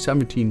some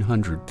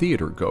 1,700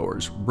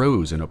 theatergoers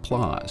rose in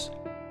applause.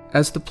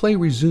 As the play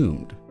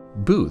resumed,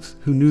 Booth,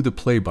 who knew the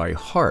play by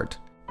heart,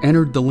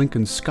 entered the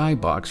Lincoln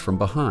skybox from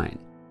behind,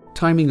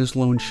 timing his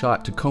lone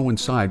shot to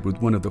coincide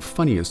with one of the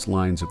funniest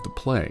lines of the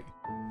play.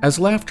 As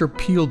laughter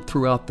pealed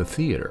throughout the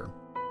theater,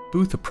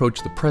 Booth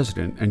approached the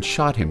president and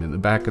shot him in the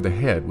back of the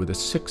head with a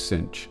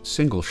 6-inch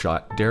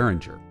single-shot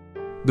Derringer.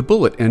 The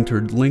bullet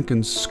entered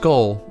Lincoln's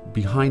skull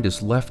behind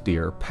his left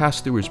ear,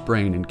 passed through his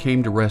brain, and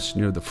came to rest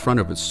near the front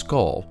of his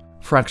skull,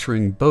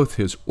 fracturing both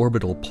his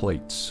orbital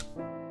plates.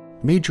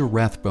 Major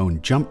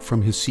Rathbone jumped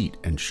from his seat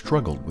and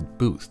struggled with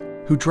Booth,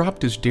 who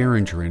dropped his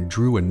Derringer and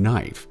drew a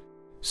knife,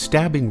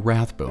 stabbing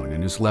Rathbone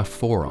in his left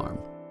forearm.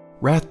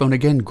 Rathbone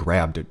again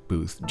grabbed at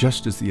Booth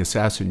just as the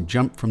assassin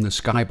jumped from the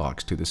skybox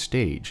to the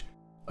stage.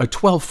 A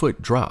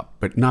 12-foot drop,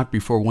 but not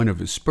before one of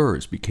his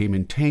spurs became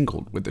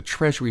entangled with the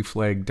Treasury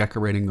flag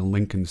decorating the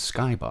Lincoln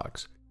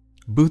skybox.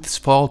 Booth's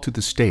fall to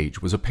the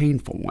stage was a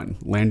painful one,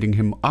 landing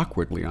him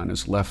awkwardly on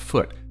his left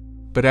foot,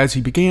 but as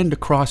he began to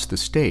cross the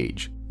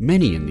stage,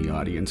 many in the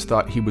audience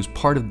thought he was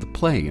part of the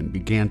play and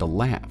began to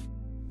laugh.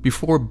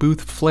 Before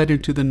Booth fled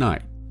into the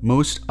night,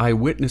 most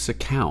eyewitness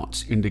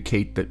accounts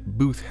indicate that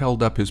Booth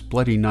held up his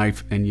bloody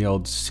knife and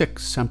yelled "Sic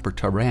semper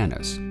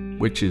tyrannis,"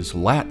 which is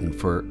Latin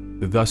for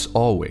 "thus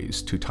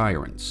always to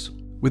tyrants."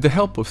 With the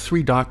help of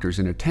 3 doctors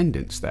in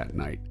attendance that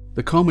night,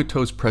 the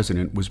comatose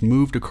president was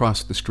moved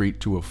across the street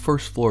to a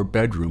first-floor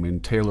bedroom in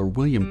Taylor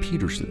William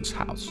Peterson's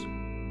house.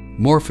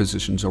 More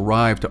physicians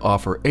arrived to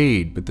offer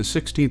aid, but the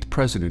 16th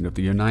President of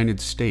the United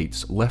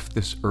States left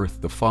this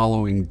earth the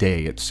following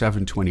day at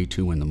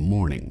 7:22 in the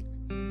morning.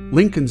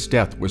 Lincoln's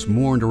death was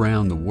mourned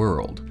around the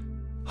world.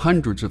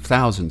 Hundreds of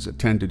thousands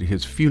attended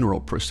his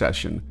funeral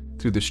procession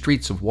through the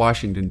streets of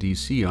Washington,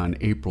 D.C. on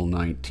April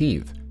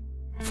 19th,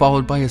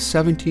 followed by a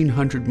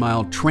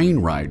 1,700-mile train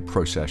ride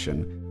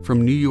procession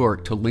from New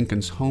York to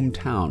Lincoln's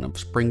hometown of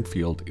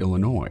Springfield,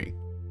 Illinois,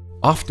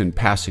 often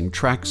passing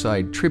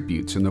trackside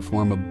tributes in the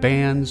form of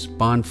bands,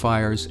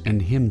 bonfires,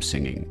 and hymn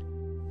singing.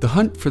 The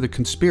hunt for the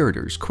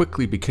conspirators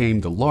quickly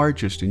became the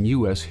largest in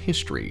U.S.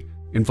 history,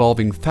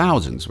 involving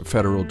thousands of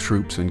federal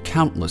troops and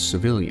countless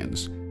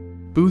civilians.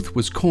 Booth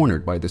was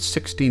cornered by the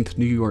 16th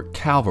New York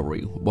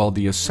Cavalry while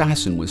the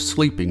assassin was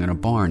sleeping in a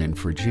barn in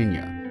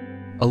Virginia.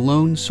 A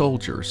lone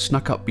soldier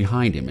snuck up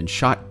behind him and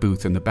shot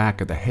Booth in the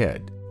back of the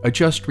head, a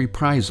just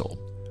reprisal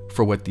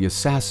for what the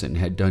assassin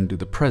had done to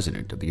the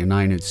President of the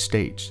United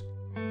States.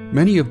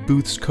 Many of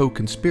Booth's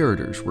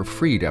co-conspirators were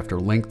freed after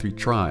lengthy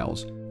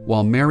trials,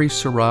 while Mary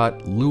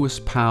Surratt,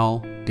 Lewis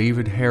Powell,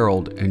 David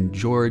Harold, and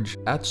George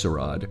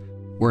Atzerodt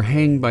were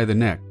hanged by the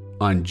neck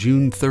on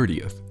June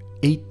 30th,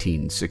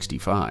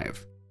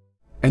 1865.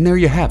 And there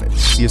you have it,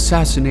 the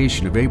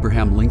assassination of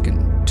Abraham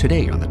Lincoln,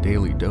 today on the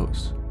Daily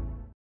Dose.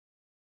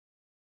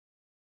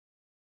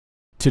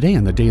 Today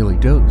on the Daily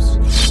Dose,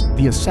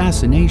 the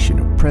assassination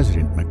of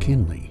President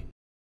McKinley.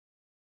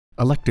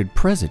 Elected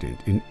president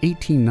in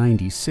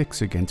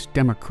 1896 against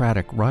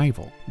Democratic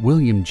rival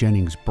William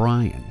Jennings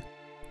Bryan,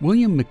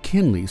 William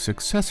McKinley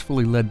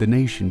successfully led the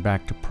nation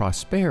back to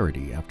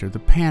prosperity after the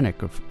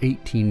Panic of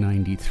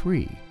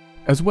 1893,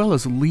 as well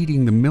as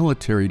leading the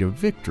military to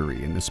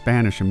victory in the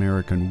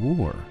Spanish-American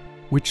War,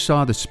 which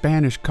saw the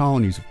Spanish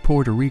colonies of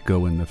Puerto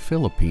Rico and the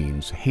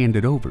Philippines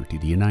handed over to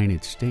the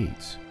United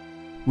States.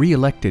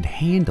 Re-elected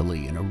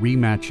handily in a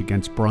rematch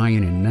against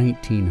Bryan in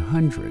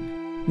 1900,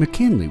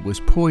 McKinley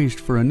was poised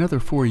for another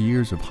 4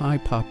 years of high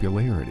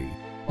popularity,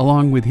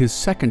 along with his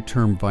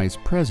second-term vice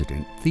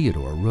president,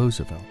 Theodore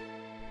Roosevelt.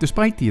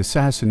 Despite the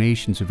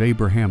assassinations of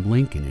Abraham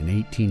Lincoln in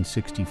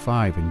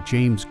 1865 and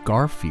James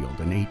Garfield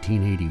in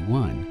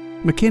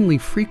 1881, McKinley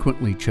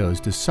frequently chose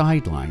to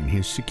sideline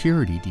his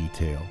security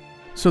detail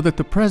so that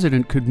the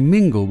president could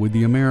mingle with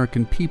the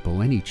American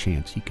people any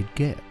chance he could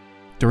get.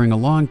 During a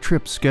long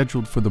trip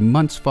scheduled for the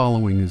months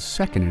following his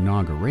second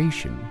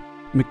inauguration,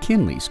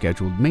 McKinley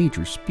scheduled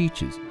major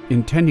speeches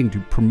intending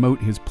to promote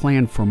his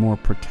plan for more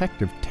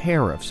protective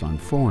tariffs on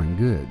foreign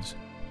goods,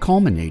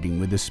 culminating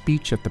with a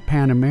speech at the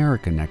Pan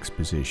American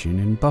Exposition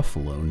in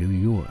Buffalo, New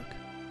York.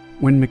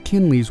 When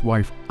McKinley's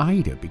wife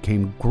Ida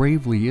became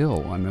gravely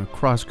ill on a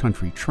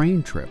cross-country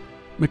train trip,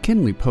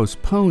 McKinley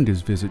postponed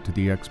his visit to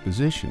the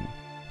exposition,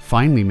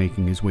 finally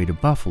making his way to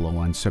Buffalo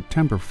on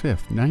September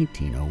 5,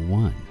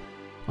 1901.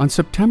 On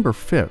September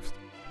 5th,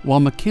 while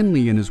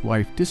McKinley and his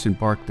wife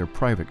disembarked their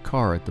private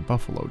car at the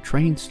Buffalo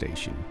train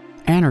station,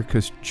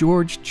 anarchist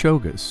George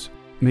Chogas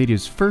made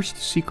his first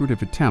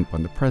secretive attempt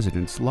on the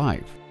president's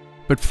life,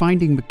 but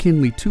finding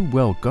McKinley too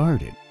well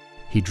guarded,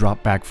 he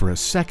dropped back for a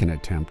second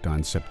attempt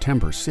on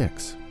September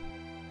 6.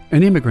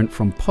 An immigrant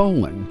from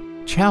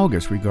Poland,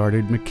 Chogas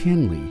regarded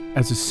McKinley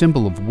as a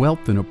symbol of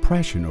wealth and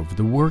oppression over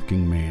the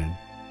working man,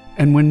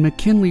 and when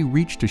McKinley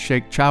reached to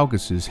shake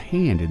Chogas's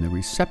hand in the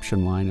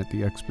reception line at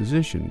the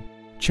exposition,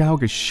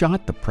 Chogas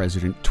shot the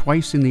president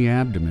twice in the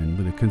abdomen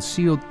with a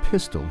concealed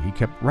pistol he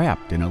kept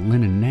wrapped in a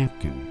linen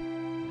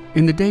napkin.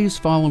 In the days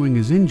following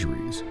his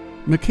injuries,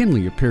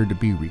 McKinley appeared to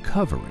be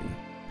recovering.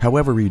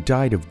 However, he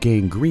died of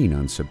gangrene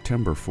on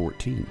September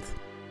 14th,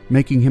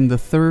 making him the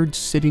third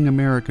sitting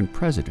American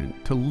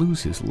president to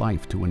lose his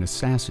life to an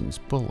assassin's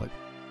bullet.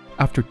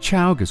 After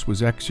Chogas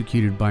was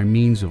executed by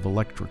means of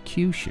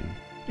electrocution,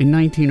 in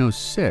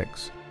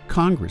 1906,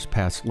 Congress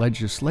passed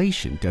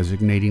legislation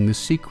designating the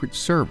Secret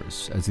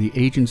Service as the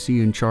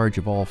agency in charge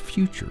of all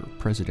future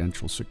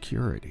presidential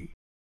security.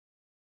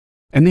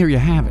 And there you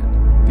have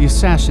it, the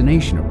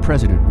assassination of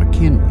President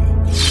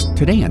McKinley.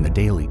 Today on the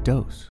Daily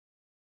Dose.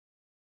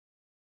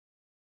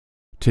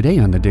 Today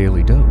on the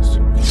Daily Dose,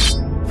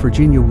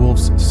 Virginia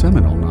Woolf's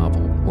seminal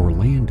novel,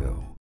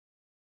 Orlando.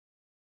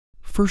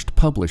 First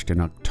published in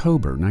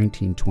October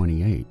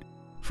 1928,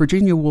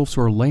 Virginia Woolf's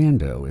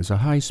Orlando is a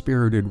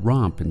high-spirited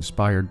romp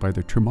inspired by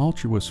the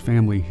tumultuous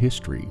family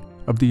history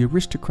of the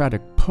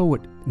aristocratic poet,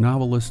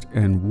 novelist,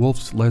 and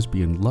Woolf's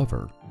lesbian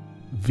lover,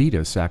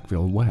 Vita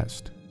Sackville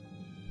West.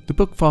 The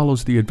book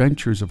follows the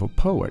adventures of a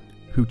poet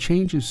who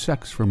changes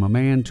sex from a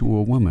man to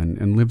a woman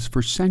and lives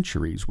for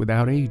centuries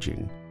without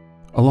aging,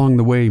 along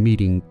the way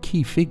meeting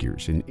key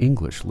figures in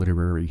English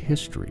literary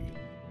history.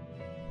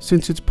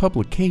 Since its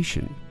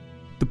publication,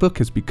 the book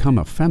has become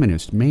a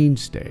feminist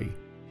mainstay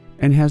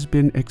and has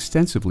been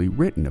extensively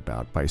written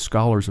about by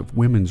scholars of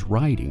women's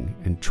writing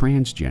and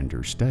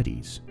transgender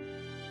studies.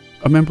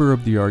 A member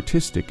of the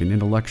artistic and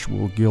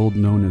intellectual guild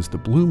known as the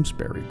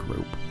Bloomsbury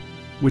Group,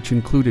 which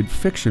included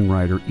fiction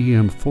writer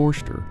E.M.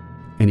 Forster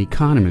and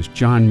economist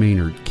John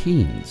Maynard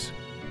Keynes,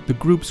 the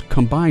group's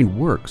combined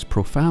works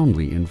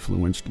profoundly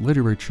influenced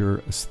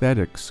literature,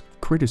 aesthetics,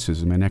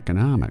 criticism, and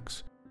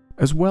economics,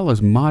 as well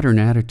as modern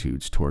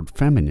attitudes toward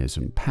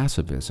feminism,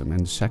 pacifism,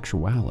 and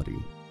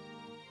sexuality.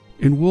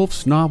 In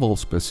Woolf's novel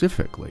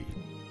specifically,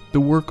 the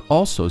work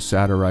also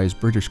satirized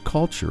British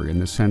culture in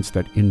the sense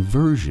that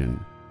inversion,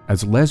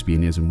 as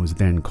lesbianism was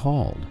then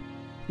called,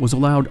 was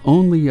allowed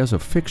only as a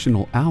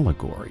fictional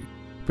allegory,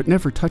 but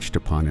never touched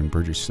upon in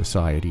British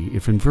society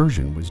if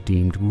inversion was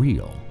deemed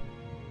real.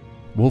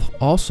 Woolf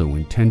also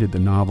intended the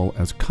novel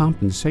as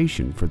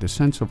compensation for the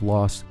sense of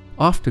loss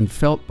often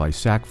felt by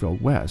Sackville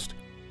West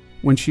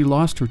when she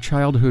lost her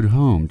childhood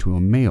home to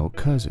a male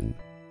cousin,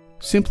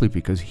 simply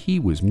because he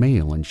was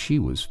male and she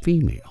was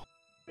female.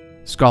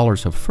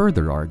 Scholars have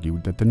further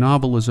argued that the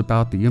novel is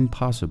about the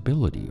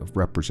impossibility of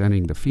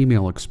representing the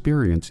female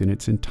experience in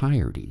its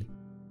entirety,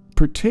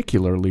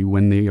 particularly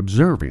when the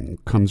observing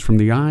comes from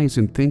the eyes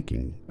and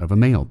thinking of a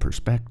male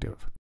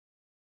perspective.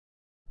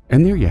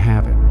 And there you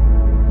have it,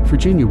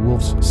 Virginia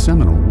Woolf's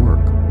seminal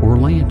work,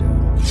 Orlando.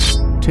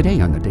 Today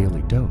on the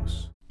Daily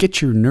Dose.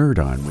 Get your nerd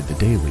on with the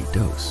Daily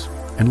Dose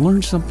and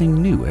learn something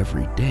new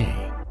every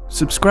day.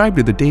 Subscribe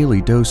to the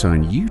Daily Dose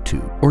on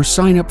YouTube or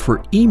sign up for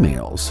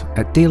emails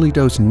at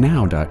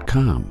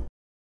dailydosenow.com.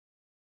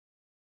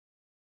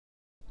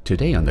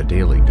 Today on the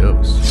Daily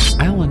Dose,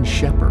 Alan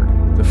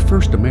Shepard, the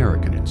first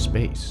American in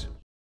space.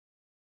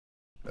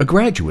 A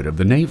graduate of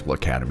the Naval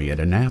Academy at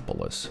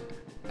Annapolis,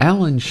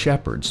 Alan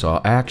Shepard saw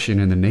action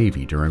in the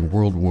Navy during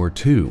World War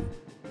II,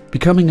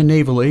 becoming a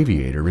naval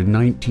aviator in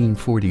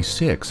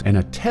 1946 and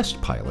a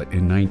test pilot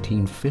in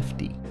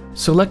 1950.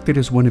 Selected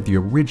as one of the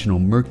original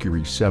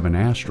Mercury 7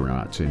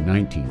 astronauts in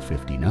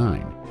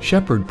 1959,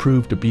 Shepard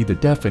proved to be the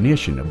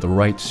definition of the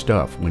right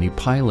stuff when he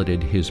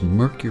piloted his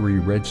Mercury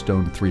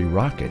Redstone 3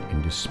 rocket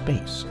into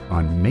space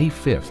on May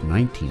 5,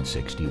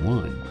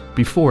 1961.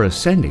 Before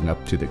ascending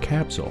up to the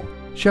capsule,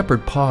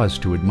 Shepard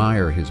paused to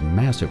admire his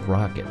massive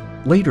rocket,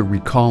 later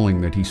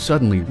recalling that he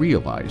suddenly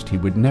realized he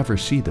would never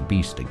see the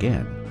beast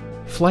again.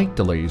 Flight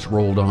delays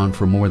rolled on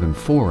for more than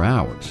 4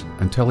 hours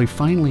until he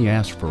finally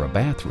asked for a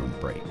bathroom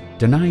break.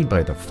 Denied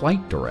by the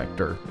flight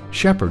director,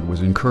 Shepard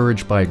was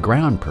encouraged by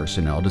ground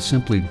personnel to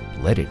simply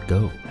let it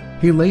go.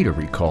 He later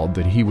recalled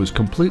that he was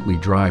completely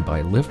dry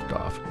by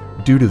liftoff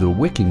due to the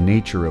wicking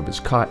nature of his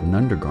cotton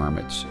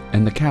undergarments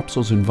and the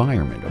capsule's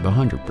environment of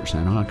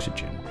 100%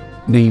 oxygen.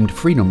 Named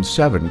Freedom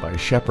 7 by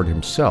Shepard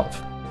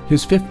himself,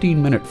 his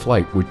 15-minute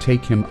flight would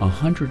take him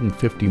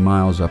 150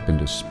 miles up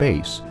into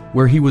space,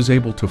 where he was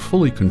able to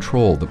fully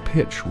control the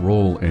pitch,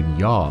 roll, and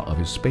yaw of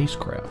his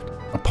spacecraft.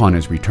 Upon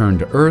his return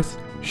to Earth,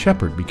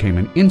 Shepard became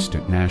an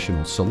instant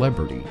national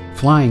celebrity,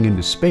 flying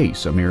into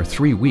space a mere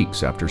 3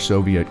 weeks after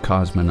Soviet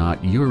cosmonaut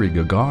Yuri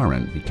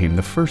Gagarin became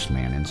the first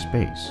man in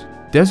space.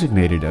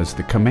 Designated as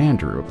the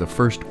commander of the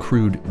first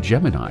crewed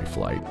Gemini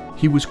flight,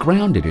 he was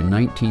grounded in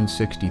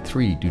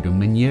 1963 due to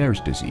Meniere's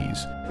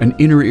disease, an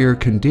inner ear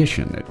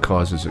condition that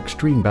causes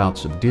extreme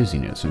bouts of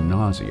dizziness and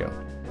nausea.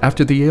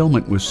 After the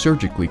ailment was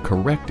surgically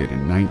corrected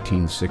in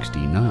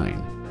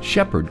 1969,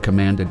 Shepard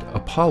commanded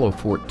Apollo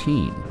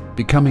 14,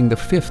 becoming the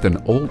fifth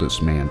and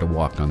oldest man to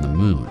walk on the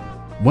moon.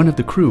 One of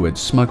the crew had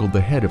smuggled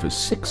the head of a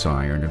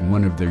 6-iron in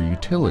one of their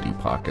utility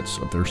pockets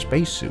of their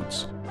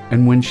spacesuits,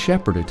 and when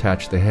Shepard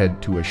attached the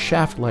head to a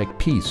shaft-like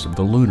piece of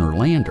the lunar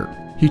lander,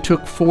 he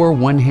took 4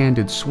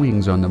 one-handed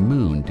swings on the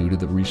moon due to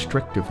the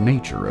restrictive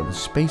nature of his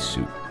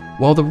spacesuit.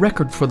 While the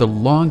record for the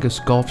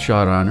longest golf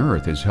shot on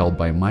Earth is held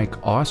by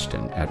Mike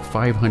Austin at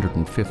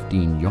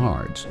 515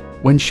 yards,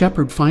 when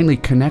Shepard finally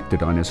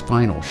connected on his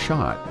final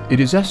shot,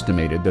 it is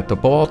estimated that the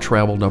ball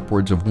traveled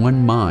upwards of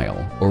 1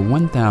 mile, or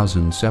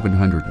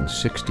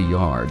 1,760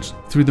 yards,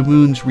 through the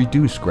moon's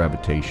reduced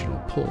gravitational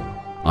pull.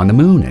 On the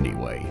moon,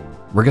 anyway.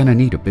 We're gonna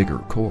need a bigger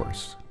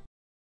course.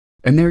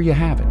 And there you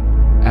have it,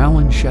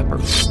 Alan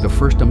Shepard, the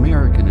first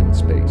American in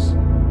space.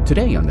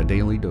 Today on the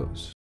Daily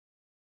Dose.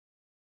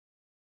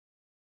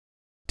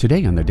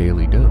 Today on the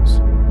Daily Dose,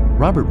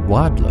 Robert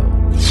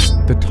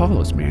Wadlow, the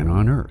tallest man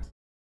on Earth.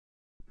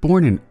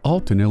 Born in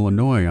Alton,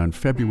 Illinois on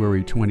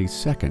February 22,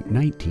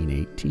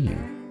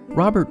 1918,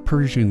 Robert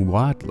Pershing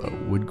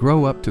Wadlow would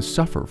grow up to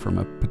suffer from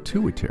a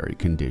pituitary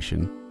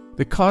condition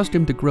that caused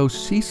him to grow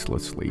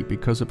ceaselessly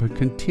because of a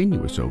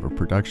continuous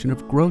overproduction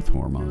of growth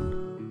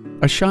hormone.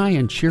 A shy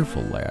and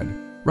cheerful lad,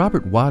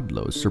 Robert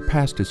Wadlow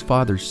surpassed his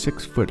father's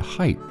 6-foot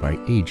height by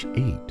age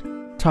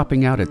 8,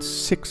 topping out at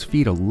 6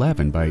 feet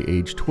 11 by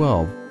age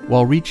 12,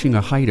 while reaching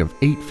a height of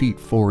 8 feet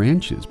 4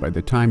 inches by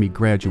the time he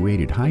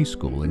graduated high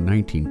school in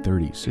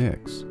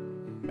 1936.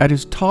 At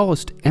his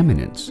tallest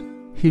eminence,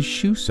 his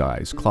shoe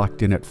size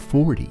clocked in at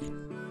 40.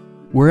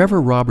 Wherever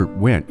Robert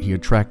went, he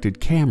attracted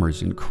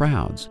cameras and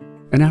crowds,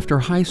 and after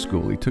high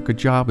school he took a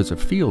job as a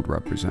field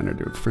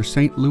representative for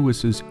St.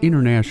 Louis's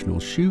International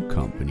Shoe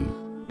Company,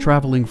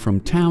 traveling from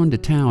town to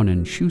town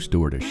and shoe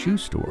store to shoe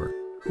store,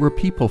 where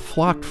people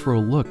flocked for a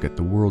look at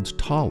the world's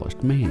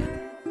tallest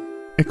man.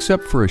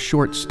 Except for a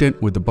short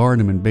stint with the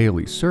Barnum and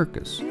Bailey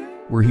Circus,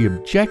 where he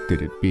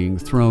objected at being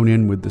thrown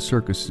in with the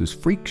circus's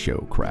freak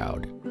show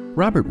crowd,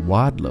 Robert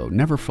Wadlow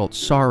never felt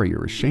sorry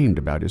or ashamed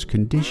about his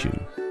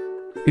condition.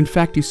 In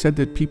fact, he said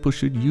that people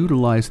should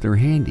utilize their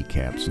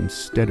handicaps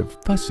instead of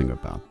fussing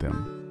about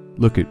them.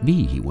 "Look at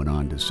me," he went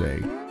on to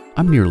say.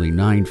 "I'm nearly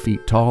 9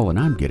 feet tall and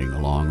I'm getting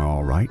along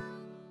all right."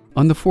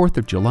 On the 4th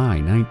of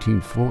July,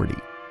 1940,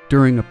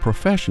 during a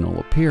professional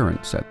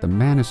appearance at the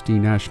Manistee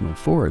National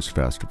Forest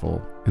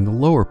Festival in the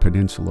lower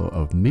peninsula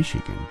of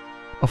Michigan,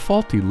 a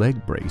faulty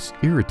leg brace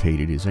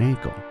irritated his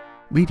ankle,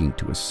 leading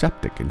to a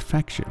septic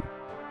infection.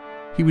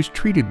 He was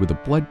treated with a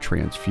blood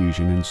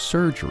transfusion and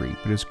surgery,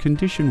 but his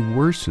condition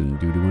worsened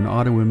due to an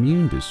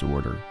autoimmune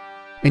disorder,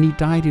 and he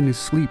died in his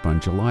sleep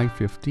on July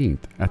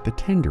 15th at the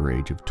tender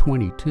age of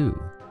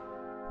 22.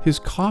 His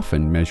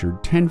coffin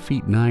measured 10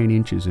 feet 9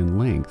 inches in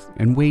length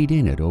and weighed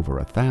in at over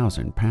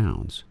 1,000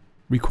 pounds,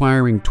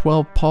 requiring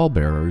 12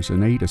 pallbearers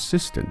and 8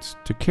 assistants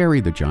to carry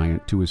the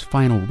giant to his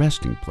final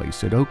resting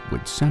place at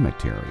Oakwood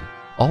Cemetery,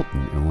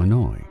 Alton,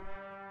 Illinois.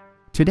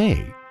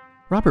 Today,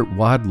 Robert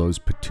Wadlow's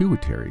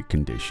pituitary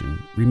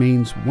condition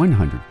remains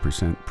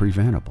 100%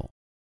 preventable.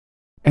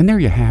 And there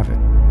you have it,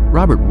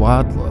 Robert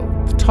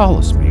Wadlow, the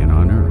tallest man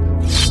on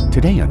Earth.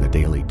 Today on the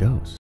Daily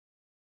Dose.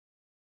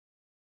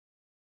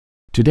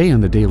 Today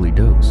on the Daily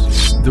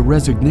Dose, the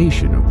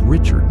resignation of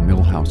Richard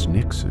Milhous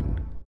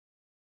Nixon.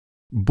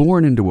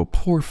 Born into a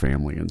poor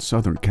family in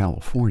Southern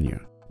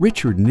California,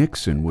 Richard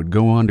Nixon would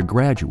go on to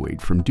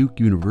graduate from Duke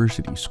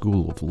University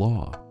School of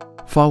Law,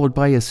 followed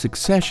by a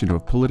succession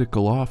of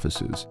political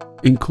offices,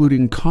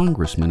 including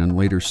congressman and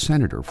later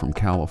senator from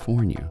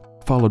California,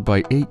 followed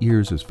by 8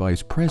 years as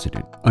vice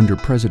president under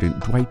President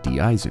Dwight D.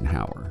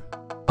 Eisenhower.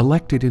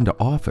 Elected into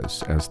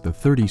office as the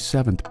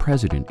 37th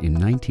president in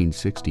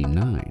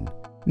 1969,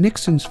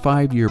 Nixon's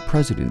 5-year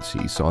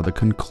presidency saw the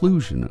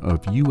conclusion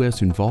of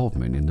U.S.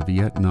 involvement in the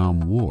Vietnam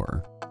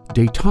War,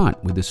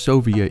 détente with the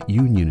Soviet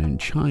Union and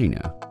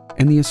China,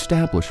 and the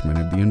establishment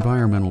of the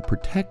Environmental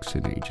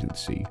Protection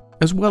Agency,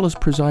 as well as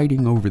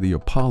presiding over the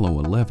Apollo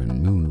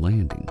 11 moon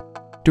landing.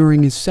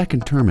 During his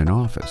second term in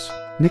office,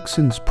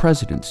 Nixon's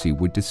presidency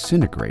would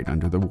disintegrate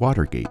under the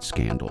Watergate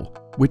scandal,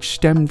 which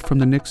stemmed from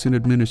the Nixon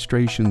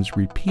administration's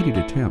repeated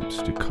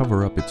attempts to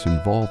cover up its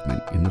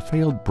involvement in the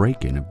failed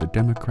break-in of the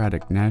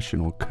Democratic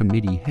National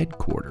Committee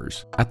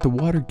headquarters at the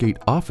Watergate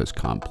office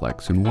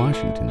complex in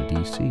Washington,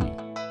 D.C.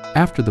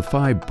 After the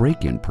 5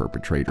 break-in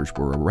perpetrators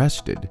were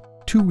arrested,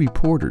 2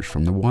 reporters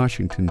from the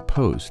Washington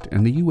Post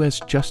and the U.S.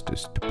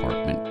 Justice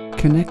Department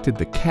connected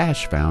the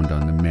cash found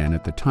on the men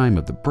at the time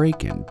of the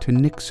break-in to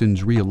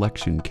Nixon's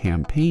re-election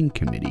campaign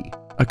committee,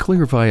 a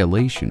clear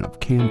violation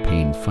of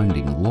campaign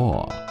funding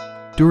law.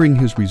 During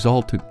his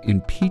resultant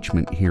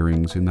impeachment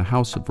hearings in the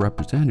House of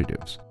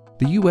Representatives,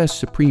 the U.S.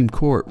 Supreme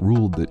Court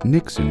ruled that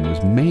Nixon was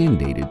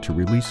mandated to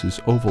release his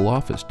Oval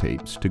Office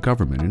tapes to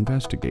government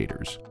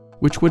investigators.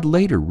 which would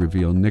later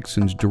reveal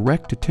Nixon's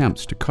direct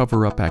attempts to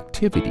cover up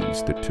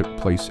activities that took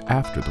place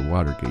after the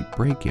Watergate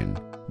break-in,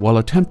 while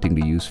attempting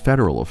to use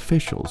federal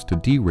officials to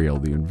derail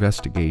the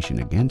investigation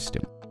against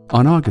him.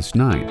 On August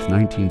 9,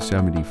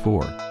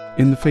 1974,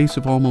 in the face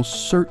of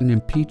almost certain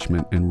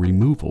impeachment and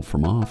removal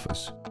from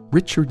office,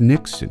 Richard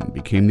Nixon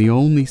became the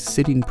only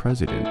sitting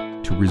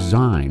president to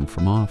resign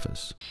from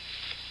office.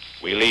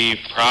 We leave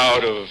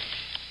proud of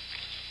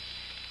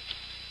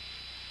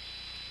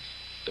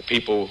the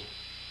people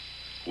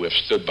who have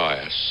stood by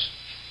us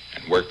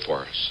and worked for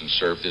us and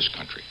served this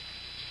country.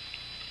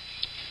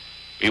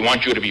 We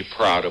want you to be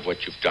proud of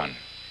what you've done.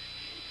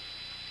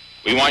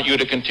 We want you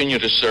to continue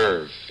to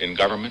serve in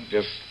government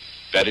if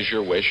that is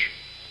your wish.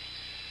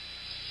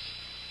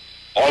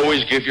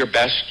 Always give your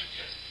best.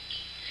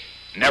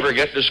 Never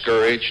get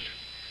discouraged.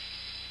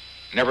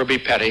 Never be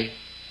petty.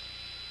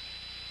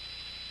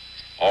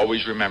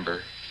 Always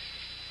remember,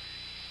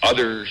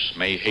 others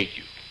may hate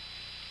you.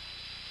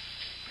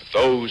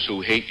 But those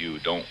who hate you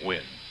don't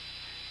win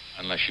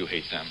unless you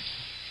hate them.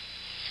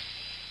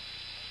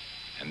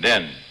 And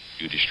then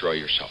you destroy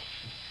yourself.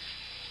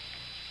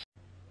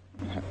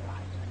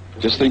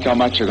 Just think how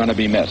much you're going to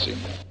be missing.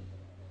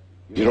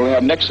 You don't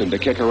have Nixon to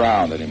kick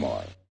around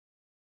anymore.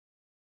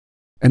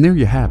 And there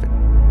you have it,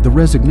 the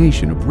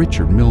resignation of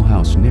Richard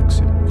Milhous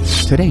Nixon,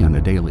 today on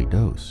the Daily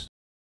Dose.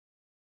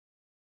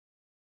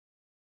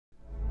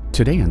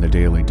 Today on the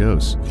Daily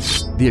Dose,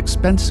 the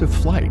expensive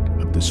flight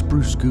of the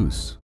Spruce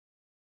Goose.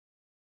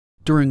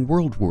 During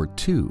World War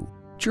II,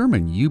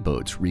 German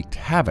U-boats wreaked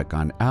havoc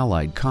on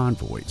Allied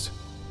convoys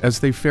as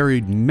they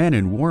ferried men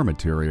and war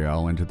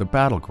material into the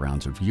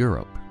battlegrounds of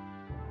Europe.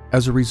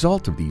 As a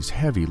result of these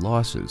heavy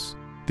losses,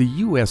 the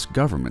U.S.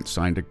 government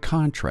signed a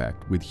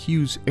contract with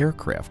Hughes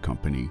Aircraft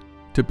Company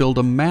to build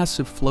a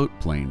massive float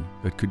plane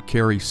that could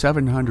carry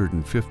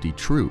 750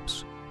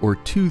 troops or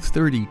two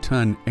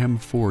 30-ton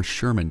M4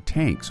 Sherman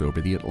tanks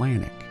over the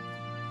Atlantic.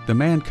 The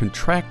man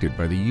contracted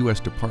by the U.S.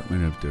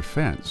 Department of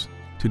Defense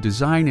to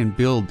design and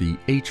build the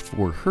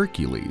H-4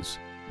 Hercules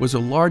was a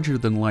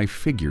larger-than-life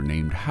figure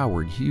named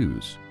Howard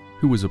Hughes,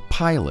 who was a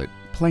pilot,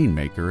 plane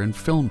maker, and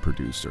film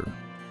producer.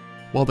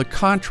 While the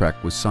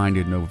contract was signed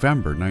in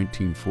November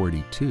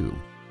 1942,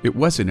 it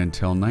wasn't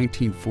until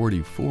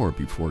 1944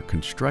 before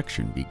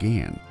construction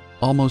began,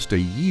 almost a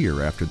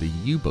year after the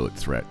U-boat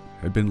threat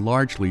had been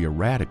largely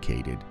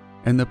eradicated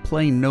and the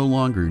plane no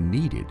longer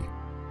needed.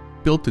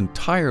 Built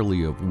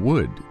entirely of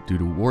wood due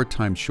to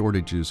wartime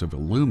shortages of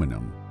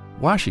aluminum,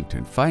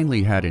 Washington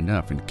finally had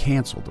enough and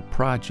canceled the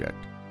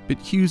project, but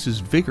Hughes's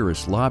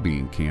vigorous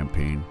lobbying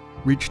campaign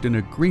reached an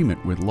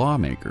agreement with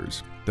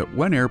lawmakers that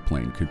one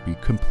airplane could be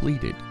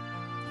completed.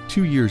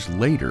 2 years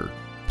later,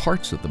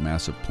 parts of the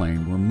massive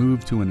plane were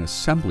moved to an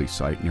assembly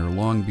site near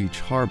Long Beach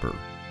Harbor,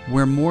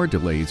 where more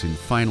delays in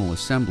final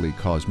assembly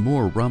caused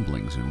more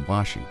rumblings in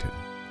Washington.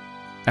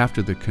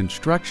 After the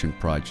construction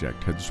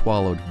project had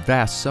swallowed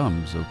vast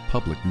sums of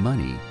public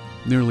money,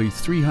 nearly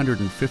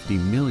 $350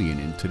 million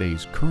in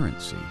today's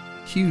currency,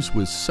 Hughes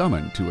was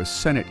summoned to a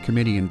Senate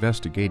committee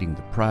investigating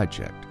the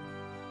project.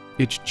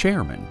 Its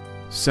chairman,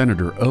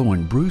 Senator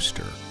Owen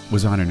Brewster,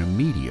 was on an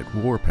immediate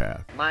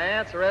warpath. My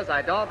answer is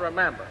I don't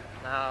remember.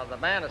 Now, the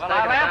man is taking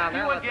I'll it down ask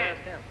there. you Let's again.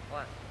 ask him.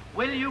 What?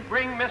 Will you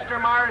bring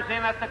Mr. Mars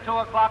in at the 2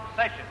 o'clock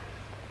session?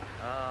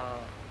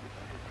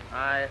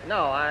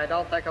 No, I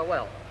don't think I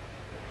will.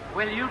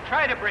 Will you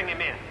try to bring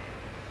him in?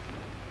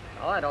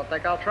 Oh, I don't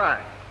think I'll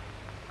try.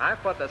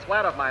 I've put the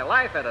sweat of my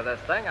life into this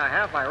thing. I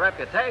have my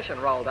reputation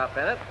rolled up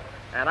in it.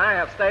 And I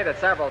have stated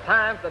several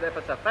times that if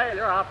it's a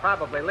failure, I'll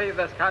probably leave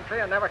this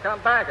country and never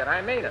come back, and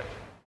I mean it.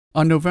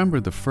 On November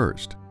the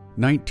 1st,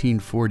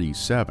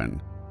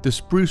 1947, the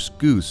Spruce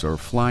Goose, or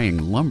Flying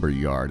Lumber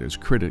Yard as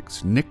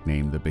critics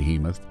nicknamed the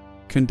behemoth,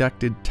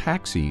 conducted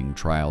taxiing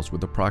trials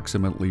with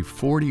approximately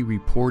 40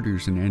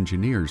 reporters and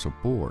engineers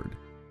aboard.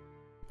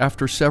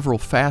 After several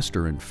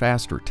faster and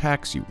faster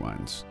taxi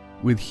runs,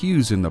 with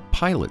Hughes in the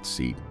pilot's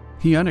seat,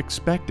 he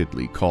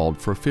unexpectedly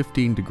called for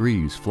 15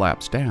 degrees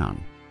flaps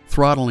down,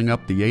 throttling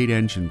up the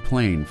 8-engine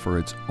plane for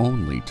its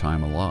only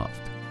time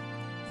aloft.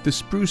 The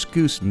Spruce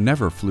Goose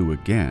never flew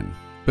again,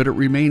 but it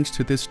remains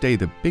to this day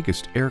the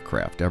biggest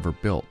aircraft ever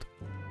built.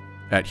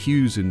 At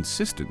Hughes'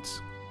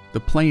 insistence, the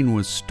plane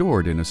was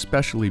stored in a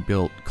specially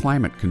built,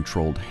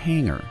 climate-controlled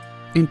hangar,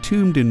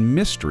 entombed in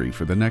mystery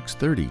for the next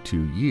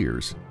 32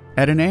 years,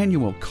 at an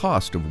annual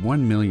cost of $1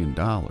 million.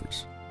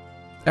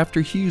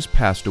 After Hughes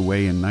passed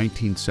away in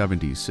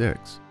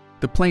 1976,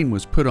 the plane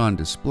was put on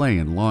display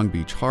in Long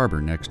Beach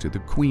Harbor next to the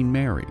Queen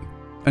Mary,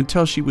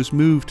 until she was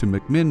moved to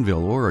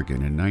McMinnville,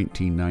 Oregon in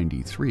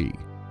 1993,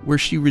 where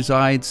she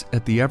resides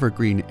at the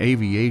Evergreen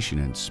Aviation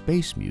and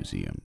Space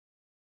Museum.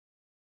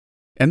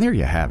 And there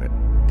you have it,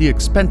 the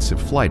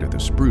expensive flight of the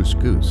Spruce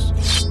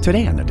Goose.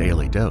 Today on the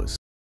Daily Dose.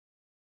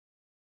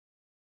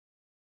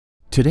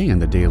 Today on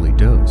the Daily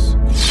Dose,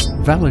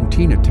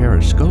 Valentina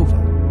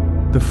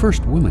Tereshkova, the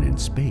first woman in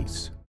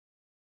space.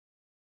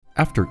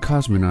 After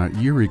cosmonaut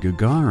Yuri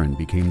Gagarin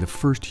became the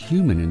first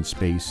human in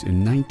space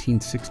in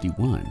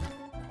 1961,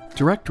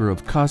 director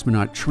of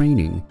cosmonaut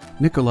training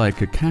Nikolai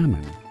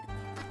Chapman,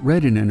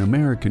 read in an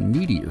American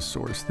media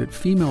source that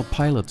female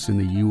pilots in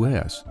the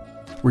U.S.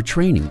 were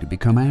training to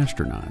become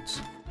astronauts.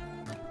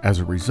 As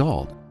a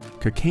result,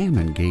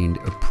 Chapman gained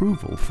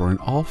approval for an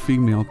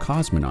all-female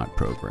cosmonaut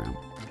program,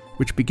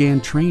 which began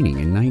training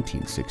in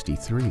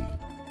 1963.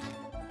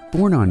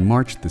 Born on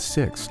March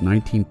 6,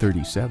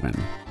 1937,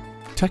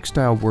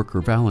 textile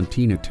worker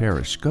Valentina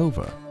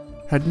Tereshkova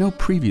had no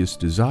previous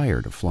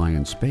desire to fly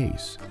in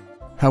space.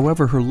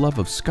 However, her love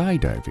of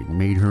skydiving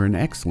made her an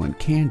excellent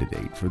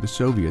candidate for the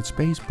Soviet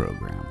space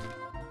program.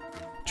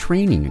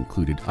 Training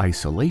included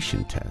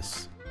isolation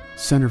tests,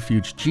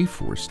 centrifuge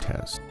G-force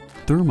tests,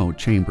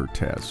 thermo-chamber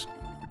tests,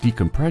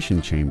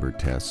 decompression chamber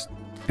tests,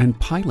 and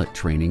pilot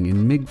training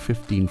in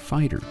MiG-15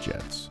 fighter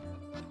jets.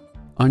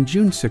 On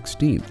June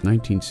 16,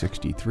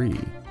 1963,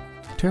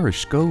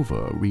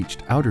 Tereshkova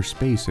reached outer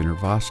space in her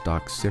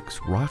Vostok 6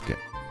 rocket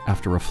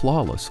after a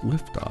flawless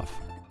liftoff.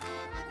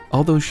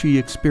 Although she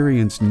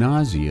experienced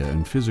nausea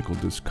and physical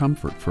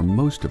discomfort for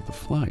most of the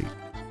flight,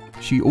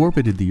 she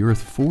orbited the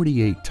Earth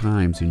 48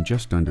 times in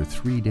just under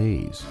 3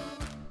 days,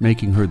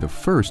 making her the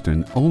first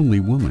and only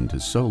woman to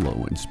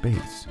solo in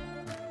space.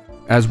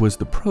 As was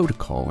the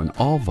protocol in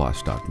all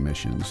Vostok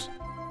missions,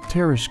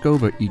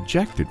 Tereshkova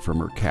ejected from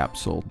her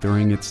capsule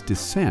during its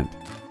descent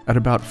at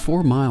about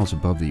 4 miles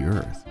above the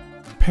Earth,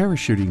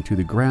 parachuting to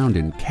the ground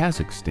in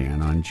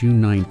Kazakhstan on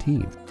June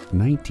 19,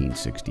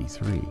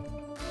 1963.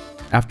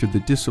 After the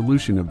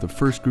dissolution of the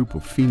first group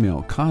of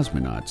female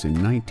cosmonauts in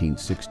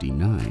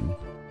 1969,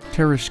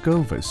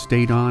 Tereshkova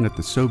stayed on at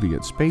the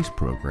Soviet space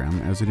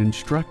program as an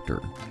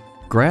instructor,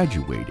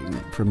 graduating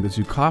from the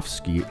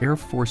Zhukovsky Air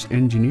Force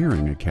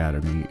Engineering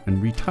Academy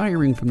and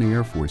retiring from the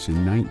Air Force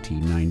in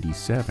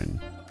 1997,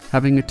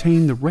 having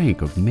attained the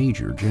rank of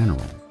Major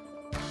General.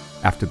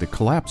 After the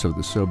collapse of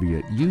the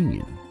Soviet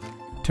Union,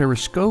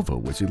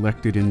 Tereshkova was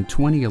elected in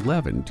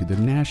 2011 to the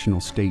National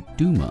State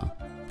Duma,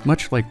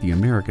 much like the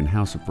American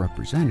House of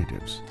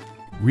Representatives,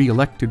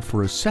 re-elected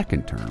for a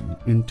second term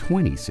in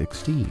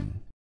 2016.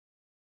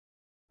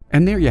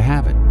 And there you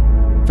have it,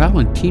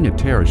 Valentina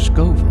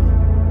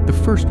Tereshkova, the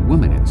first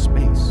woman in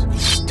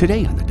space.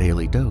 Today on the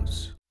Daily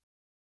Dose.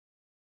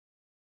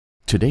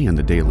 Today on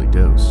the Daily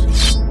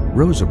Dose,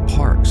 Rosa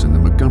Parks and the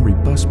Montgomery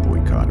bus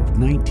boycott of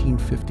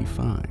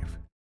 1955.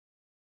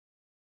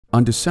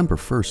 On December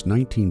 1,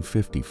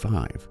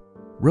 1955,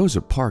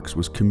 Rosa Parks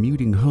was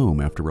commuting home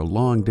after a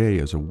long day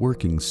as a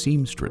working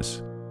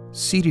seamstress,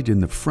 seated in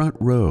the front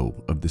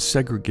row of the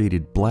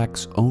segregated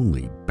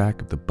blacks-only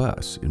back of the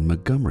bus in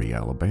Montgomery,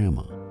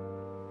 Alabama.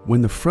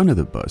 When the front of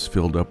the bus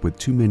filled up with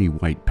too many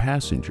white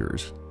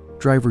passengers,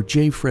 driver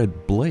J.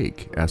 Fred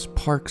Blake asked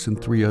Parks and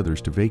 3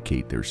 others to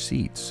vacate their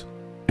seats,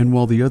 and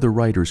while the other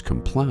riders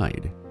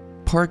complied,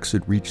 Parks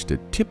had reached a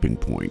tipping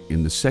point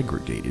in the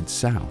segregated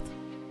South.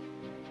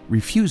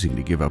 Refusing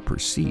to give up her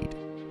seat,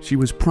 she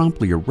was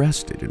promptly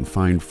arrested and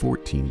fined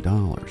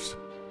 $14.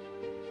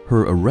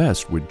 Her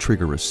arrest would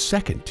trigger a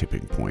second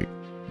tipping point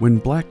when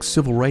black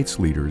civil rights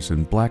leaders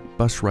and black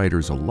bus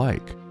riders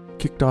alike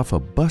kicked off a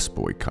bus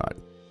boycott,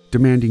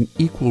 demanding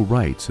equal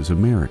rights as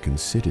American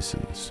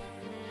citizens.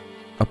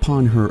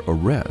 Upon her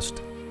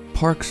arrest,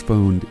 Parks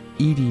phoned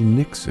Edie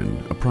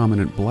Nixon, a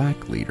prominent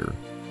black leader,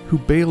 who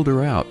bailed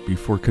her out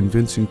before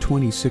convincing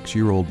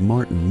 26-year-old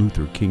Martin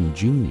Luther King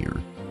Jr.,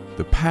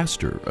 the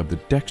pastor of the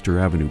Dexter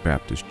Avenue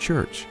Baptist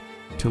Church,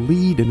 to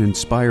lead and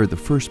inspire the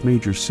first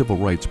major civil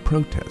rights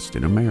protest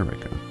in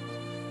America.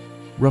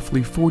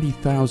 Roughly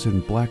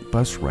 40,000 black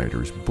bus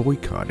riders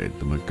boycotted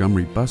the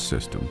Montgomery bus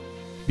system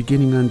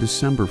beginning on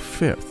December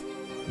 5th,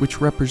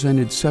 which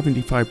represented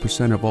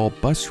 75% of all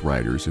bus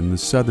riders in the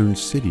southern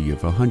city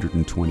of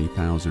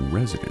 120,000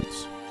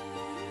 residents.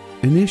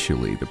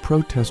 Initially, the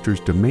protesters'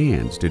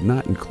 demands did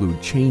not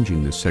include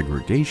changing the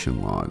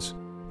segregation laws,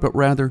 but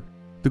rather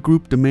the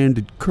group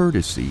demanded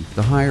courtesy,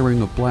 the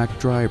hiring of black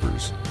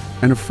drivers,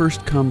 and a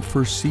first-come,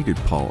 first-seated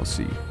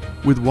policy,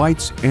 with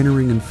whites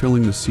entering and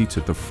filling the seats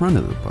at the front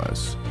of the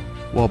bus,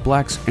 while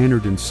blacks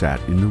entered and sat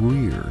in the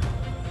rear.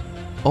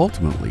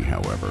 Ultimately,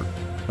 however,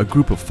 a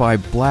group of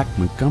 5 black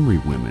Montgomery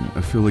women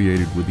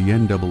affiliated with the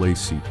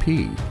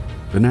NAACP,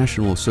 the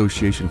National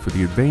Association for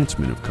the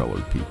Advancement of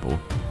Colored People,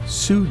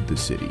 sued the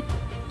city,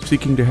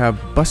 seeking to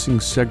have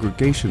busing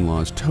segregation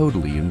laws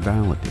totally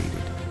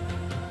invalidated.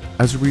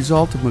 As a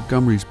result of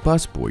Montgomery's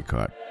bus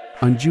boycott,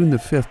 on June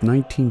 5,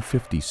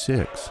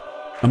 1956,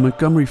 a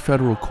Montgomery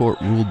federal court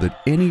ruled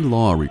that any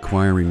law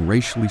requiring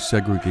racially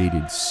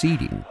segregated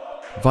seating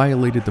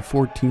violated the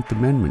 14th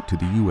Amendment to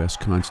the U.S.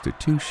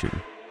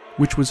 Constitution,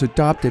 which was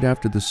adopted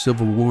after the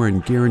Civil War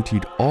and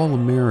guaranteed all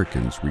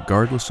Americans,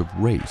 regardless of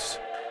race,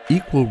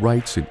 equal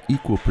rights and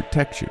equal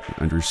protection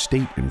under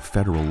state and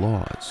federal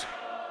laws.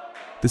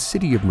 The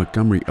city of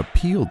Montgomery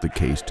appealed the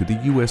case to the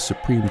U.S.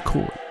 Supreme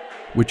Court,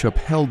 which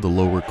upheld the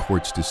lower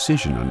court's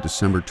decision on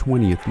December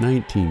 20,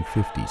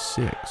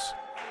 1956.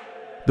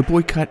 The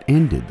boycott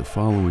ended the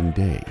following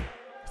day,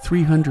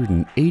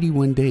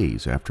 381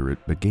 days after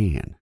it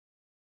began.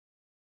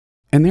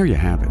 And there you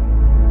have it.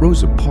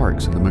 Rosa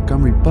Parks and the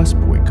Montgomery bus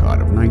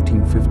boycott of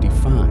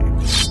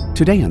 1955.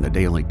 Today on the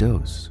Daily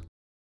Dose.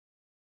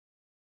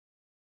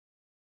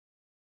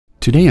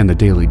 Today on the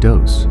Daily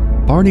Dose,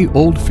 Barney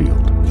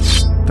Oldfield,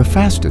 the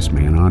fastest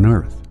man on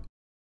Earth.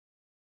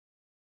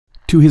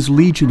 To his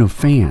legion of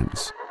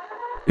fans,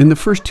 in the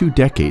first 2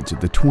 decades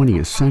of the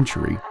 20th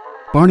century,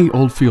 Barney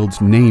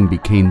Oldfield's name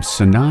became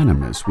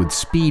synonymous with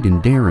speed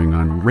and daring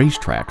on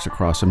racetracks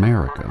across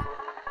America.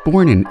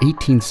 Born in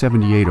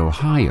 1878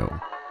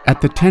 Ohio, at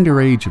the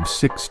tender age of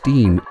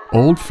 16,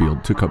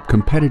 Oldfield took up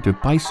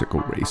competitive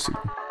bicycle racing,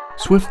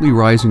 swiftly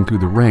rising through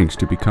the ranks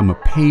to become a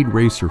paid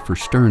racer for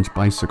Stearns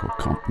Bicycle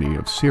Company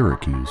of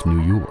Syracuse,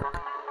 New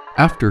York.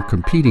 After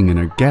competing in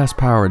a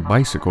gas-powered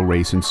bicycle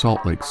race in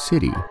Salt Lake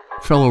City,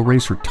 fellow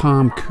racer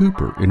Tom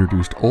Cooper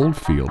introduced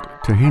Oldfield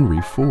to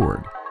Henry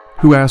Ford,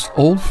 who asked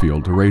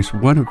Oldfield to race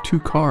one of 2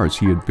 cars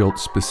he had built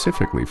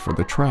specifically for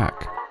the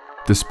track.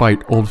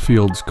 Despite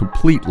Oldfield's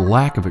complete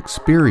lack of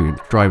experience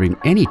driving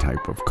any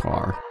type of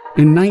car,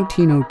 in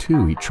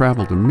 1902 he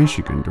traveled to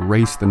Michigan to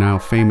race the now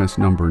famous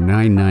number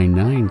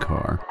 999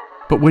 car,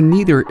 but when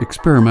neither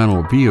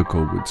experimental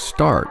vehicle would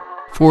start,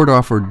 Ford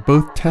offered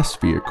both test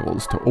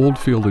vehicles to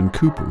Oldfield and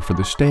Cooper for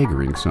the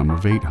staggering sum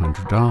of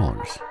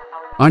 $800.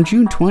 On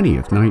June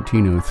 20th,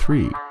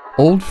 1903,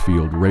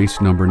 Oldfield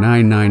raced number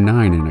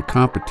 999 in a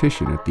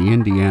competition at the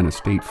Indiana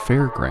State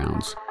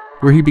Fairgrounds,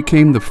 where he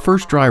became the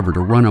first driver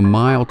to run a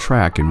mile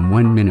track in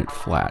 1 minute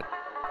flat.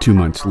 2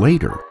 months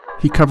later,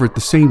 he covered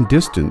the same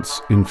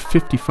distance in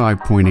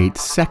 55.8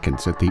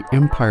 seconds at the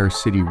Empire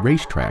City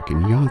Racetrack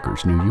in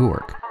Yonkers, New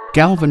York,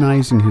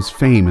 galvanizing his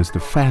fame as the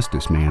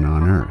fastest man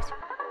on Earth.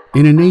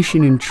 In a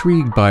nation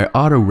intrigued by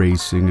auto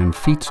racing and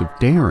feats of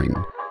daring,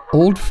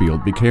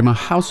 Oldfield became a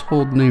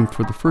household name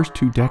for the first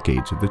 2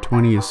 decades of the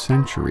 20th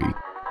century,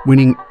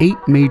 winning 8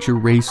 major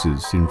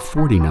races in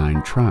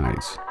 49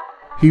 tries.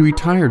 He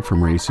retired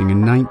from racing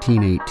in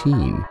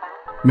 1918,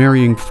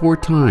 marrying 4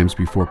 times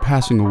before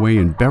passing away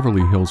in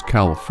Beverly Hills,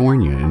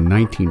 California in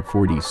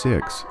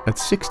 1946 at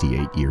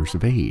 68 years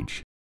of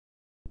age.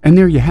 And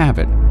there you have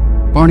it,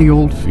 Barney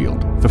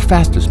Oldfield, the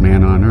fastest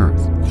man on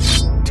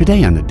Earth.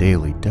 Today on the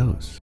Daily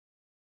Dose.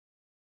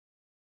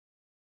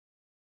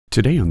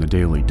 Today on the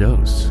Daily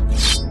Dose,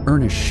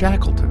 Ernest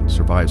Shackleton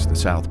survives the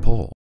South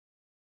Pole.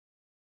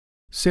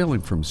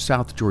 Sailing from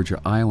South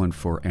Georgia Island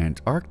for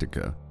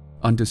Antarctica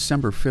on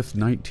December 5,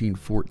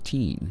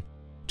 1914,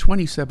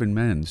 27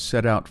 men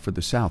set out for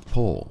the South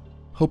Pole,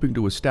 hoping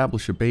to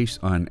establish a base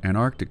on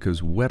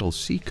Antarctica's Weddell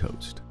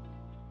seacoast.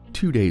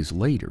 2 days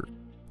later,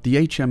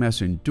 the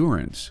HMS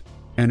Endurance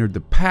entered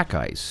the pack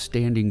ice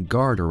standing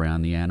guard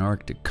around the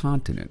Antarctic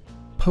continent,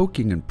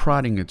 poking and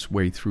prodding its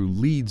way through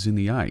leads in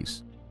the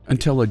ice,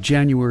 until a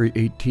January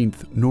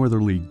 18th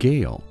northerly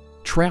gale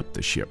trapped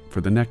the ship for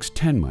the next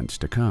 10 months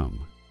to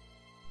come.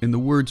 In the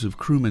words of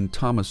crewman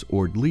Thomas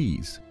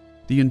Ord-Lees,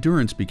 the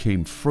Endurance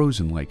became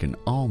frozen like an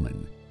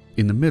almond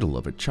in the middle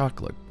of a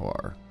chocolate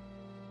bar.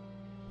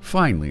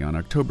 Finally, on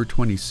October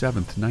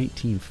 27,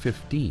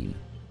 1915,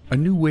 a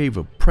new wave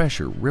of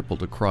pressure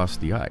rippled across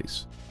the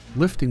ice,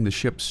 lifting the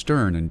ship's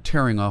stern and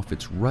tearing off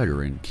its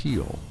rudder and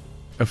keel,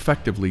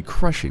 effectively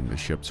crushing the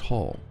ship's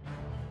hull.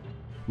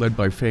 Led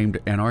by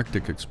famed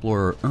Antarctic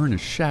explorer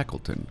Ernest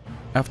Shackleton,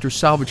 after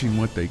salvaging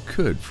what they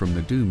could from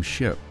the doomed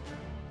ship,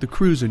 the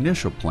crew's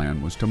initial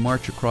plan was to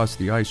march across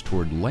the ice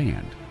toward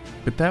land,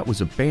 but that was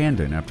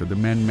abandoned after the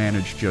men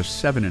managed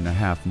just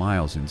 7.5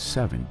 miles in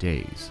 7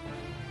 days.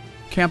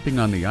 Camping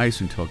on the ice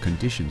until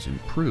conditions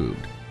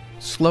improved,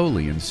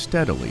 slowly and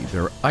steadily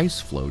their ice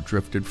floe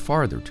drifted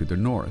farther to the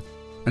north,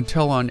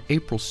 until on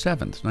April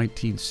 7,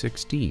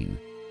 1916,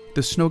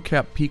 the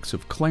snow-capped peaks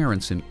of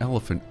Clarence and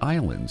Elephant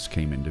Islands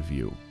came into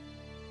view.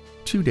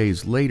 2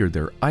 days later,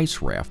 their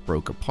ice raft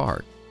broke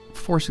apart,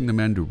 forcing the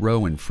men to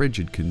row in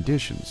frigid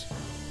conditions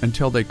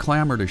until they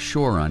clambered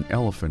ashore on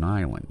Elephant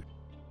Island.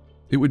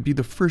 It would be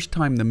the first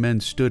time the men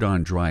stood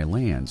on dry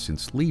land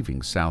since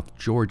leaving South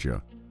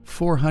Georgia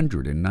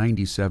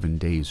 497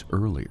 days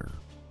earlier.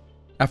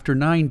 After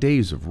 9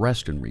 days of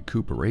rest and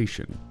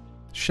recuperation,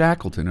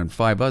 Shackleton and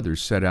 5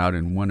 others set out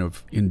in one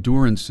of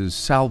Endurance's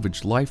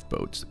salvaged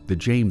lifeboats, the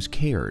James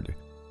Caird,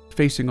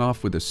 facing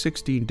off with a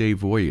 16-day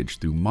voyage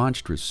through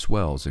monstrous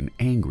swells and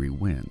angry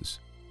winds,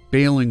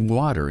 bailing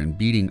water and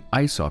beating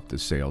ice off the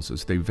sails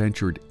as they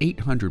ventured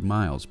 800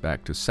 miles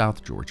back to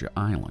South Georgia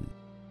Island.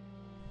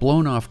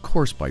 Blown off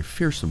course by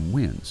fearsome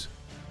winds,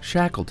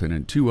 Shackleton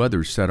and 2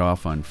 others set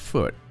off on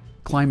foot,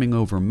 climbing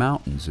over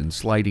mountains and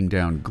sliding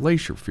down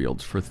glacier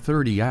fields for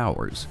 30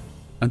 hours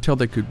until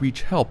they could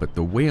reach help at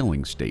the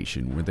whaling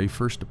station where they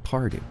first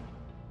departed.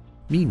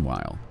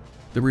 Meanwhile,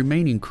 the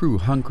remaining crew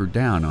hunkered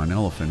down on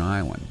Elephant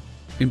Island,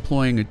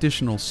 employing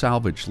additional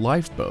salvaged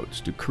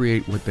lifeboats to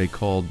create what they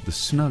called the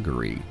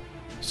Snuggery,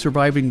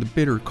 surviving the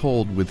bitter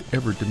cold with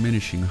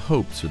ever-diminishing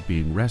hopes of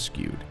being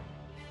rescued.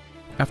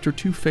 After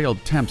 2 failed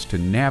attempts to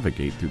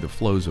navigate through the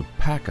floes of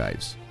pack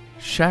ice,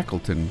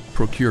 Shackleton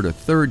procured a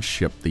 3rd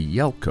ship, the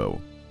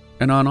Yelko,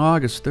 and on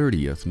August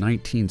 30th,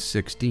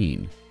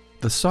 1916,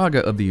 the saga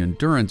of the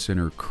Endurance and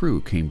her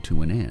crew came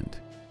to an end.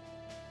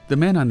 The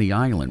men on the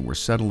island were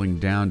settling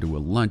down to a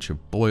lunch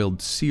of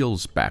boiled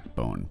seal's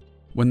backbone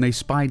when they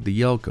spied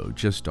the Yelko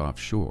just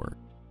offshore.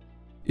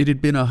 It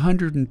had been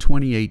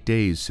 128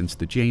 days since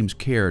the James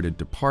Caird had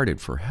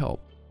departed for help,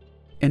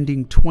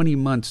 ending 20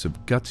 months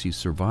of gutsy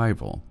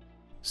survival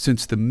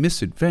since the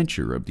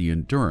misadventure of the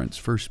Endurance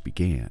first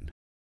began.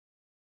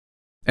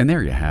 And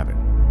there you have it.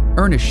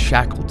 Ernest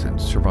Shackleton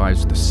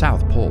survives the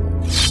South Pole.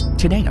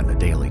 Today on the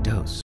Daily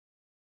Dose.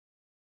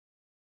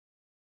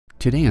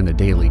 Today on the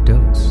Daily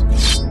Dose,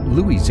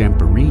 Louis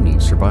Zamperini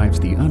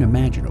survives the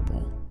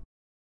unimaginable.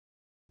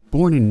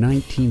 Born in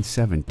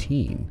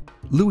 1917,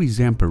 Louis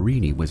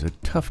Zamperini was a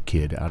tough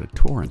kid out of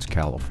Torrance,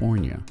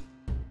 California.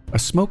 A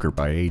smoker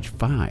by age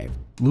 5,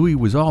 Louis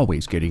was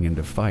always getting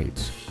into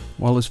fights,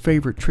 while his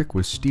favorite trick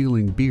was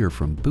stealing beer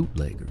from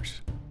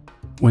bootleggers.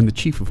 When the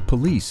chief of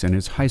police and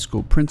his high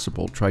school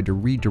principal tried to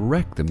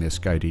redirect the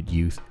misguided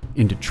youth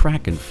into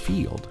track and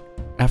field,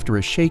 after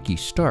a shaky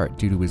start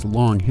due to his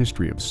long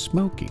history of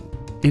smoking,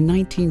 in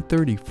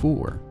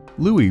 1934,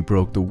 Louis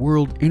broke the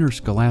world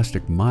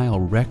interscholastic mile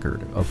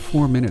record of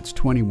 4 minutes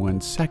 21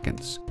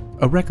 seconds,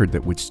 a record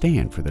that would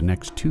stand for the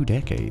next 2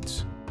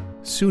 decades.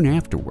 Soon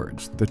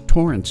afterwards, the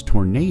Torrance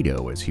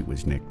Tornado, as he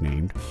was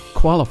nicknamed,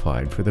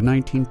 qualified for the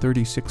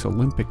 1936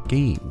 Olympic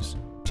Games,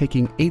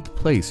 taking 8th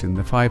place in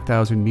the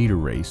 5,000-meter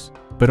race,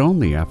 but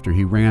only after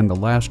he ran the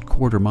last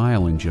quarter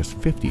mile in just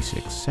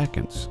 56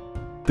 seconds.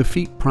 The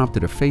feat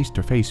prompted a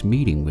face-to-face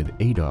meeting with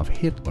Adolf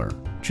Hitler,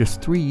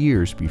 just 3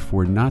 years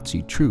before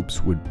Nazi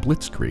troops would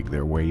blitzkrieg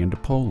their way into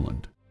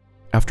Poland.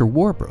 After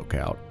war broke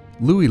out,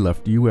 Louis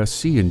left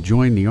USC and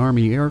joined the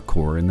Army Air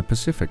Corps in the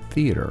Pacific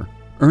Theater,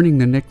 earning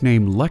the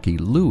nickname Lucky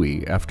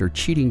Louie after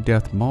cheating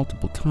death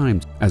multiple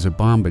times as a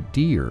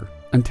bombardier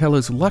until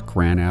his luck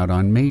ran out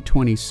on May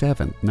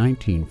 27,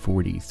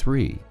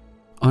 1943.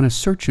 On a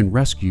search and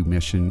rescue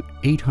mission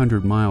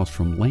 800 miles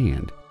from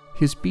land,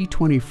 his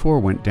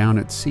B-24 went down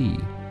at sea,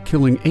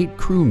 killing 8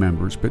 crew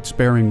members but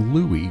sparing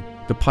Louis,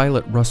 the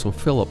pilot Russell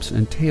Phillips,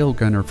 and tail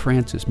gunner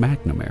Francis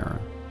McNamara.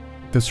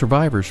 The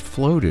survivors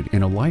floated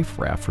in a life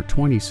raft for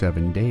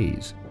 27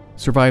 days,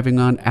 surviving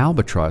on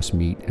albatross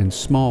meat and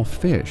small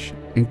fish,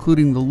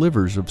 including the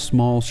livers of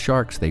small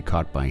sharks they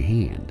caught by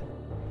hand.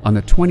 On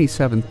the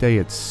 27th day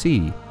at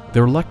sea,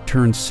 their luck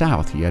turned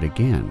south yet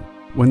again,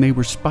 when they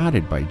were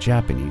spotted by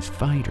Japanese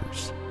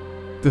fighters.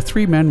 The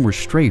 3 men were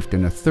strafed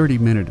in a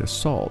 30-minute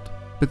assault,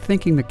 but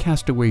thinking the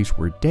castaways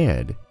were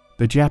dead,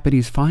 the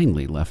Japanese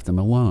finally left them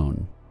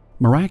alone.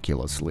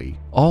 Miraculously,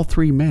 all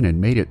 3 men had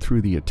made it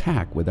through the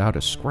attack without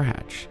a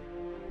scratch.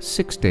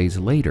 6 days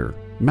later,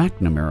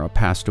 McNamara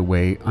passed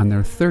away on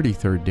their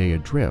 33rd day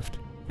adrift,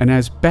 and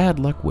as bad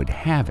luck would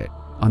have it,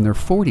 on their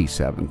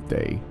 47th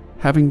day,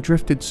 having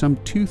drifted some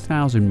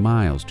 2,000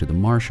 miles to the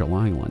Marshall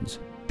Islands,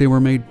 they were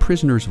made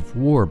prisoners of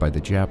war by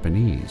the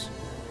Japanese.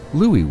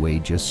 Louis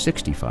weighed just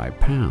 65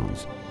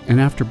 pounds, and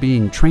after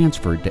being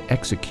transferred to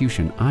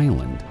Execution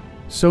Island,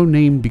 so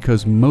named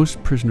because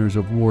most prisoners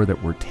of war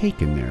that were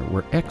taken there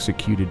were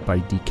executed by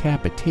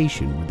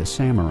decapitation with a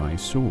samurai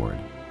sword,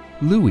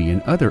 Louis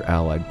and other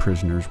Allied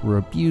prisoners were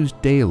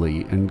abused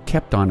daily and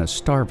kept on a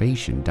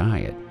starvation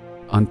diet.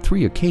 On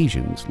 3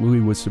 occasions, Louis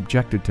was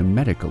subjected to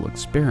medical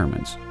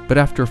experiments, but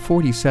after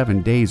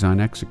 47 days on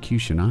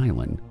Execution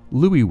Island,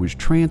 Louis was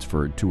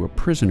transferred to a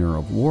prisoner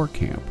of war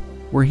camp,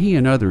 where he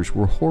and others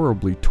were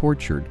horribly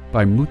tortured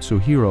by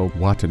Mutsuhiro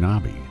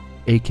Watanabe,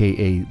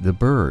 aka the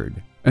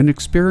Bird, an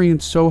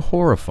experience so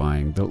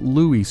horrifying that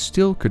Louis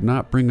still could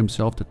not bring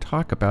himself to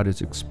talk about his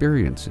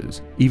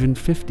experiences, even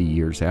 50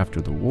 years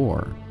after the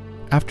war.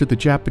 After the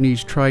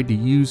Japanese tried to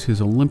use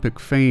his Olympic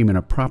fame in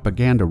a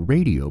propaganda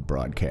radio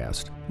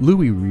broadcast,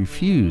 Louis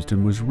refused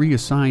and was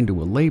reassigned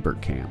to a labor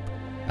camp.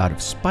 Out of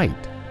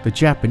spite, the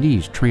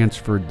Japanese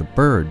transferred the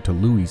Bird to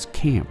Louis's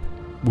camp,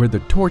 where the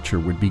torture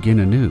would begin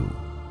anew.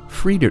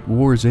 Freed at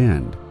war's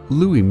end,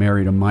 Louis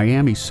married a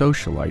Miami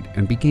socialite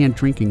and began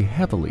drinking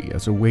heavily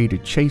as a way to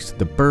chase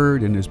the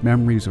Bird and his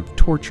memories of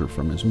torture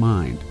from his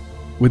mind.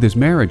 With his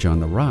marriage on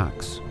the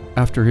rocks,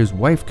 after his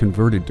wife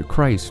converted to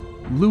Christ,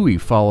 Louis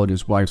followed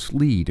his wife's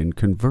lead and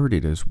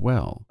converted as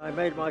well. I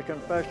made my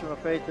confession of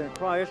faith in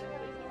Christ.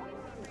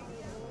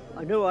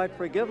 I knew I'd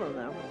forgiven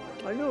them.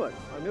 I knew it.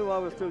 I knew I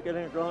was through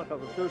getting drunk, I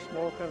was through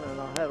smoking, and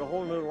I had a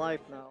whole new life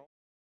now.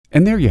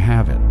 And there you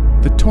have it.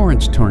 The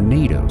Torrance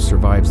Tornado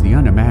survives the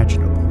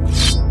unimaginable.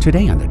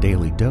 Today on the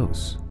Daily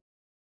Dose.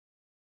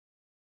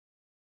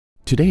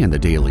 Today on the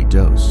Daily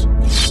Dose,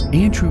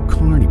 Andrew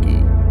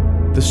Carnegie,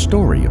 the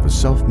story of a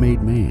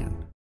self-made man.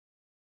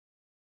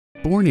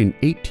 Born in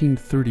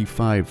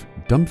 1835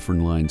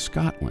 Dunfermline,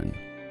 Scotland,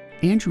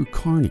 Andrew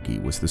Carnegie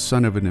was the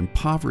son of an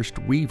impoverished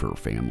weaver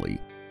family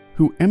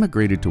who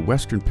emigrated to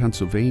western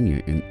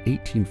Pennsylvania in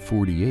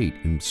 1848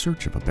 in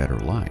search of a better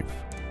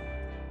life.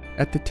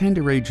 At the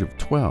tender age of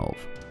 12,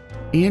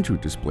 Andrew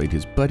displayed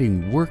his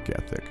budding work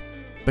ethic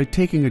by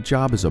taking a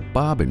job as a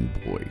bobbin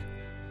boy,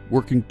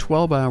 working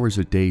 12 hours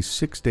a day,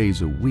 6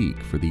 days a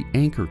week for the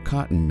Anchor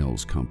Cotton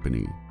Mills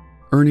Company,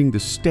 earning the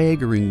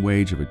staggering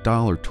wage of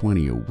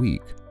 $1.20 a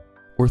week,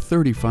 or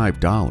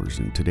 $35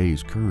 in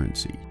today's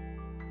currency.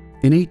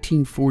 In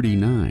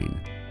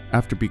 1849,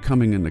 after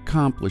becoming an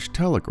accomplished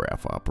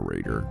telegraph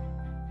operator,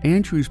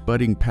 Andrew's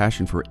budding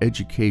passion for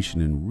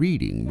education and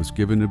reading was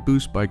given a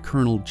boost by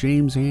Colonel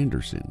James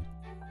Anderson,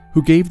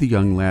 who gave the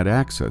young lad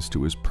access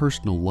to his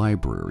personal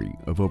library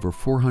of over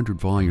 400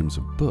 volumes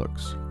of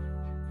books.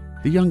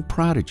 The young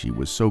prodigy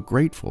was so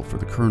grateful for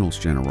the colonel's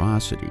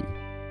generosity,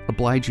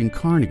 obliging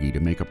Carnegie to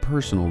make a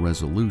personal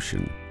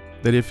resolution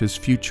that if his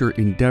future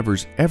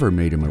endeavors ever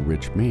made him a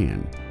rich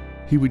man,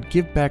 he would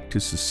give back to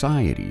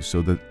society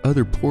so that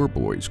other poor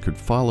boys could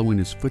follow in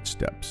his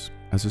footsteps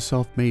as a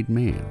self-made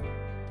man.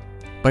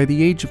 By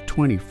the age of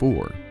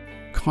 24,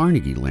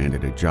 Carnegie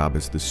landed a job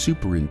as the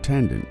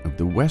superintendent of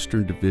the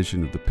Western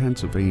Division of the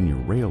Pennsylvania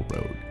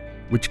Railroad,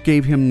 which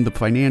gave him the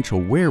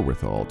financial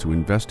wherewithal to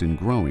invest in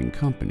growing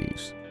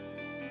companies.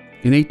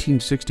 In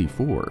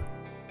 1864,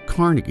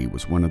 Carnegie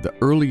was one of the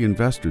early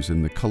investors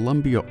in the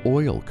Columbia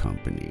Oil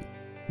Company,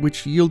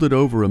 which yielded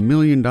over $1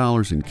 million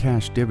in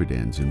cash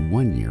dividends in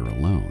 1 year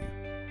alone.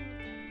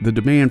 The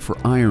demand for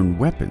iron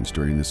weapons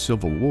during the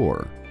Civil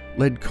War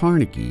led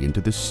Carnegie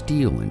into the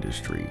steel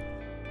industry,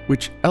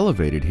 which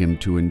elevated him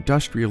to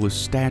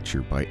industrialist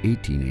stature by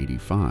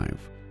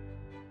 1885.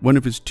 One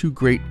of his two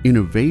great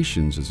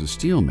innovations as a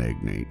steel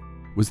magnate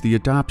was the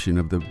adoption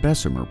of the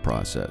Bessemer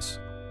process,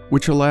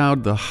 which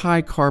allowed the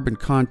high carbon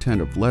content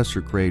of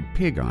lesser-grade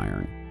pig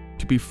iron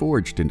to be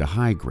forged into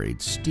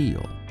high-grade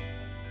steel.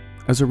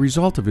 As a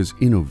result of his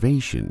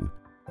innovation,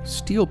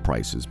 steel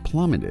prices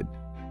plummeted,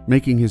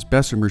 making his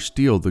Bessemer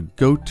steel the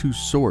go-to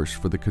source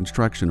for the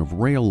construction of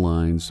rail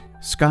lines,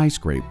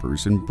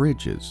 skyscrapers, and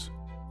bridges.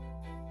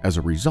 As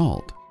a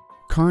result,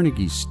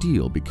 Carnegie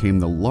Steel became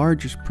the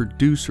largest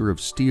producer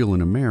of steel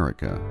in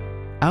America,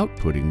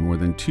 outputting more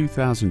than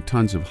 2,000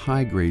 tons of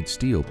high-grade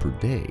steel per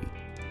day.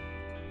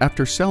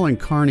 After selling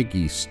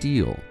Carnegie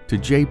Steel to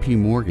J.P.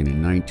 Morgan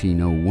in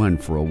 1901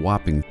 for a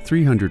whopping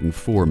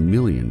 $304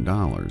 million,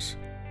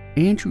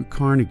 Andrew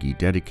Carnegie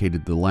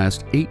dedicated the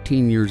last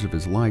 18 years of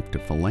his life to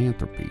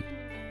philanthropy,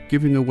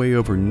 giving away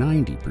over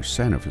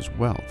 90% of his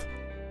wealth.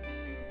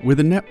 With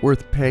a net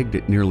worth pegged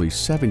at nearly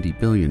 $70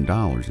 billion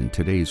in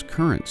today's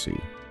currency,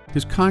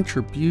 his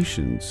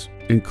contributions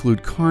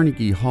include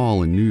Carnegie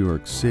Hall in New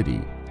York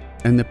City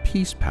and the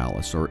Peace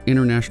Palace or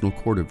International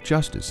Court of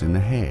Justice in The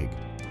Hague.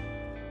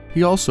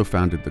 He also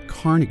founded the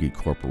Carnegie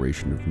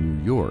Corporation of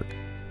New York,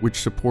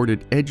 which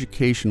supported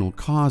educational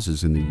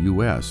causes in the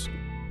U.S.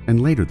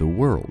 and later the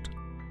world,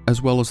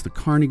 as well as the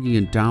Carnegie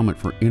Endowment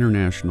for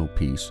International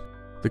Peace,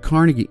 the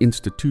Carnegie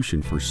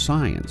Institution for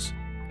Science,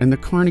 and the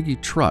Carnegie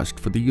Trust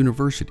for the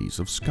Universities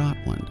of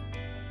Scotland.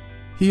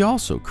 He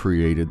also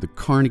created the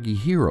Carnegie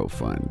Hero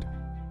Fund,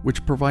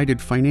 which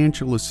provided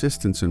financial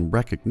assistance and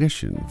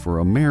recognition for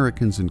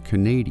Americans and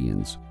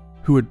Canadians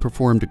who had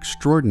performed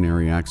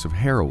extraordinary acts of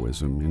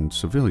heroism in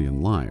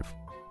civilian life,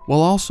 while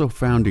also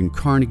founding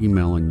Carnegie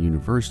Mellon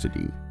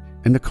University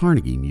and the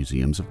Carnegie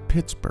Museums of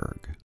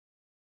Pittsburgh.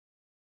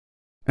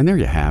 And there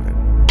you have it,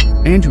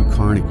 Andrew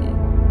Carnegie,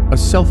 a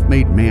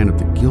self-made man of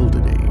the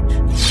Gilded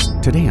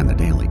Age. Today on the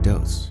Daily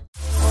Dose.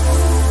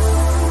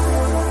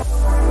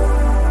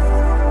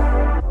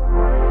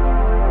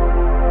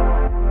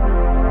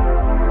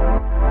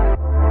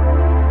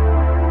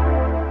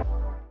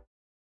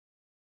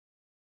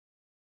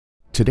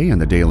 Today on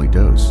the Daily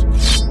Dose,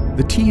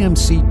 the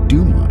TMC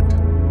Dumont,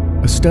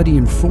 a study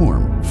in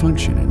form,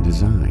 function, and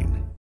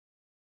design.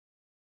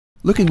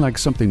 Looking like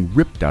something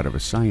ripped out of a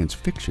science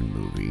fiction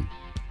movie,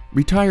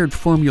 retired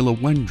Formula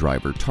One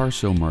driver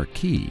Tarso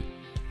Marquis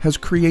has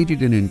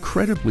created an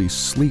incredibly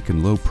sleek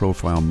and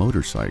low-profile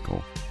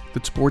motorcycle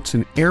that sports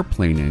an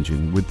airplane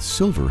engine with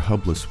silver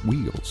hubless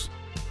wheels.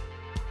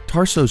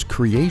 Tarso's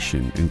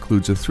creation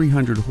includes a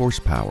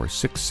 300-horsepower,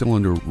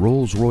 6-cylinder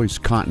Rolls-Royce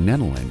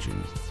Continental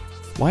engine,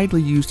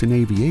 widely used in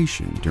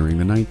aviation during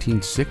the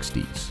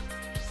 1960s.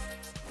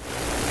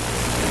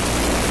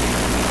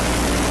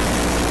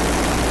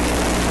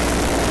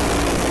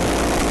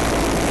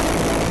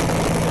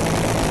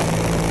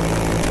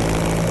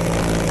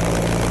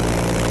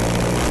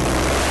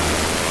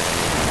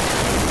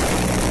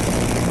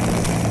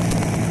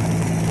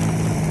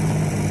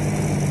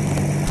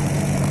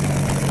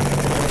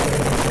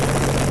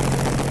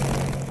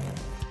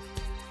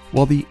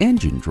 While the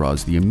engine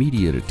draws the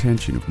immediate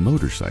attention of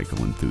motorcycle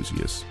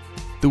enthusiasts,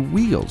 the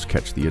wheels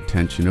catch the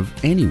attention of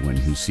anyone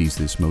who sees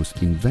this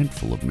most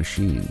inventful of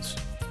machines.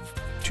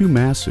 Two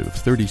massive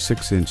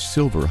 36-inch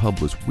silver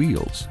hubless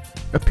wheels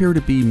appear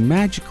to be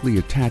magically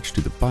attached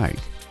to the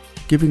bike,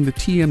 giving the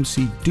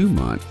TMC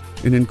Dumont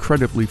an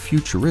incredibly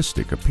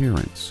futuristic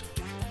appearance.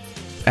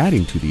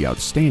 Adding to the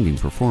outstanding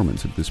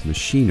performance of this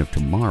machine of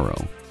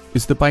tomorrow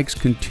is the bike's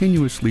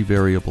continuously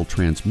variable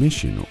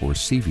transmission, or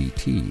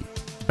CVT,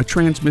 a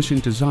transmission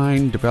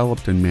designed,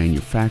 developed, and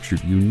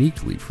manufactured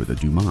uniquely for the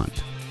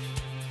Dumont.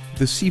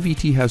 The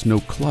CVT has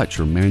no clutch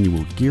or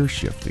manual gear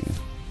shifting,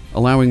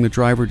 allowing the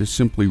driver to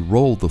simply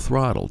roll the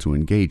throttle to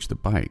engage the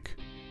bike,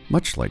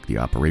 much like the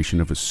operation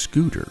of a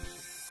scooter.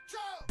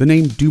 The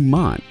name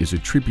Dumont is a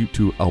tribute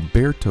to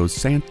Alberto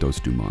Santos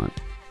Dumont,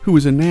 who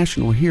was a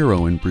national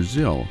hero in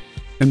Brazil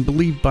and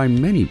believed by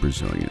many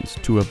Brazilians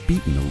to have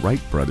beaten the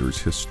Wright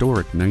brothers'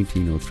 historic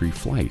 1903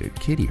 flight at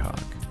Kitty Hawk.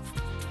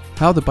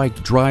 How the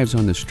bike drives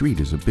on the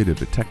street is a bit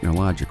of a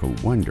technological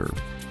wonder,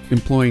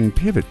 employing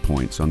pivot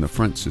points on the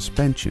front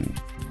suspension,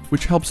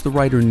 which helps the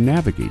rider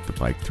navigate the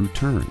bike through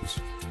turns.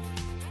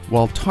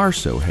 While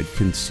Tarso had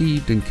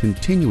conceived and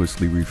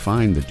continuously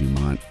refined the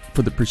Dumont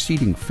for the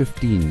preceding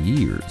 15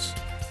 years,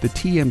 the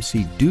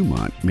TMC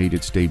Dumont made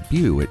its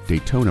debut at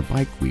Daytona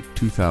Bike Week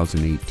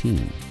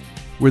 2018,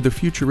 where the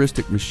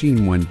futuristic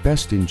machine won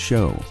Best in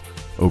Show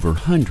over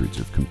hundreds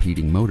of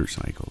competing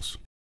motorcycles.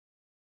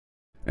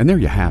 And there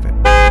you have it.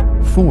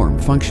 Form,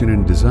 function,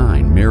 and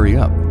design marry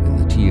up in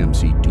the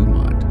TMC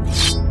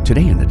Dumont.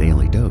 Today in the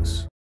Daily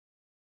Dose.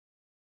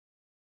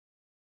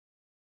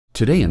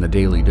 Today in the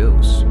Daily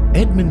Dose,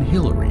 Edmund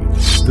Hillary,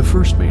 the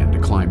first man to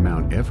climb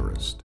Mount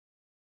Everest.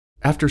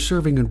 After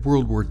serving in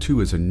World War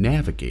II as a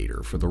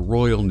navigator for the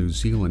Royal New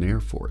Zealand Air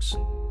Force,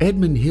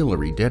 Edmund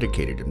Hillary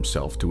dedicated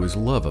himself to his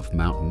love of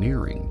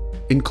mountaineering,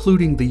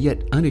 including the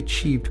yet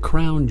unachieved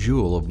crown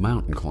jewel of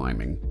mountain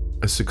climbing,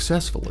 a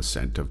successful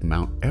ascent of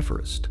Mount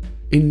Everest.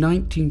 In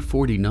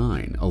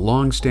 1949, a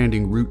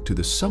long-standing route to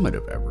the summit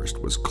of Everest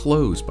was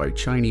closed by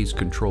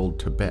Chinese-controlled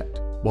Tibet,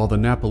 while the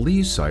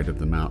Nepalese side of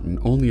the mountain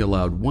only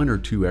allowed 1 or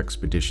 2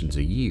 expeditions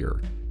a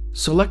year.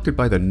 Selected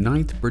by the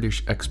 9th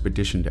British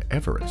expedition to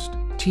Everest,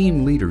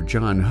 team leader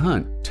John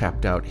Hunt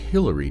tapped out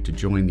Hillary to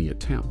join the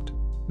attempt.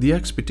 The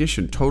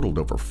expedition totaled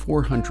over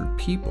 400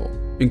 people,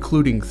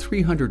 including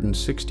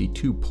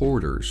 362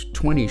 porters,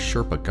 20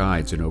 Sherpa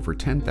guides, and over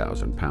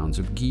 10,000 pounds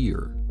of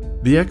gear.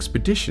 The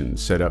expedition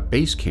set up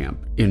base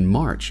camp in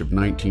March of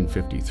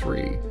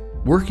 1953,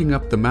 working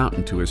up the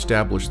mountain to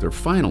establish their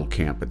final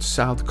camp at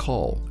South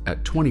Col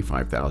at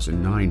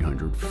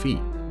 25,900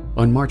 feet.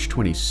 On March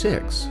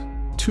 26,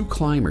 2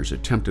 climbers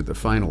attempted the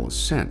final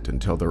ascent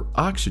until their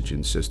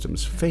oxygen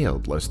systems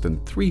failed less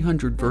than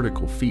 300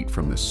 vertical feet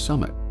from the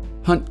summit.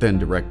 Hunt then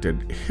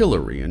directed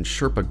Hillary and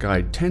Sherpa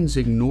guide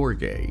Tenzing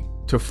Norgay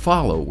to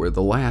follow where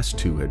the last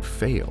 2 had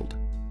failed.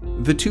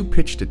 The 2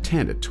 pitched a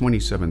tent at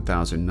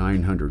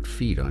 27,900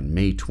 feet on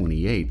May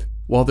 28th,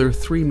 while their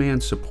 3-man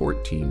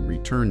support team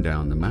returned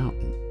down the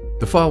mountain.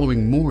 The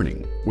following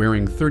morning,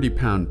 wearing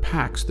 30-pound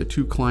packs, the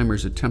 2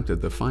 climbers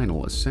attempted the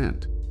final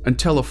ascent,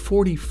 until a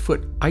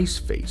 40-foot ice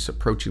face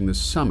approaching the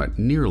summit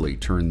nearly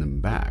turned them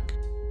back.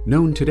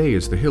 Known today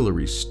as the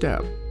Hillary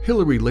Step,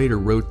 Hillary later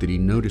wrote that he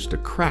noticed a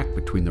crack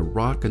between the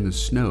rock and the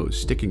snow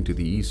sticking to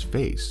the east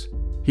face.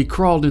 He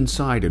crawled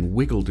inside and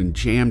wiggled and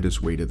jammed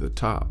his way to the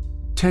top.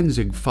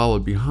 Tenzing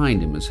followed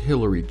behind him as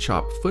Hillary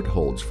chopped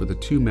footholds for the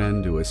 2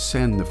 men to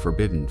ascend the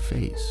forbidden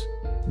face.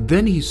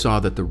 Then he saw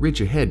that the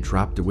ridge ahead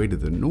dropped away to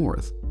the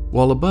north,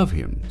 while above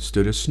him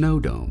stood a snow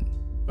dome.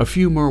 A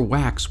few more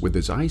whacks with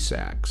his ice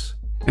axe,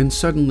 and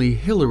suddenly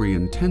Hillary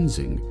and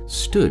Tenzing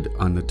stood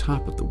on the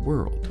top of the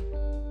world.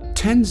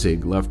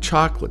 Tenzing left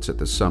chocolates at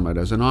the summit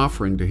as an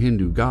offering to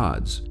Hindu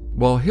gods,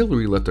 while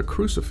Hillary left a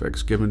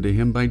crucifix given to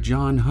him by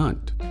John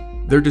Hunt.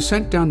 Their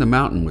descent down the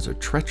mountain was a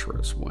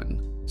treacherous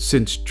one,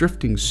 since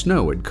drifting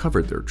snow had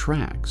covered their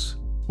tracks.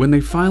 When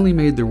they finally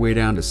made their way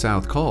down to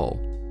South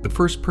Col, the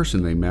first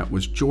person they met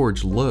was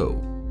George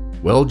Lowe.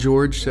 "Well,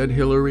 George," said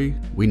Hillary,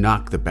 "we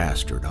knocked the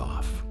bastard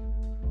off."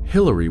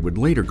 Hillary would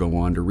later go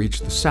on to reach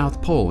the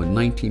South Pole in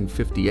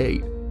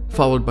 1958,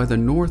 followed by the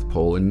North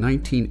Pole in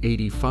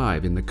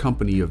 1985 in the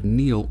company of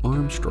Neil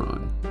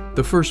Armstrong,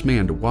 the first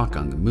man to walk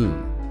on the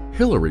moon.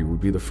 Hillary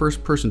would be the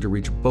first person to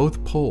reach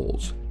both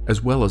poles,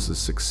 as well as the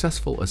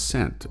successful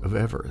ascent of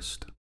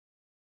Everest.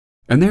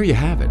 And there you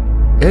have it,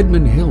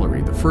 Edmund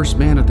Hillary, the first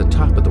man at the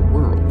top of the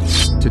world,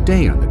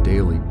 today on the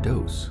Daily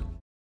Dose.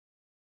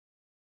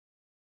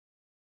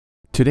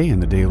 Today in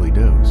the Daily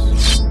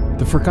Dose,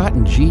 the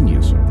forgotten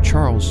genius of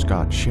Charles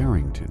Scott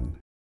Sherrington.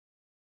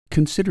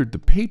 Considered the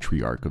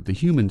patriarch of the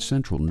human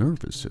central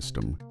nervous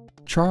system,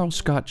 Charles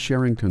Scott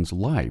Sherrington's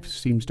life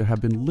seems to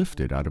have been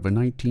lifted out of a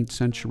 19th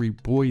century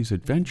boy's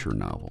adventure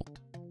novel.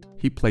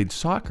 He played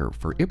soccer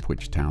for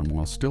Ipswich Town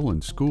while still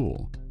in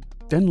school,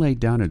 then laid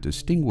down a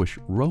distinguished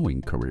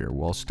rowing career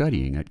while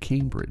studying at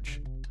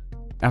Cambridge.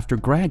 After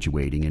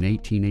graduating in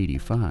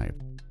 1885,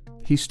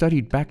 he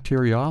studied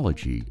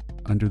bacteriology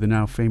under the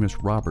now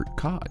famous Robert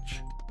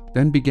Koch,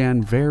 then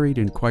began varied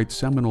and quite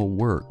seminal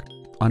work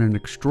on an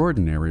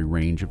extraordinary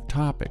range of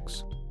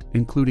topics,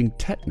 including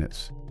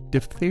tetanus,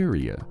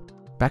 diphtheria,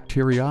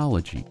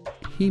 bacteriology,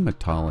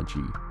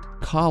 hematology,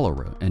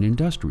 cholera, and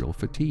industrial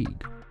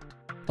fatigue.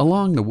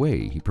 Along the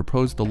way, he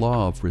proposed the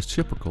law of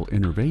reciprocal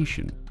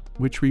innervation,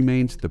 which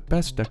remains the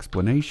best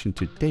explanation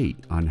to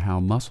date on how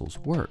muscles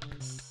work.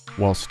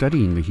 While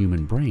studying the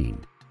human brain,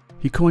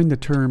 he coined the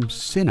term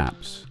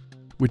synapse,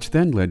 which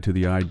then led to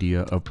the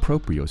idea of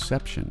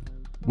proprioception,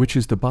 which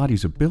is the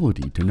body's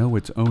ability to know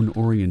its own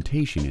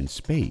orientation in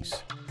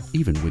space,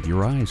 even with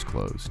your eyes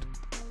closed.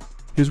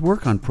 His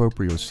work on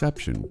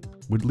proprioception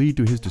would lead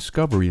to his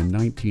discovery in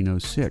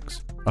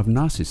 1906 of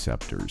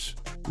nociceptors,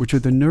 which are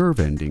the nerve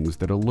endings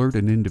that alert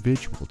an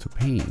individual to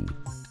pain.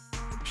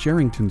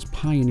 Sherrington's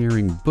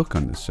pioneering book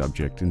on the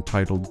subject,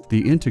 entitled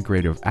The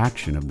Integrative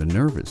Action of the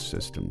Nervous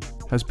System,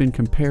 has been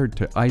compared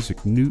to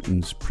Isaac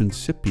Newton's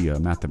Principia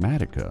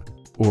Mathematica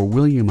or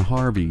William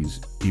Harvey's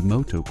De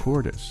Motu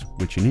Cordis,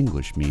 which in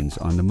English means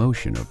On the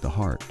Motion of the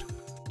Heart.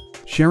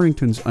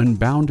 Sherrington's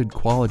unbounded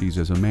qualities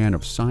as a man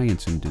of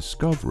science and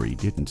discovery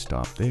didn't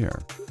stop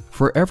there,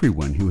 for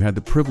everyone who had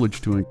the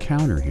privilege to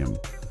encounter him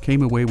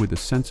came away with a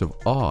sense of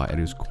awe at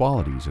his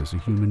qualities as a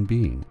human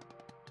being.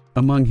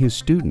 Among his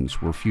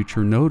students were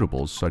future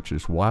notables such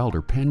as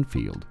Wilder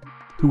Penfield,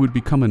 who would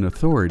become an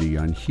authority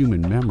on human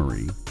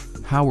memory,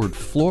 Howard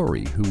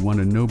Florey, who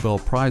won a Nobel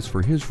Prize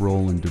for his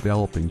role in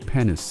developing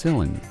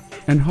penicillin,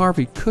 and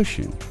Harvey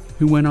Cushing,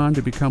 who went on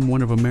to become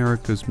one of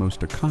America's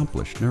most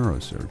accomplished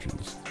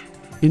neurosurgeons.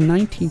 In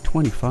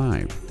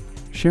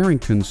 1925,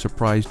 Sherrington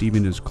surprised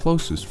even his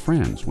closest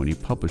friends when he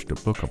published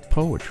a book of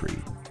poetry,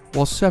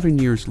 while 7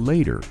 years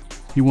later,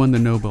 he won the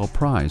Nobel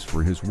Prize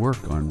for his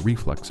work on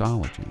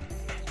reflexology.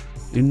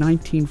 In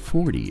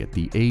 1940, at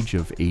the age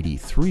of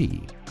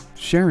 83,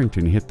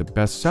 Sherrington hit the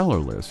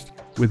bestseller list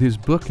with his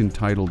book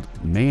entitled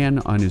Man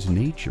on His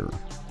Nature,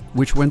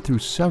 which went through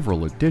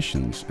several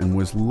editions and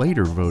was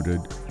later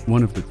voted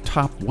one of the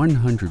top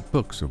 100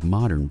 books of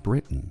modern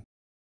Britain.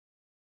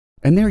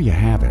 And there you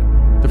have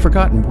it, the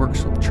forgotten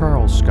works of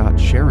Charles Scott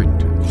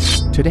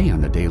Sherrington, today on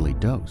the Daily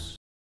Dose.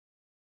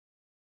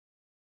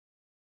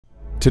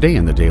 Today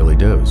on the Daily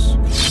Dose,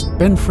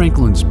 Ben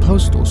Franklin's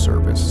Postal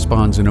Service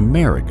spawns an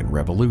American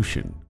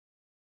Revolution.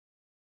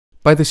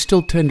 By the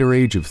still tender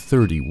age of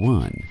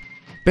 31,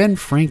 Ben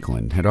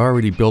Franklin had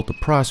already built a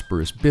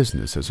prosperous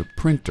business as a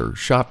printer,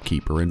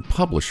 shopkeeper, and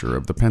publisher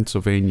of the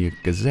Pennsylvania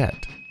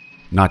Gazette,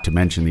 not to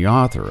mention the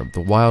author of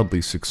the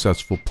wildly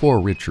successful Poor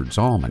Richard's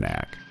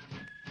Almanac.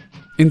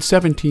 In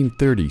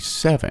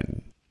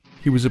 1737,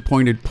 he was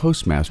appointed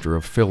postmaster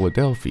of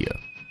Philadelphia,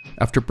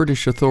 after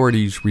British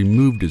authorities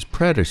removed his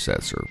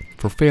predecessor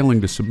for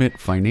failing to submit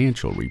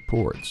financial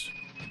reports.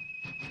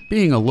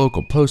 Being a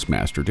local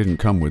postmaster didn't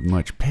come with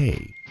much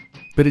pay,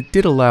 but it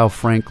did allow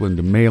Franklin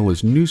to mail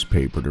his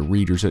newspaper to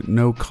readers at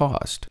no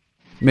cost,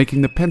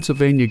 making the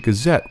Pennsylvania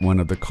Gazette one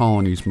of the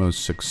colony's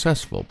most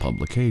successful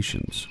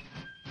publications.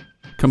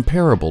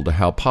 Comparable to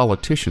how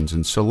politicians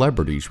and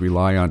celebrities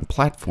rely on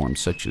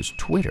platforms such as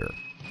Twitter,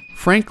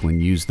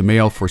 Franklin used the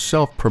mail for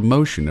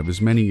self-promotion of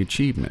his many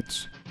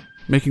achievements,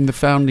 making the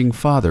Founding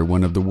Father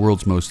one of the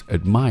world's most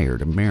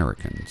admired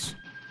Americans.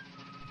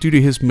 Due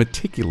to his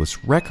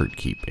meticulous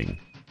record-keeping,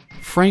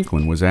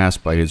 Franklin was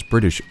asked by his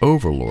British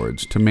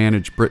overlords to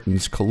manage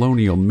Britain's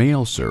colonial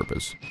mail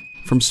service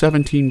from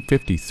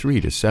 1753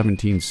 to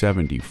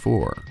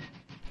 1774,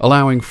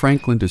 allowing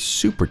Franklin to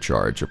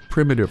supercharge a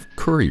primitive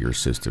courier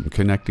system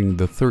connecting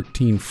the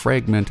 13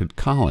 fragmented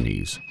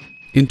colonies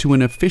into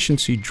an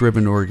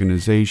efficiency-driven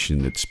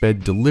organization that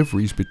sped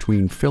deliveries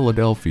between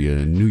Philadelphia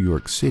and New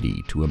York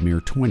City to a mere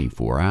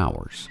 24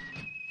 hours.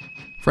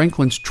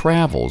 Franklin's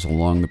travels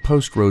along the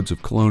post roads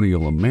of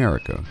colonial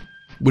America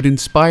would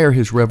inspire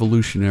his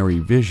revolutionary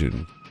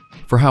vision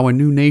for how a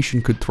new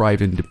nation could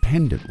thrive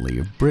independently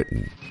of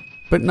Britain.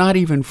 But not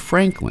even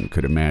Franklin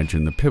could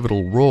imagine the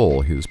pivotal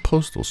role his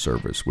postal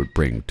service would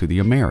bring to the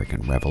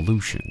American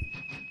Revolution.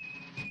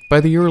 By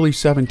the early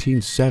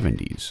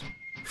 1770s,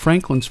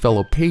 Franklin's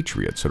fellow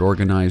patriots had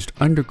organized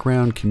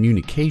underground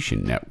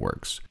communication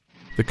networks,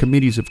 the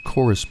Committees of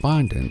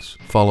Correspondence,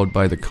 followed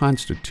by the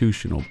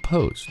Constitutional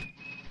Post,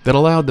 that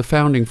allowed the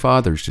Founding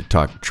Fathers to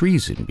talk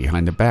treason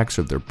behind the backs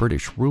of their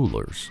British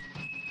rulers.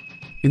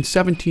 In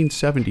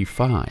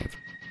 1775,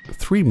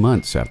 3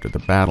 months after the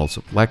battles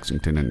of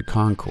Lexington and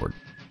Concord,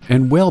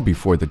 and well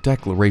before the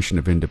Declaration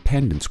of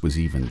Independence was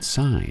even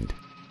signed,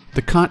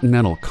 the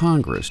Continental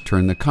Congress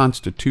turned the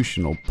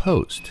Constitutional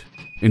Post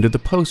into the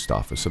Post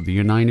Office of the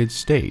United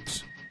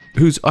States,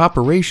 whose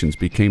operations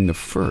became the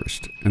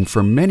first, and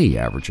for many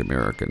average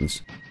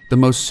Americans, the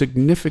most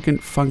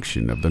significant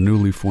function of the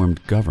newly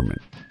formed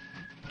government.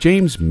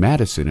 James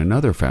Madison and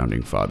other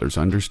Founding Fathers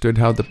understood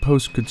how the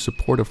Post could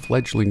support a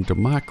fledgling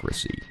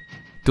democracy,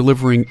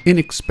 delivering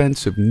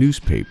inexpensive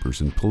newspapers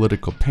and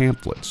political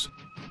pamphlets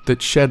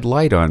that shed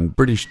light on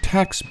British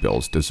tax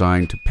bills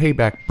designed to pay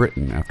back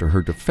Britain after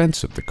her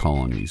defense of the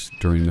colonies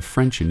during the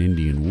French and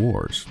Indian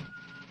Wars.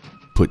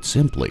 Put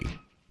simply,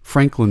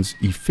 Franklin's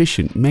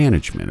efficient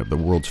management of the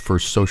world's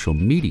first social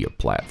media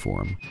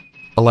platform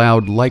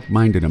allowed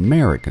like-minded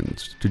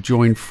Americans to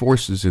join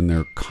forces in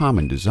their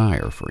common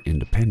desire for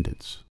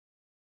independence.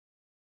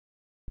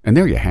 And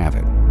there you have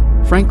it.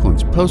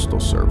 Franklin's Postal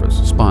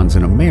Service spawns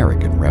an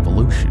American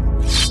Revolution.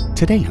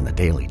 Today on the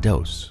Daily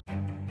Dose.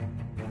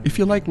 If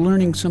you like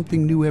learning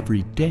something new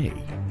every day,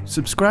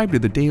 subscribe to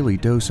the Daily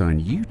Dose on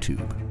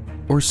YouTube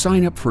or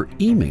sign up for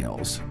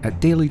emails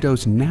at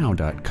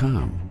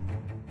dailydosenow.com.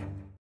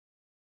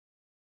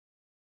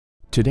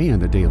 Today on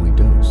the Daily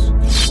Dose,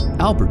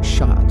 Albert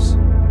Schatz,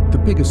 the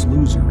biggest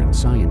loser in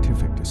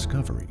scientific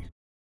discovery.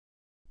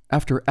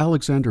 After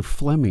Alexander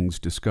Fleming's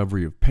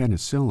discovery of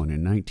penicillin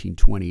in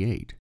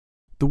 1928,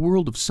 the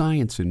world of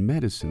science and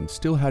medicine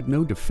still had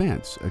no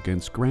defense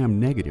against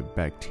gram-negative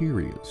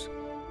bacteria.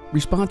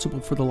 responsible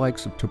for the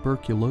likes of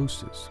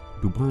tuberculosis,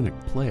 bubonic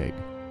plague,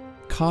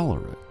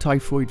 cholera,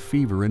 typhoid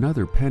fever, and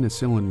other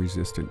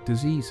penicillin-resistant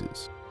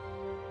diseases.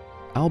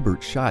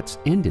 Albert Schatz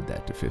ended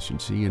that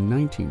deficiency in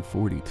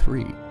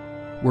 1943,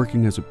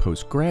 working as a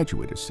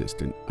postgraduate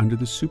assistant under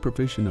the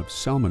supervision of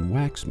Selman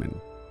Waxman,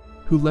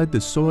 who led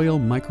the soil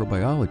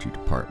microbiology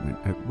department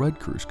at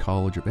Rutgers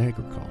College of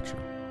Agriculture.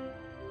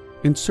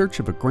 In search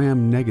of a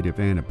gram-negative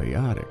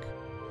antibiotic,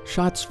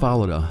 Schatz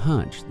followed a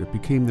hunch that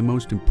became the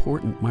most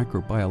important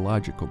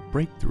microbiological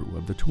breakthrough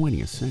of the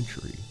 20th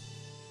century.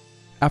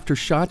 After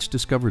Schatz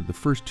discovered the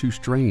first 2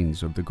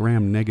 strains of the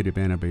gram-negative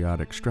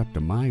antibiotic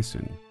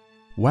streptomycin,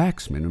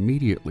 Waxman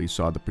immediately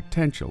saw the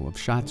potential of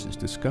Schatz's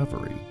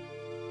discovery.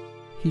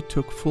 He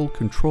took full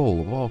control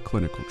of all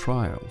clinical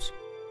trials,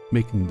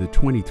 making the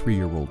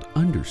 23-year-old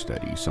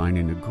understudy sign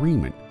an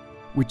agreement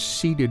which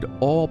ceded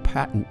all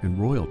patent and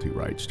royalty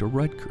rights to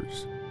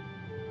Rutgers.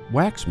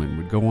 Waxman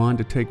would go on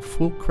to take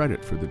full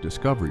credit for the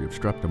discovery of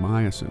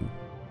streptomycin,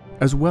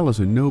 as well as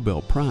a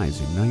Nobel Prize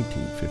in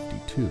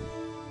 1952,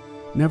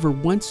 never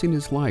once in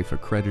his life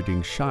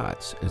accrediting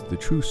Schatz as the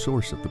true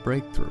source of the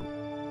breakthrough.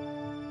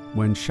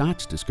 When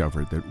Schatz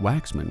discovered that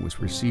Waxman was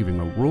receiving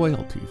a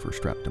royalty for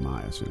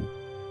streptomycin,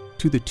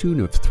 to the tune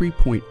of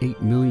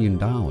 $3.8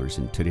 million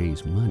in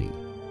today's money,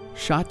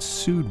 Schatz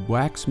sued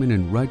Waxman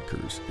and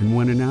Rutgers and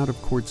won an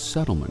out-of-court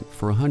settlement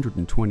for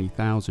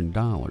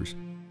 $120,000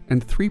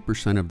 and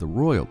 3% of the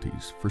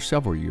royalties for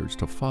several years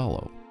to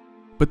follow.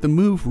 But the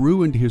move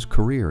ruined his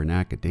career in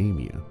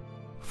academia,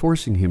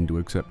 forcing him to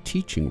accept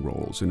teaching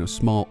roles in a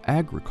small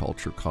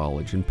agriculture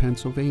college in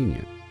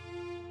Pennsylvania.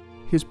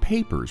 His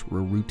papers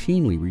were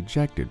routinely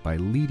rejected by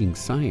leading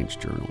science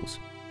journals,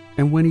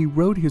 and when he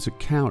wrote his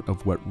account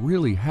of what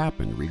really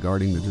happened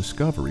regarding the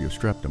discovery of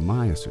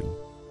streptomycin,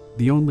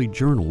 the only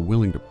journal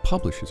willing to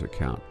publish his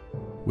account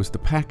was the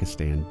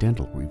Pakistan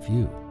Dental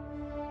Review.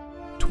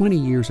 20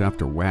 years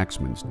after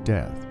Waxman's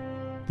death,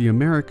 the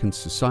American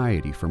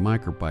Society for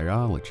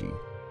Microbiology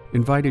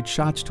invited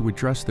Schatz to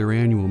address their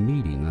annual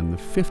meeting on the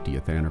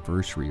 50th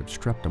anniversary of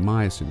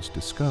streptomycin's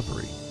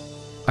discovery,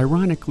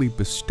 ironically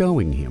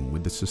bestowing him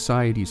with the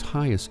Society's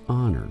highest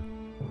honor,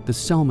 the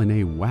Selman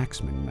A.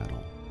 Waxman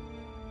Medal.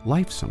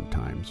 Life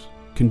sometimes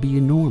can be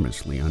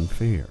enormously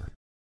unfair.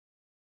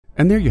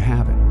 And there you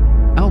have it,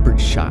 Albert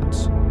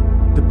Schatz,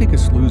 the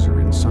biggest loser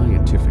in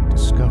scientific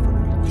discovery.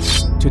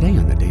 Today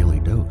on the Daily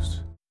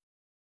Dose.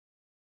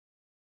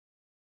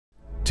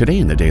 Today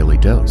in the Daily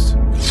Dose,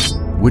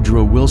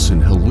 Woodrow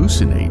Wilson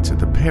hallucinates at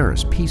the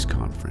Paris Peace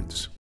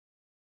Conference.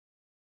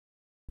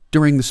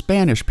 During the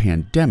Spanish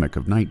pandemic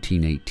of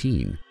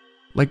 1918,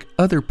 like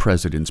other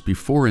presidents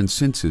before and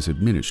since his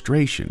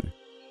administration,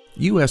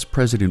 U.S.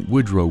 President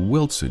Woodrow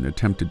Wilson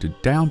attempted to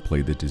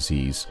downplay the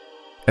disease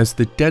as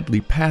the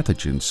deadly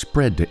pathogen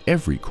spread to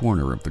every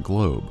corner of the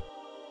globe.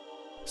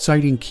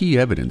 Citing key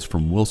evidence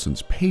from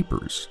Wilson's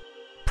papers,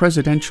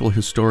 presidential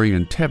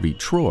historian Tevi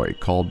Troy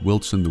called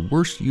Wilson the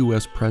worst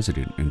U.S.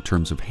 president in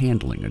terms of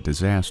handling a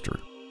disaster.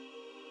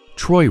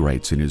 Troy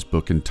writes in his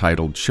book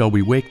entitled Shall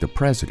We Wake the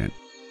President?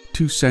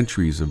 2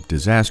 Centuries of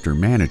Disaster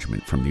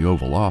Management from the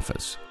Oval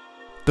Office.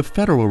 The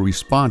federal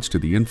response to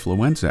the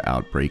influenza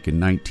outbreak in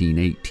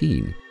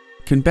 1918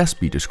 can best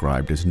be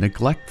described as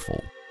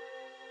neglectful.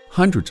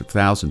 Hundreds of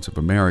thousands of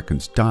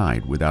Americans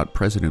died without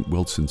President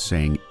Wilson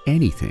saying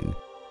anything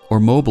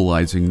or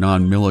mobilizing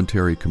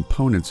non-military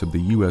components of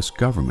the U.S.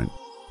 government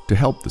to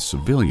help the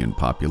civilian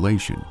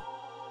population.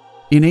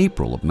 In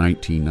April of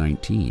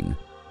 1919,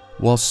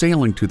 while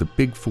sailing to the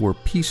Big Four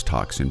peace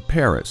talks in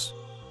Paris,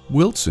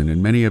 Wilson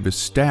and many of his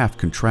staff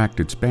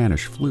contracted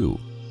Spanish flu,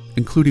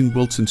 including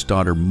Wilson's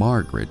daughter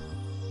Margaret,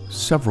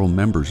 several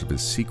members of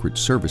his Secret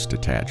Service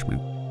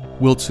detachment,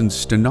 Wilson's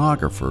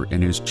stenographer,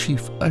 and his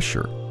chief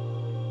usher.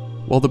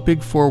 While the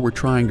Big Four were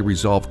trying to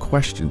resolve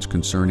questions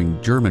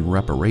concerning German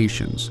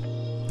reparations,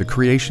 the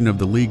creation of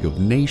the League of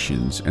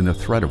Nations, and the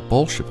threat of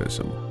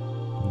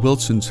Bolshevism,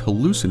 Wilson's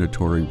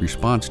hallucinatory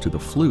response to the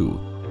flu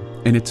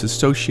and its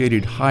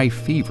associated high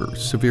fever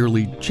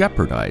severely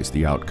jeopardized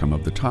the outcome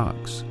of the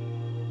talks.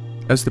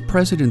 As the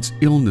president's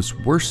illness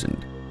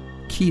worsened,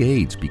 key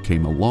aides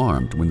became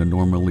alarmed when the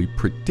normally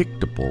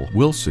predictable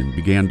Wilson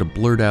began to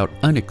blurt out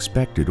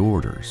unexpected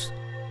orders.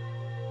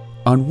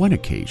 On one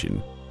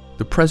occasion,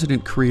 the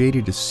president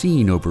created a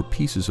scene over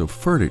pieces of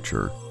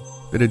furniture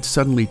that had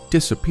suddenly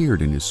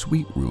disappeared in his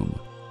suite room,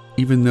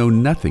 even though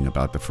nothing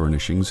about the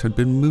furnishings had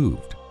been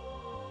moved.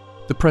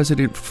 The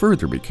president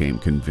further became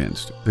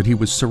convinced that he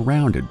was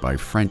surrounded by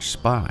French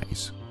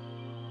spies.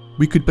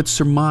 We could but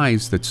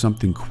surmise that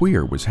something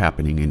queer was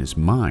happening in his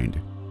mind,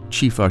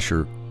 Chief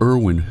Usher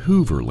Irwin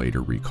Hoover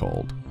later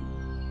recalled.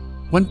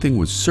 One thing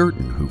was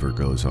certain, Hoover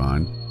goes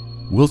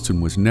on,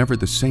 Wilson was never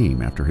the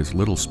same after his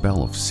little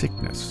spell of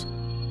sickness.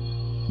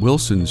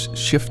 Wilson's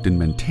shift in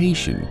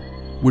mentation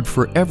would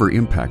forever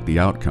impact the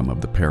outcome of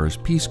the Paris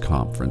Peace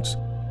Conference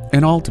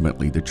and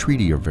ultimately the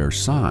Treaty of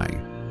Versailles.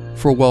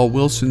 For while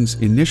Wilson's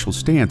initial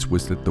stance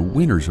was that the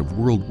winners of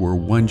World War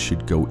I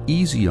should go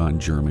easy on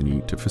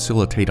Germany to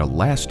facilitate a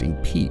lasting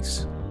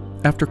peace,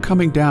 after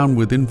coming down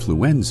with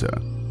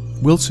influenza,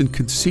 Wilson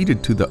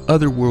conceded to the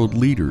other world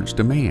leaders'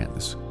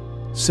 demands,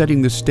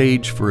 setting the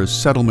stage for a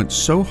settlement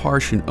so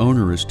harsh and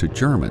onerous to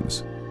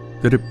Germans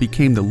that it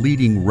became the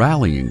leading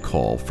rallying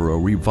call for a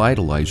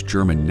revitalized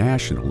German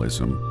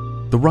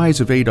nationalism, the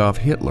rise of Adolf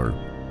Hitler,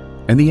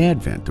 and the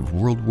advent of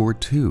World War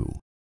II.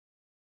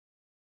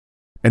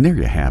 And there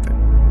you have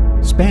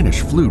it. Spanish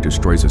flu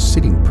destroys a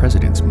sitting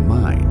president's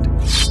mind.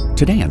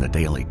 Today on the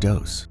Daily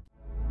Dose.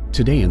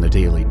 Today in the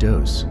Daily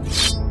Dose,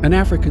 an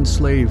African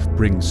slave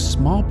brings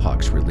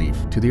smallpox relief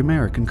to the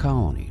American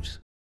colonies.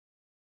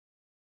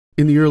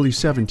 In the early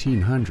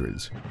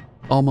 1700s,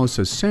 almost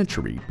a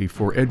century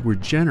before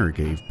Edward Jenner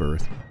gave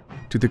birth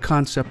to the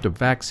concept of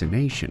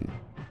vaccination,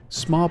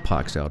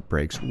 smallpox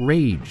outbreaks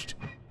raged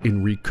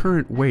in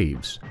recurrent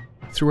waves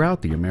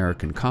throughout the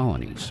American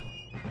colonies.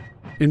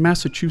 In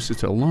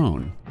Massachusetts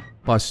alone,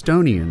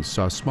 Bostonians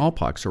saw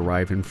smallpox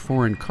arrive in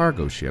foreign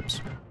cargo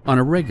ships on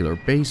a regular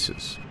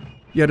basis.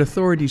 Yet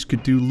authorities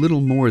could do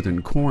little more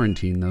than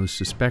quarantine those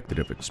suspected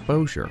of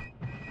exposure,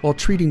 while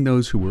treating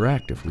those who were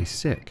actively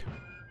sick.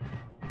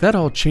 That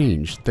all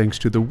changed thanks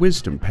to the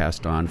wisdom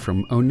passed on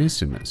from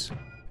Onesimus,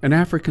 an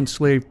African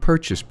slave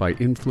purchased by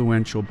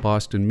influential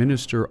Boston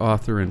minister,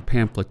 author, and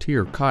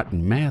pamphleteer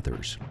Cotton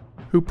Mathers,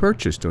 who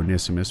purchased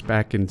Onesimus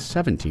back in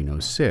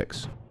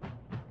 1706.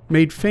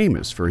 Made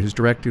famous for his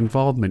direct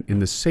involvement in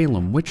the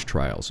Salem witch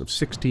trials of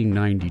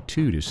 1692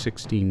 to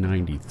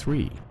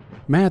 1693,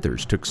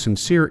 Mathers took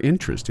sincere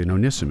interest in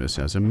Onesimus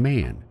as a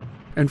man,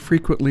 and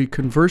frequently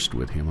conversed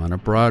with him on a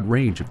broad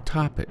range of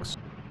topics.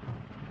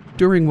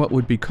 During what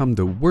would become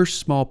the worst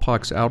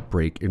smallpox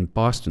outbreak in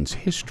Boston's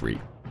history,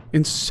 in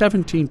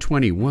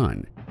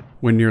 1721,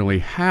 when nearly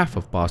half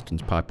of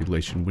Boston's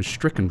population was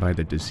stricken by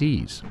the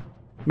disease,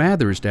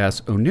 Mathers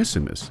asked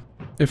Onesimus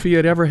if he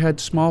had ever had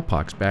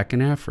smallpox back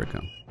in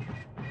Africa.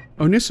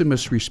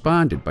 Onesimus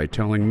responded by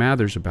telling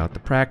Mathers about the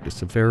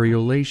practice of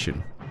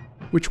variolation,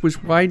 which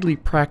was widely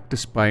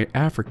practiced by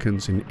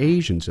Africans and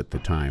Asians at the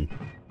time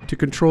to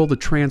control the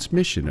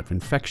transmission of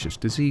infectious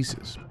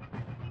diseases.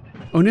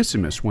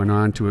 Onesimus went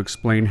on to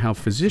explain how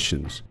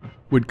physicians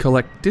would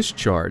collect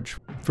discharge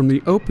from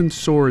the open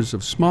sores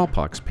of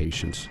smallpox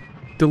patients,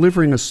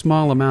 delivering a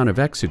small amount of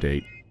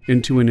exudate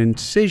into an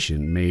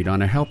incision made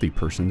on a healthy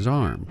person's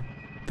arm,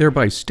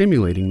 thereby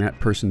stimulating that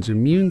person's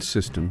immune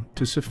system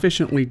to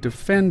sufficiently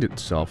defend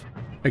itself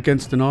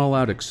against an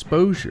all-out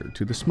exposure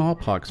to the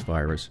smallpox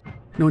virus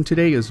known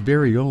today as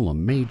variola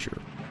major.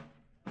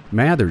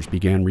 Mathers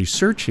began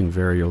researching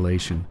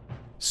variolation,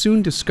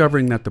 soon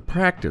discovering that the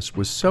practice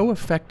was so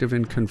effective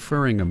in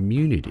conferring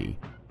immunity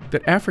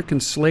that African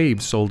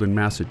slaves sold in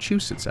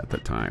Massachusetts at the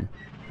time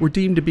were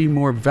deemed to be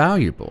more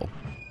valuable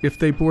if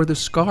they bore the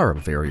scar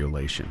of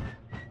variolation.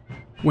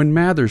 When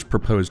Mathers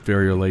proposed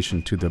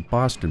variolation to the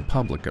Boston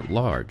public at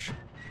large,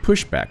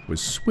 pushback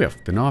was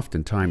swift and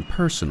oftentimes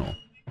personal,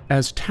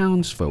 as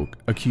townsfolk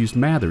accused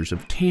Mathers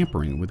of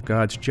tampering with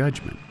God's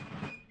judgment.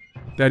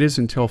 That is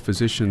until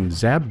physician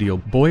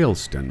Zabdiel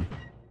Boylston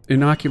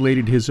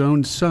inoculated his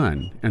own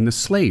son and the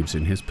slaves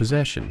in his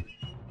possession.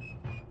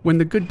 When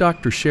the good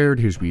doctor shared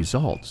his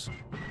results,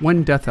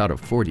 1 death out of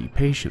 40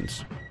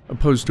 patients,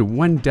 opposed to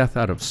 1 death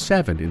out of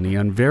 7 in the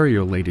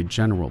unvariolated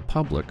general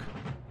public,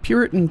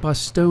 Puritan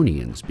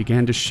Bostonians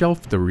began to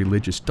shelf the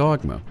religious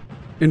dogma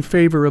in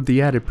favor of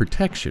the added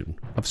protection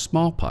of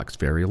smallpox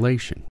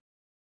variolation.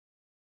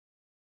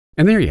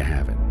 And there you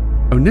have it.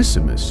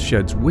 Onesimus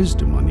sheds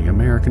wisdom on the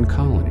American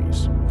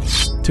colonies.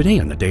 Today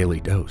on the Daily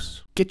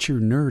Dose, get your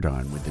nerd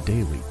on with the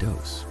Daily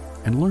Dose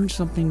and learn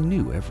something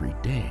new every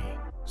day.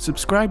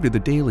 Subscribe to the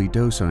Daily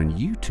Dose on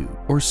YouTube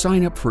or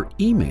sign up for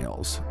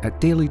emails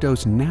at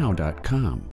dailydosenow.com.